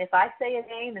intuition. If I say a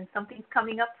name and something's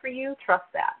coming up for you, trust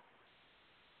that.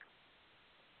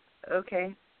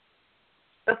 Okay.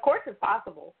 Of course it's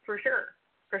possible, for sure.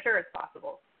 For sure it's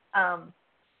possible. I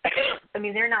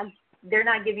mean, they're not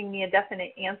giving me a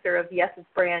definite answer of yes, it's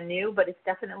brand new, but it's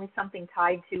definitely something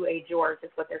tied to a George is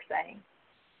what they're saying.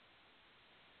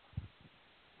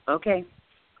 Okay.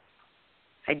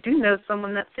 I do know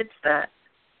someone that fits that.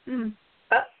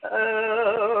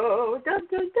 Uh-oh. Dun,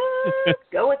 dun, dun.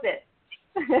 Go with it.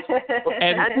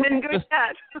 I've been good at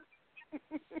that.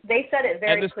 They said it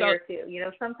very clear, too. You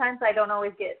know, sometimes I don't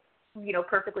always get,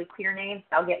 perfectly clear names.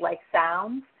 I'll get,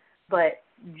 sounds. But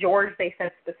George, they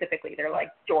said specifically. They're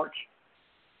like, George,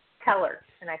 tell her.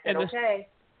 And I said, okay.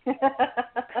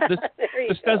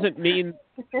 This doesn't mean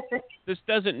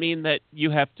that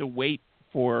you have to wait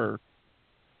for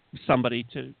somebody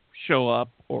to show up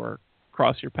or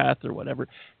cross your path or whatever.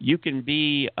 You can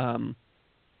be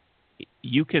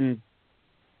you can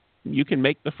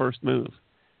make the first move.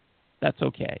 That's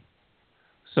okay.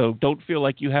 So don't feel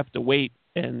like you have to wait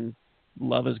and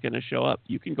love is going to show up.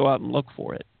 You can go out and look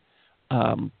for it.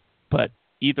 But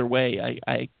either way,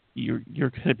 you're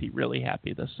going to be really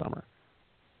happy this summer.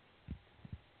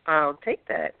 I'll take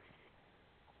that.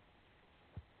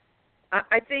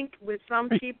 I think with some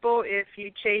people, if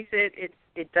you chase it,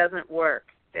 it doesn't work.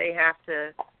 They have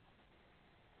to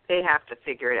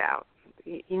figure it out.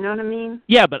 You know what I mean?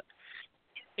 Yeah,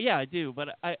 I do. But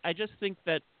I just think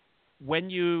that when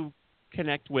you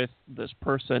connect with this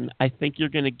person, I think you're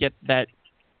going to get that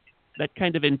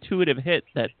kind of intuitive hit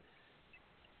that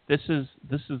this is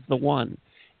the one.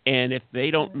 And if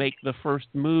they don't make the first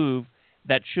move,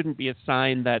 that shouldn't be a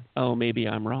sign that, oh, maybe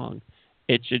I'm wrong.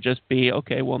 It should just be,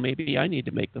 okay, well, maybe I need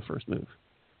to make the first move.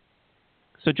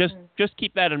 So just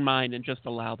keep that in mind and just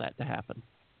allow that to happen.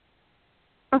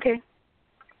 Okay.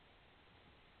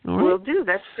 All right. Will do.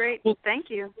 That's great. Well, thank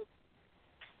you.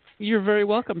 You're very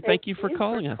welcome. Thank you for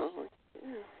calling us.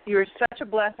 You're such a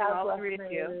blessing, all three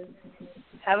of you.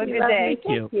 Have a good day.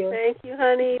 Thank you. Thank you,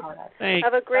 honey. Thanks.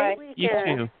 Have a great weekend. You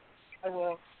too. I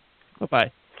will.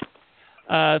 Bye-bye.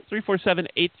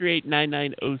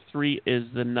 347-838-9903 is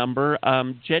the number.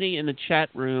 Jenny in the chat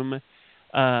room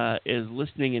is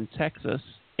listening in Texas,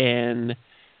 and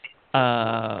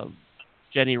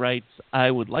Jenny writes, I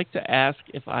would like to ask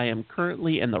if I am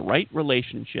currently in the right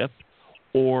relationship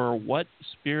or what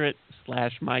spirit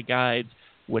 / my guides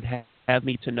would have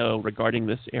me to know regarding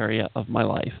this area of my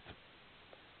life.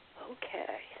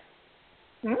 Okay.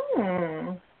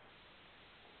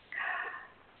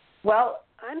 Well,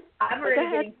 I'm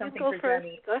already getting something for first.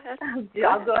 Jenny. Go ahead.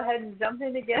 I'll go ahead and jump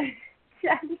in again.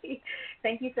 Jenny,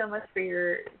 thank you so much for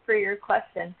your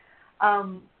question.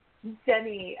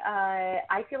 Jenny,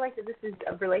 I feel like that this is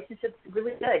a relationship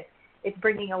really good. It's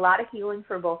bringing a lot of healing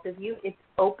for both of you. It's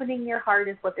opening your heart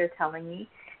is what they're telling me.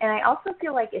 And I also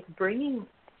feel like it's bringing,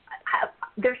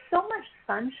 there's so much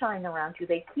sunshine around you.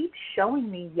 They keep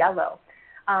showing me yellow.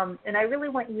 And I really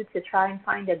want you to try and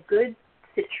find a good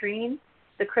citrine.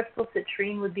 The crystal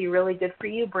citrine would be really good for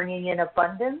you, bringing in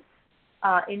abundance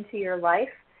into your life.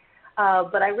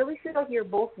 But I really feel like you're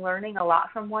both learning a lot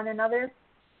from one another.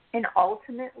 And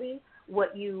ultimately,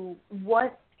 what you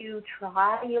want to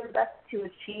try your best to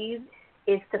achieve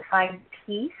is to find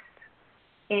peace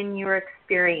in your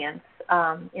experience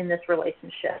in this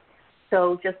relationship.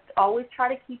 So just always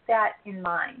try to keep that in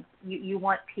mind. You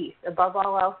want peace. Above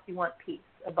all else, you want peace.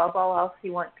 Above all else,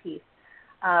 you want peace.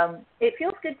 It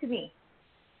feels good to me.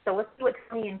 So let's see what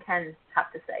Tony and Ken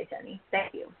have to say, Jenny.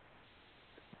 Thank you.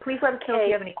 Please let us know if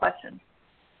you have any questions.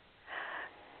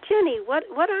 Jenny, what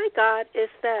I got is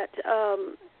that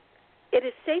it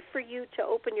is safe for you to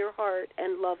open your heart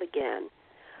and love again.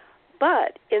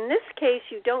 But in this case,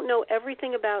 you don't know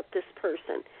everything about this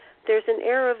person. There's an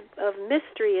air of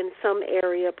mystery in some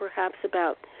area, perhaps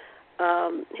about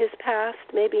his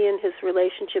past, maybe in his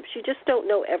relationships. You just don't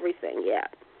know everything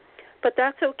yet. But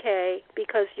that's okay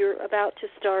because you're about to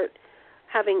start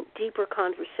having deeper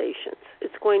conversations.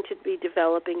 It's going to be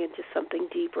developing into something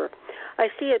deeper. I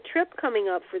see a trip coming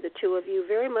up for the two of you,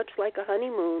 very much like a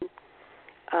honeymoon,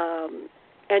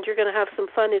 and you're going to have some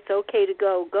fun. It's okay to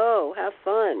go, have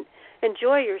fun,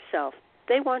 enjoy yourself.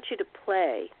 They want you to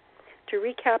play, to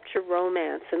recapture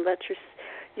romance and let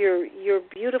your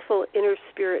beautiful inner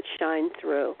spirit shine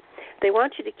through. They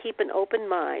want you to keep an open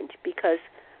mind because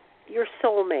your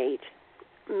soulmate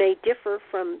may differ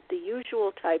from the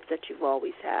usual type that you've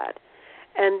always had,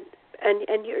 and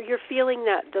you're feeling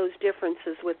those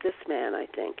differences with this man, I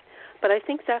think. But I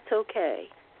think that's okay.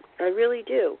 I really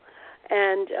do.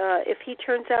 And if he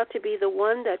turns out to be the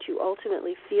one that you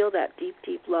ultimately feel that deep,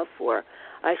 deep love for,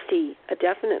 I see a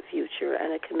definite future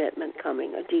and a commitment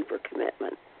coming, a deeper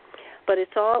commitment. But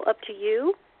it's all up to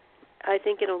you, I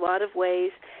think, in a lot of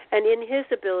ways, and in his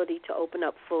ability to open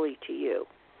up fully to you,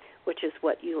 which is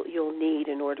what you'll need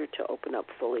in order to open up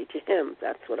fully to him.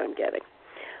 That's what I'm getting.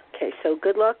 Okay, so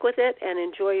good luck with it, and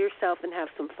enjoy yourself and have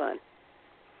some fun.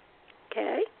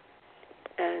 Okay?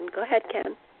 And go ahead,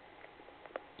 Ken.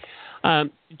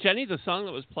 Jenny, the song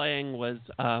that was playing was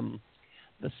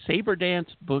the Saber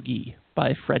Dance Boogie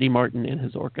by Freddie Martin and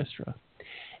his orchestra.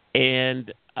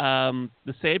 And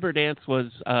the Saber Dance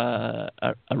was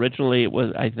originally,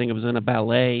 I think it was in a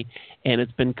ballet, and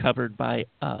it's been covered by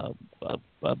a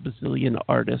bazillion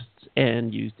artists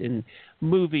and used in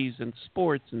movies and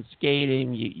sports and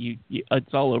skating.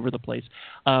 It's all over the place.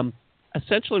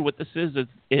 Essentially, what this is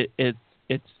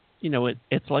it's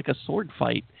like a sword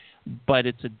fight, but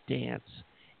it's a dance,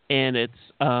 and it's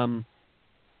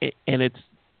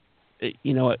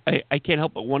I can't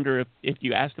help but wonder if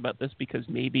you asked about this because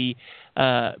maybe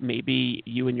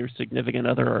you and your significant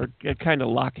other are kind of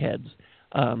lockheads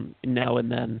now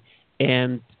and then,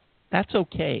 and that's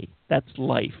okay. That's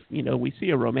life. We see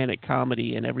a romantic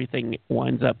comedy and everything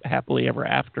winds up happily ever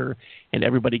after, and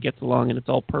everybody gets along and it's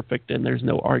all perfect and there's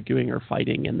no arguing or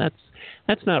fighting, and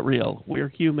that's not real. We're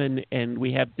human and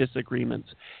we have disagreements,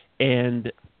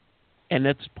 and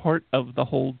that's part of the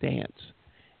whole dance.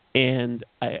 And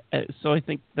so I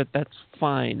think that's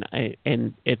fine.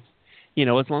 And it's,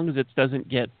 as long as it doesn't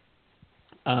get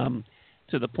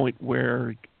to the point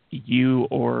where you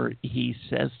or he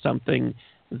says something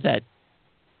that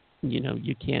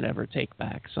you can't ever take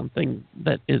back, something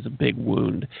that is a big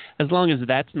wound. As long as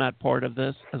that's not part of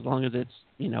this, as long as it's,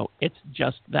 it's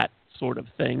just that sort of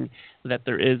thing, that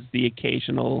there is the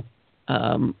occasional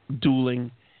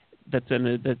dueling that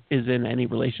is in any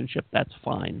relationship, that's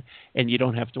fine. And you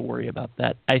don't have to worry about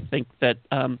that. I think that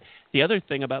the other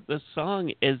thing about this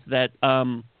song is that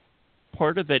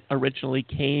part of it originally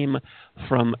came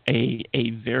from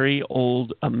a very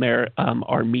old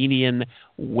Armenian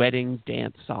wedding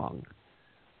dance song.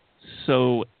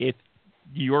 So if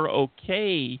you're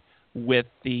okay with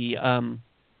the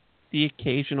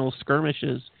occasional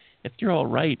skirmishes, if you're all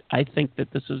right, I think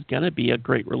that this is going to be a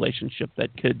great relationship that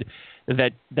could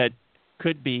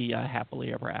be a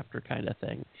happily ever after kind of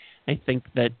thing. I think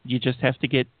that you just have to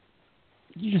get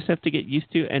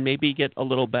used to and maybe get a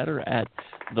little better at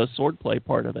the swordplay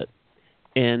part of it,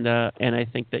 and I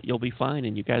think that you'll be fine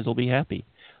and you guys will be happy.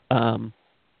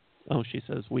 She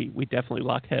says we definitely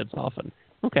lock heads often.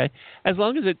 Okay, as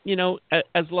long as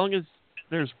as long as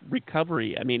there's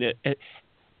recovery. I mean,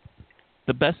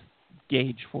 the best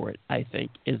gauge for it, I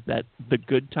think, is that the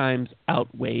good times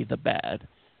outweigh the bad.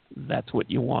 That's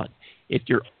what you want. If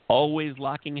you're always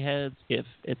locking heads, if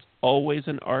it's always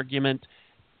an argument,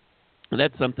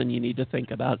 that's something you need to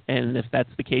think about. And if that's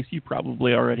the case, you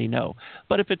probably already know.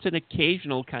 But if it's an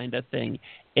occasional kind of thing,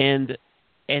 and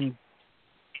if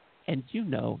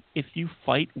you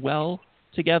fight well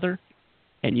together,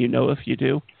 and if you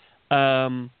do,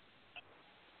 then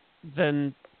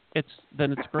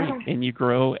it's great, and you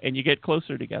grow and you get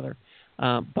closer together.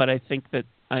 But I think that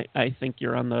I think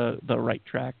you're on the right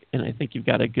track, and I think you've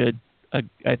got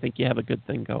I think you have a good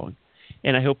thing going,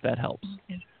 and I hope that helps.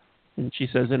 Okay. And she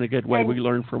says, in a good way, we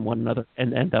learn from one another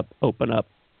and end up open up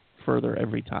further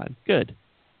every time. Good.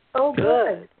 Oh,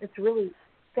 good. It's really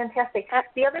fantastic.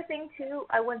 The other thing, too,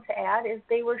 I want to add is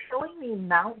they were showing me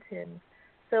mountains.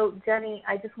 So, Jenny,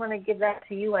 I just want to give that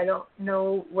to you. I don't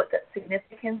know what that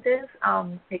significance is.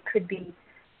 It could be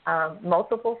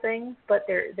multiple things, but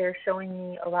they're showing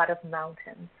me a lot of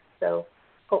mountains. So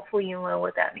hopefully you know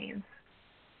what that means.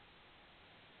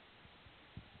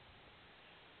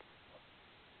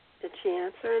 Did she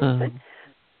answer anything?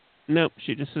 Nope.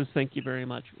 She just says thank you very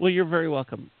much. Well, you're very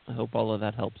welcome. I hope all of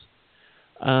that helps.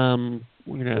 We're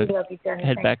going to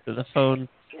head back to the phone.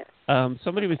 Yeah.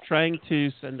 Somebody was trying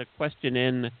to send a question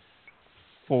in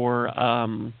for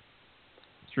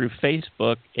through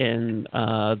Facebook, and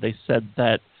they said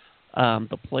that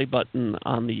the play button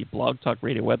on the Blog Talk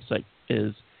Radio website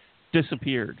is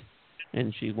disappeared,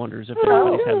 and she wonders if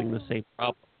everybody's having the same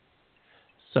problem.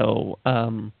 So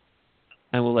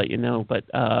I will let you know, but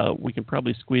we can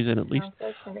probably squeeze in at least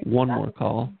one more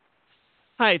call.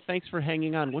 Hi, thanks for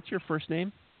hanging on. What's your first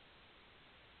name?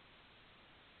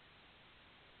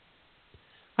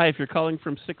 Hi, if you're calling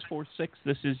from 646,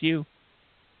 this is you.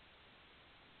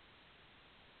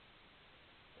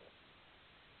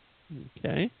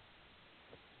 Okay.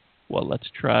 Well, let's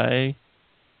try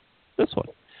this one.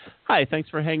 Hi, thanks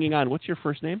for hanging on. What's your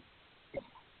first name?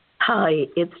 Hi,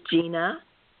 it's Gina.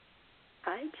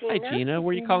 Hi, Gina. Hi, Gina.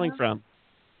 Where are you calling from?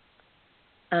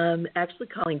 Actually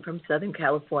calling from Southern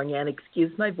California, and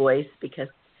excuse my voice because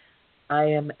I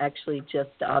am actually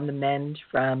just on the mend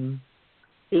from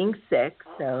being sick.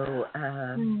 So,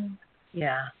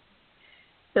 yeah.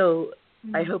 So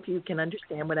I hope you can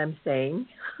understand what I'm saying.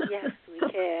 Yes, we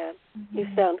can. You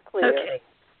sound clear.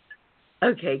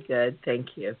 Okay, good.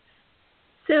 Thank you.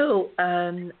 So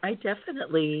I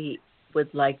definitely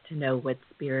would like to know what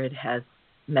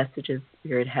messages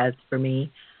Spirit has for me.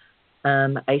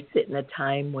 I sit in a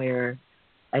time where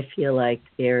I feel like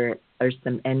there are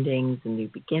some endings and new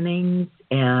beginnings,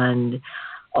 and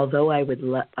although I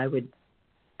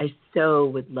so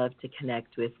would love to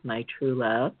connect with my true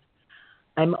love,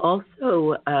 I'm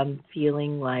also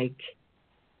feeling like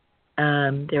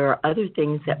there are other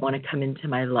things that want to come into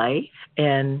my life,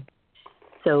 and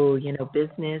so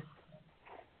business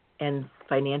and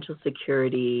financial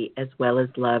security as well as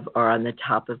love are on the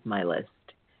top of my list.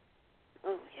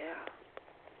 Oh, yeah.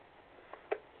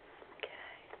 Okay.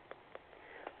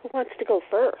 Who wants to go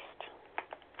first?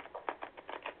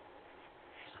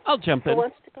 I'll jump in. Who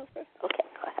wants to go first? Okay,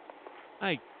 go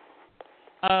ahead.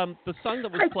 Hi. The song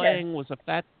that was playing was a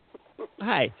Fats...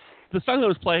 Hi. The song that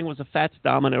was playing was a Fats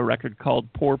Domino record called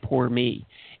Poor, Poor Me.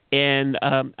 And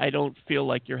I don't feel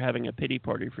like you're having a pity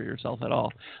party for yourself at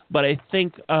all. But I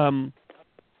think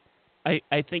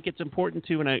I think it's important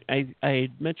too, and I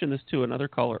mentioned this to another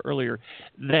caller earlier,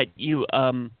 that you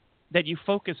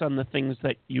focus on the things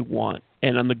that you want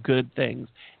and on the good things,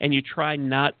 and you try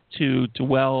not to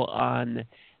dwell on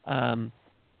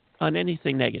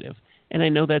anything negative. And I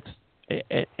know that's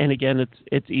and again,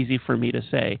 it's easy for me to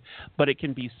say, but it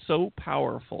can be so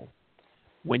powerful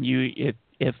when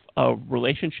if a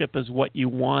relationship is what you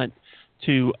want,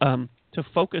 to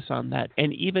focus on that,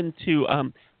 and even to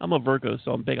I'm a Virgo,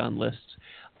 so I'm big on lists.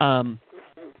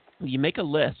 You make a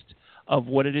list of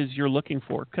what it is you're looking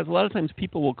for, because a lot of times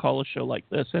people will call a show like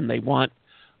this and they want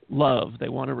love, they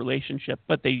want a relationship,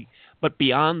 but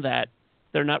beyond that,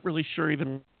 they're not really sure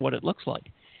even what it looks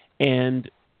like. And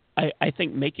I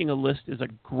think making a list is a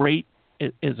great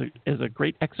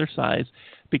exercise,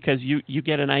 because you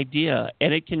get an idea,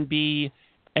 and it can be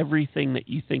everything that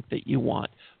you think that you want,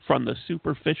 from the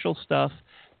superficial stuff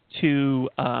to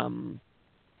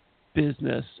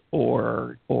business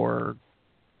or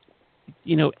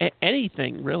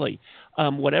anything really,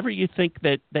 whatever you think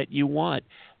that you want,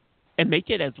 and make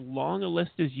it as long a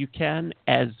list as you can,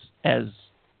 as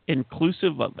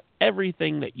inclusive of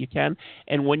everything that you can.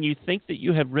 And when you think that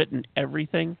you have written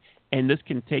everything, and this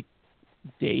can take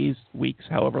days, weeks,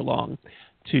 however long,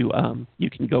 to you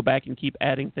can go back and keep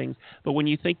adding things. But when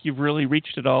you think you've really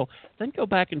reached it all, then go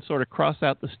back and sort of cross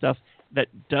out the stuff that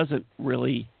doesn't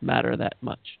really matter that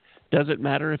much. Does it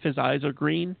matter if his eyes are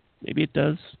green? Maybe it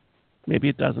does. Maybe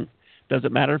it doesn't. Does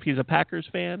it matter if he's a Packers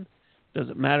fan? Does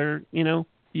it matter?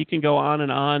 You can go on,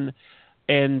 and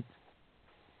and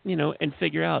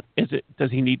figure out,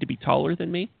 does he need to be taller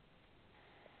than me?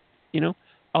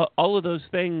 All of those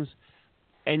things,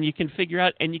 and you can figure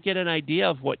out, and you get an idea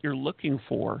of what you're looking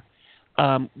for,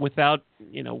 without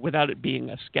it being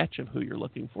a sketch of who you're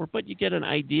looking for, but you get an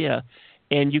idea,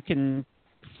 and you can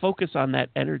focus on that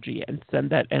energy and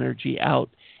send that energy out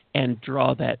and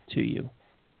draw that to you.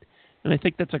 And I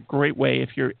think that's a great way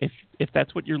if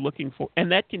that's what you're looking for.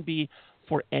 And that can be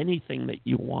for anything that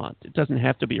you want. It doesn't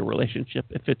have to be a relationship.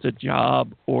 If it's a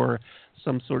job or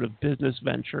some sort of business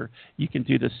venture, you can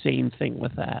do the same thing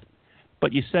with that.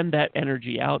 But you send that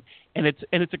energy out, and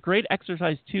it's a great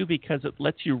exercise too, because it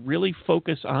lets you really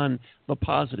focus on the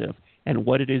positive and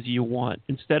what it is you want,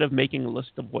 instead of making a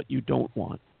list of what you don't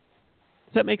want.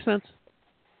 Does that make sense?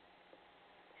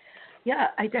 Yeah,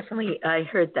 I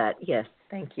heard that. Yes,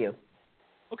 thank you.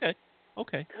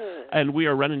 Okay. And we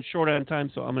are running short on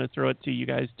time, so I'm going to throw it to you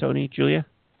guys. Tony, Julia?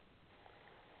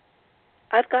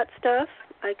 I've got stuff.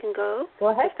 I can go. Go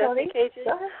ahead, Tony. Go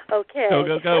ahead. Okay.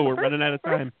 Go. We're running out of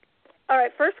time. All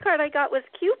right, first card I got was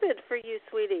Cupid for you,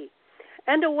 sweetie,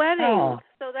 and a wedding. Oh.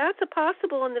 So that's a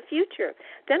possible in the future.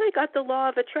 Then I got the law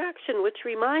of attraction, which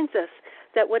reminds us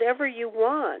that whatever you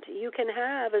want, you can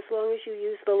have as long as you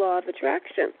use the law of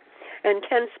attraction. And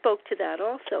Ken spoke to that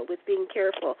also, with being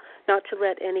careful not to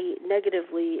let any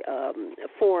negatively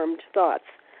formed thoughts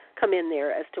come in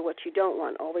there as to what you don't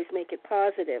want. Always make it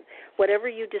positive. Whatever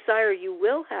you desire, you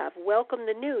will have. Welcome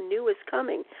the new. New is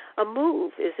coming. A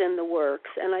move is in the works,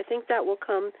 and I think that will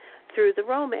come through the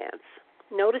romance.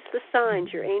 Notice the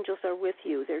signs. Your angels are with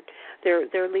you.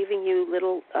 They're leaving you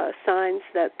little signs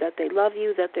that they love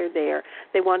you, that they're there.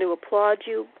 They want to applaud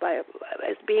you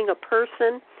as being a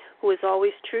person who is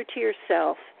always true to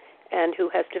yourself and who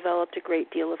has developed a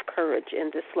great deal of courage in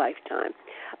this lifetime.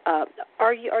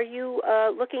 Are you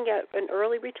looking at an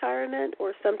early retirement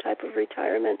or some type of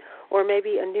retirement, or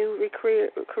maybe a new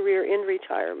career in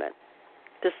retirement?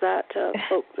 Does that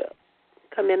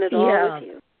come in at all with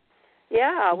you?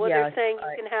 Yeah, well, they're saying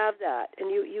you can have that, and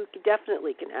you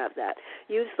definitely can have that.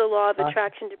 Use the law of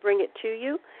attraction to bring it to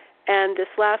you. And this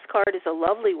last card is a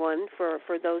lovely one for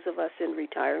those of us in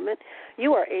retirement.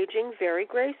 You are aging very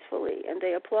gracefully, and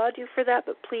they applaud you for that,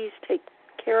 but please take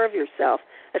care of yourself,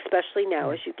 especially now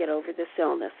as you get over this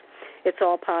illness. It's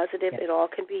all positive. It all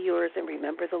can be yours, and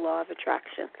remember the law of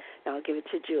attraction. Now I'll give it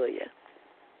to Julia.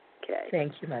 Okay.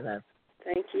 Thank you, my love.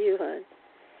 Thank you, hon.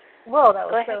 Whoa, that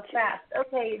was so fast.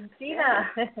 Okay, Gina.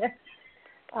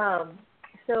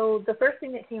 So the first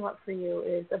thing that came up for you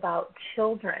is about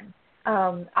children.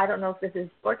 I don't know if this is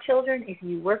for children, if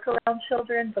you work around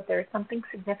children, but there's something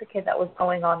significant that was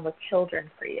going on with children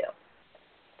for you.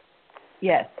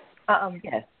 Yes.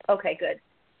 Yes. Okay, good.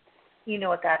 You know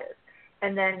what that is.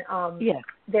 And then yes.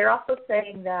 They're also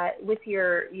saying that with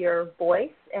your voice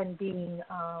and being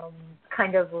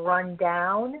kind of run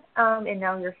down, and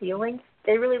now you're healing,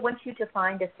 they really want you to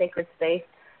find a sacred space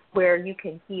where you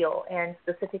can heal. And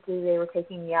specifically, they were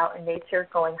taking you out in nature,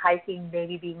 going hiking,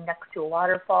 maybe being next to a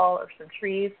waterfall or some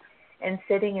trees, and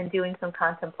sitting and doing some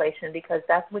contemplation, because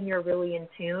that's when you're really in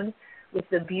tune with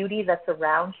the beauty that's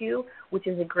around you, which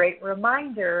is a great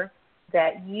reminder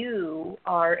that you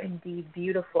are indeed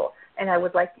beautiful. And I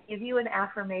would like to give you an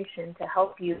affirmation to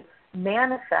help you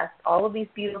manifest all of these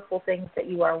beautiful things that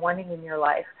you are wanting in your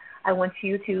life. I want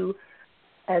you to,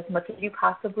 as much as you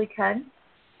possibly can,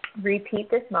 repeat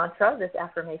this mantra, this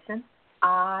affirmation.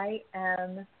 I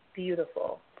am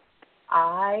beautiful.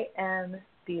 I am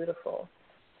beautiful.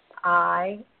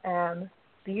 I am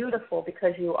beautiful,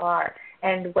 because you are.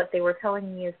 And what they were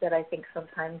telling me is that I think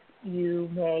sometimes you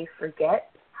may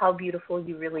forget how beautiful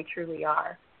you really truly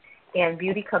are. And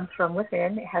beauty comes from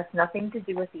within. It has nothing to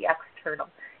do with the external.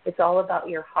 It's all about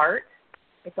your heart.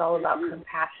 It's all about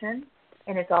compassion.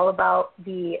 And it's all about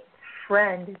the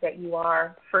friend that you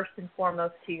are, first and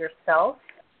foremost, to yourself,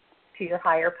 to your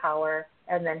higher power,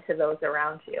 and then to those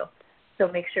around you. So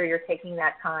make sure you're taking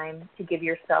that time to give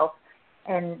yourself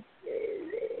and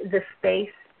the space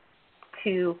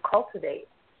to cultivate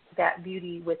that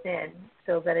beauty within,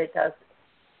 so that it does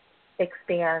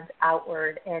expand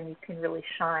outward and you can really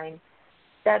shine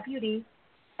that beauty.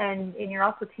 And you're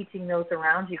also teaching those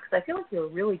around you, because I feel like you're a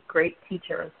really great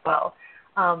teacher as well.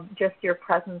 Just your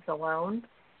presence alone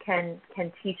can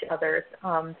teach others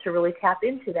to really tap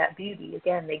into that beauty.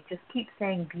 Again, they just keep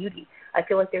saying beauty. I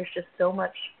feel like there's just so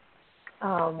much,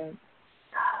 so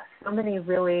many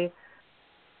really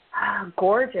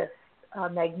gorgeous,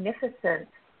 magnificent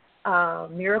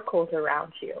miracles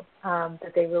around you,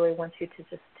 that they really want you to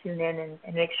just tune in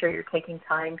and make sure you're taking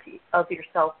time of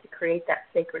yourself to create that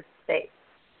sacred space,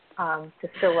 to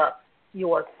fill up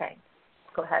your tank.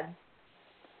 Go ahead.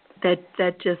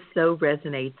 That just so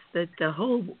resonates. That the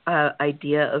whole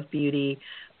idea of beauty,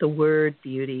 the word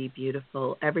beauty,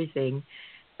 beautiful, everything,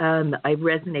 I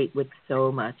resonate with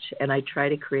so much, and I try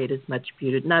to create as much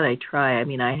beauty.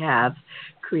 I have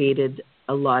created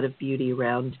a lot of beauty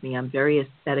around me. I'm very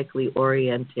aesthetically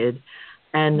oriented,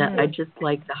 and I just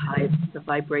like the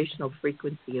vibrational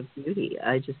frequency of beauty.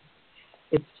 It's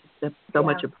just so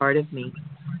much a part of me.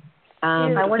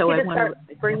 I want you to start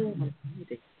bringing.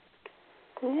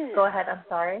 Go ahead. I'm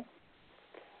sorry.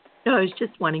 No, I was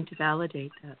just wanting to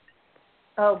validate that.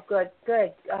 Oh, good.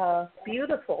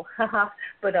 Beautiful.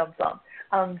 But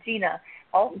Gina,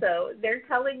 also, they're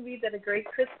telling me that a great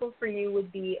crystal for you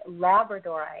would be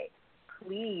labradorite.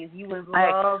 Please, you would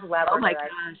love labradorite. Oh my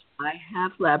gosh, I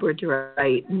have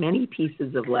labradorite, many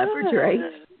pieces of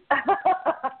labradorite.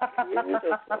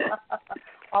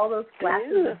 All those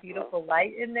flashes of beautiful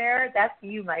light in there, that's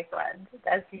you, my friend.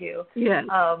 That's you. Yeah.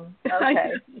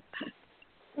 Okay.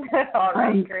 All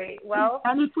right, great. Well,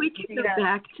 and if we could go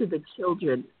back to the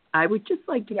children, I would just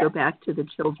like to go back to the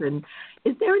children.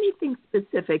 Is there anything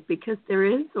specific? Because there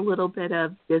is a little bit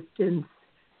of distance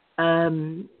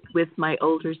with my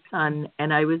older son,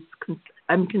 and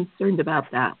I'm concerned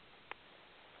about that.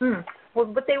 Well,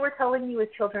 what they were telling you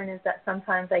with children is that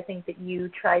sometimes I think that you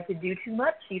try to do too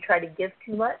much, you try to give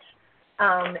too much,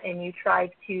 and you try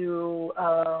to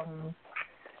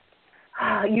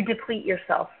you deplete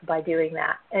yourself by doing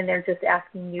that, and they're just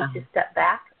asking you to step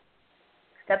back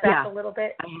a little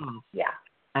bit.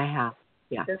 I have.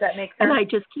 Yeah. Does that make sense? And I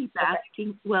just keep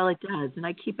asking. Well, it does, and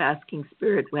I keep asking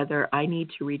Spirit whether I need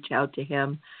to reach out to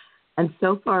him. And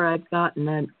so far, I've gotten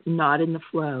a not in the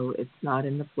flow. It's not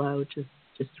in the flow.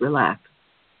 Just relax.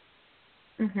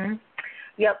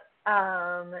 Yep.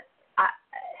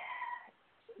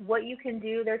 What you can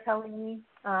do, they're telling me,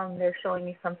 they're showing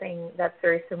me something that's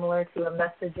very similar to a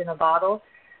message in a bottle.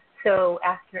 So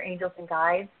ask your angels and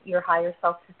guides, your higher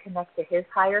self, to connect to his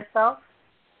higher self,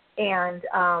 and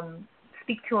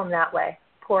speak to him that way.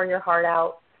 Pour your heart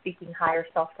out, speaking higher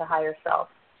self to higher self.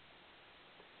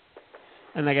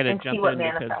 And I got to jump in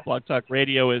because Blog Talk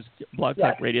Radio is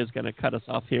going to cut us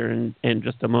off here in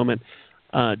just a moment.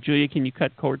 Julia, can you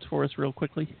cut cords for us real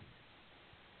quickly?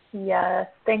 Yes.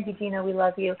 Thank you, Gina. We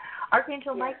love you.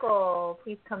 Archangel Michael,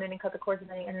 please come in and cut the cords of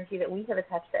any energy that we have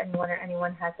attached to anyone or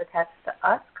anyone has attached to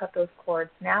us. Cut those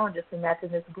cords now, and just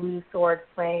imagine this blue sword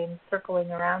flame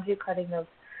circling around you, cutting those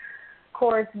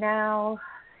cords now.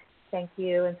 Thank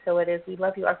you. And so it is. We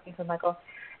love you, Archangel Michael.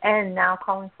 And now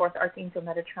calling forth Archangel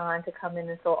Metatron to come in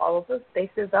and fill all of those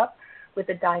spaces up with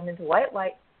the diamond white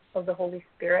light of the Holy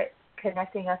Spirit,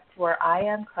 connecting us to our I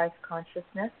Am Christ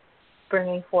consciousness,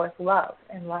 bringing forth love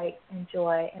and light and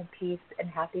joy and peace and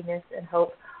happiness and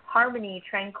hope, harmony,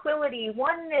 tranquility,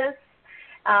 oneness,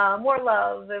 more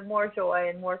love and more joy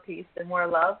and more peace and more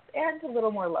love and a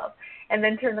little more love. And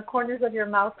then turn the corners of your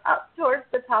mouth up towards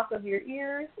the top of your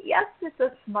ears. Yes, it's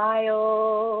a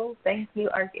smile. Thank you,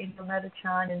 Archangel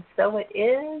Metatron. And so it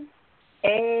is.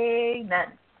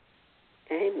 Amen.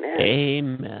 Amen.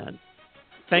 Amen.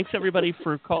 Thanks, everybody,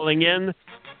 for calling in.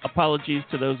 Apologies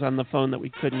to those on the phone that we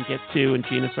couldn't get to. And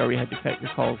Gina, sorry we had to cut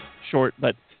your call short,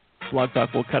 but Blog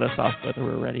Talk will cut us off whether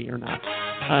we're ready or not.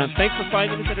 Thanks for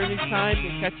finding us at any time.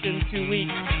 We'll catch you in 2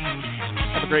 weeks.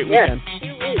 Have a great weekend. 2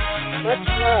 weeks. Much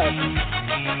love.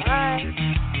 Bye.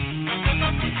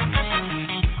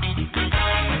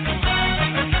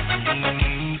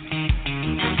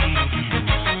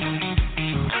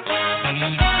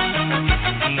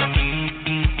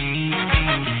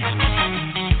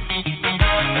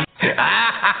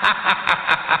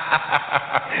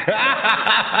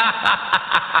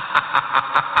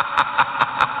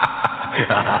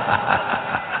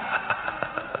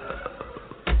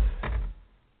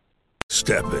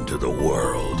 Step into the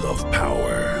world of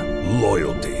power,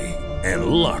 loyalty, and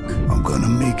luck. I'm gonna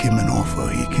make him an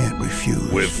offer he can't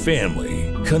refuse. With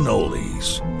family,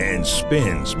 cannolis, and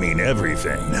spins mean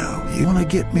everything. Now, you wanna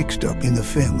get mixed up in the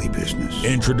family business.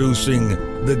 Introducing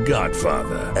The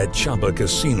Godfather at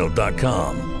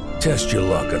ChumbaCasino.com. Test your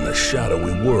luck in the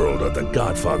shadowy world of The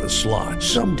Godfather slot.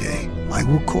 Someday, I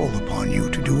will call upon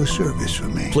you to do a service for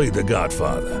me. Play The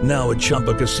Godfather now at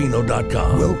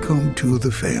ChumbaCasino.com. Welcome to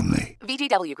the family.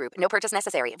 VGW Group. No purchase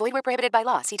necessary. Void where prohibited by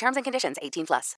law. See terms and conditions. 18+.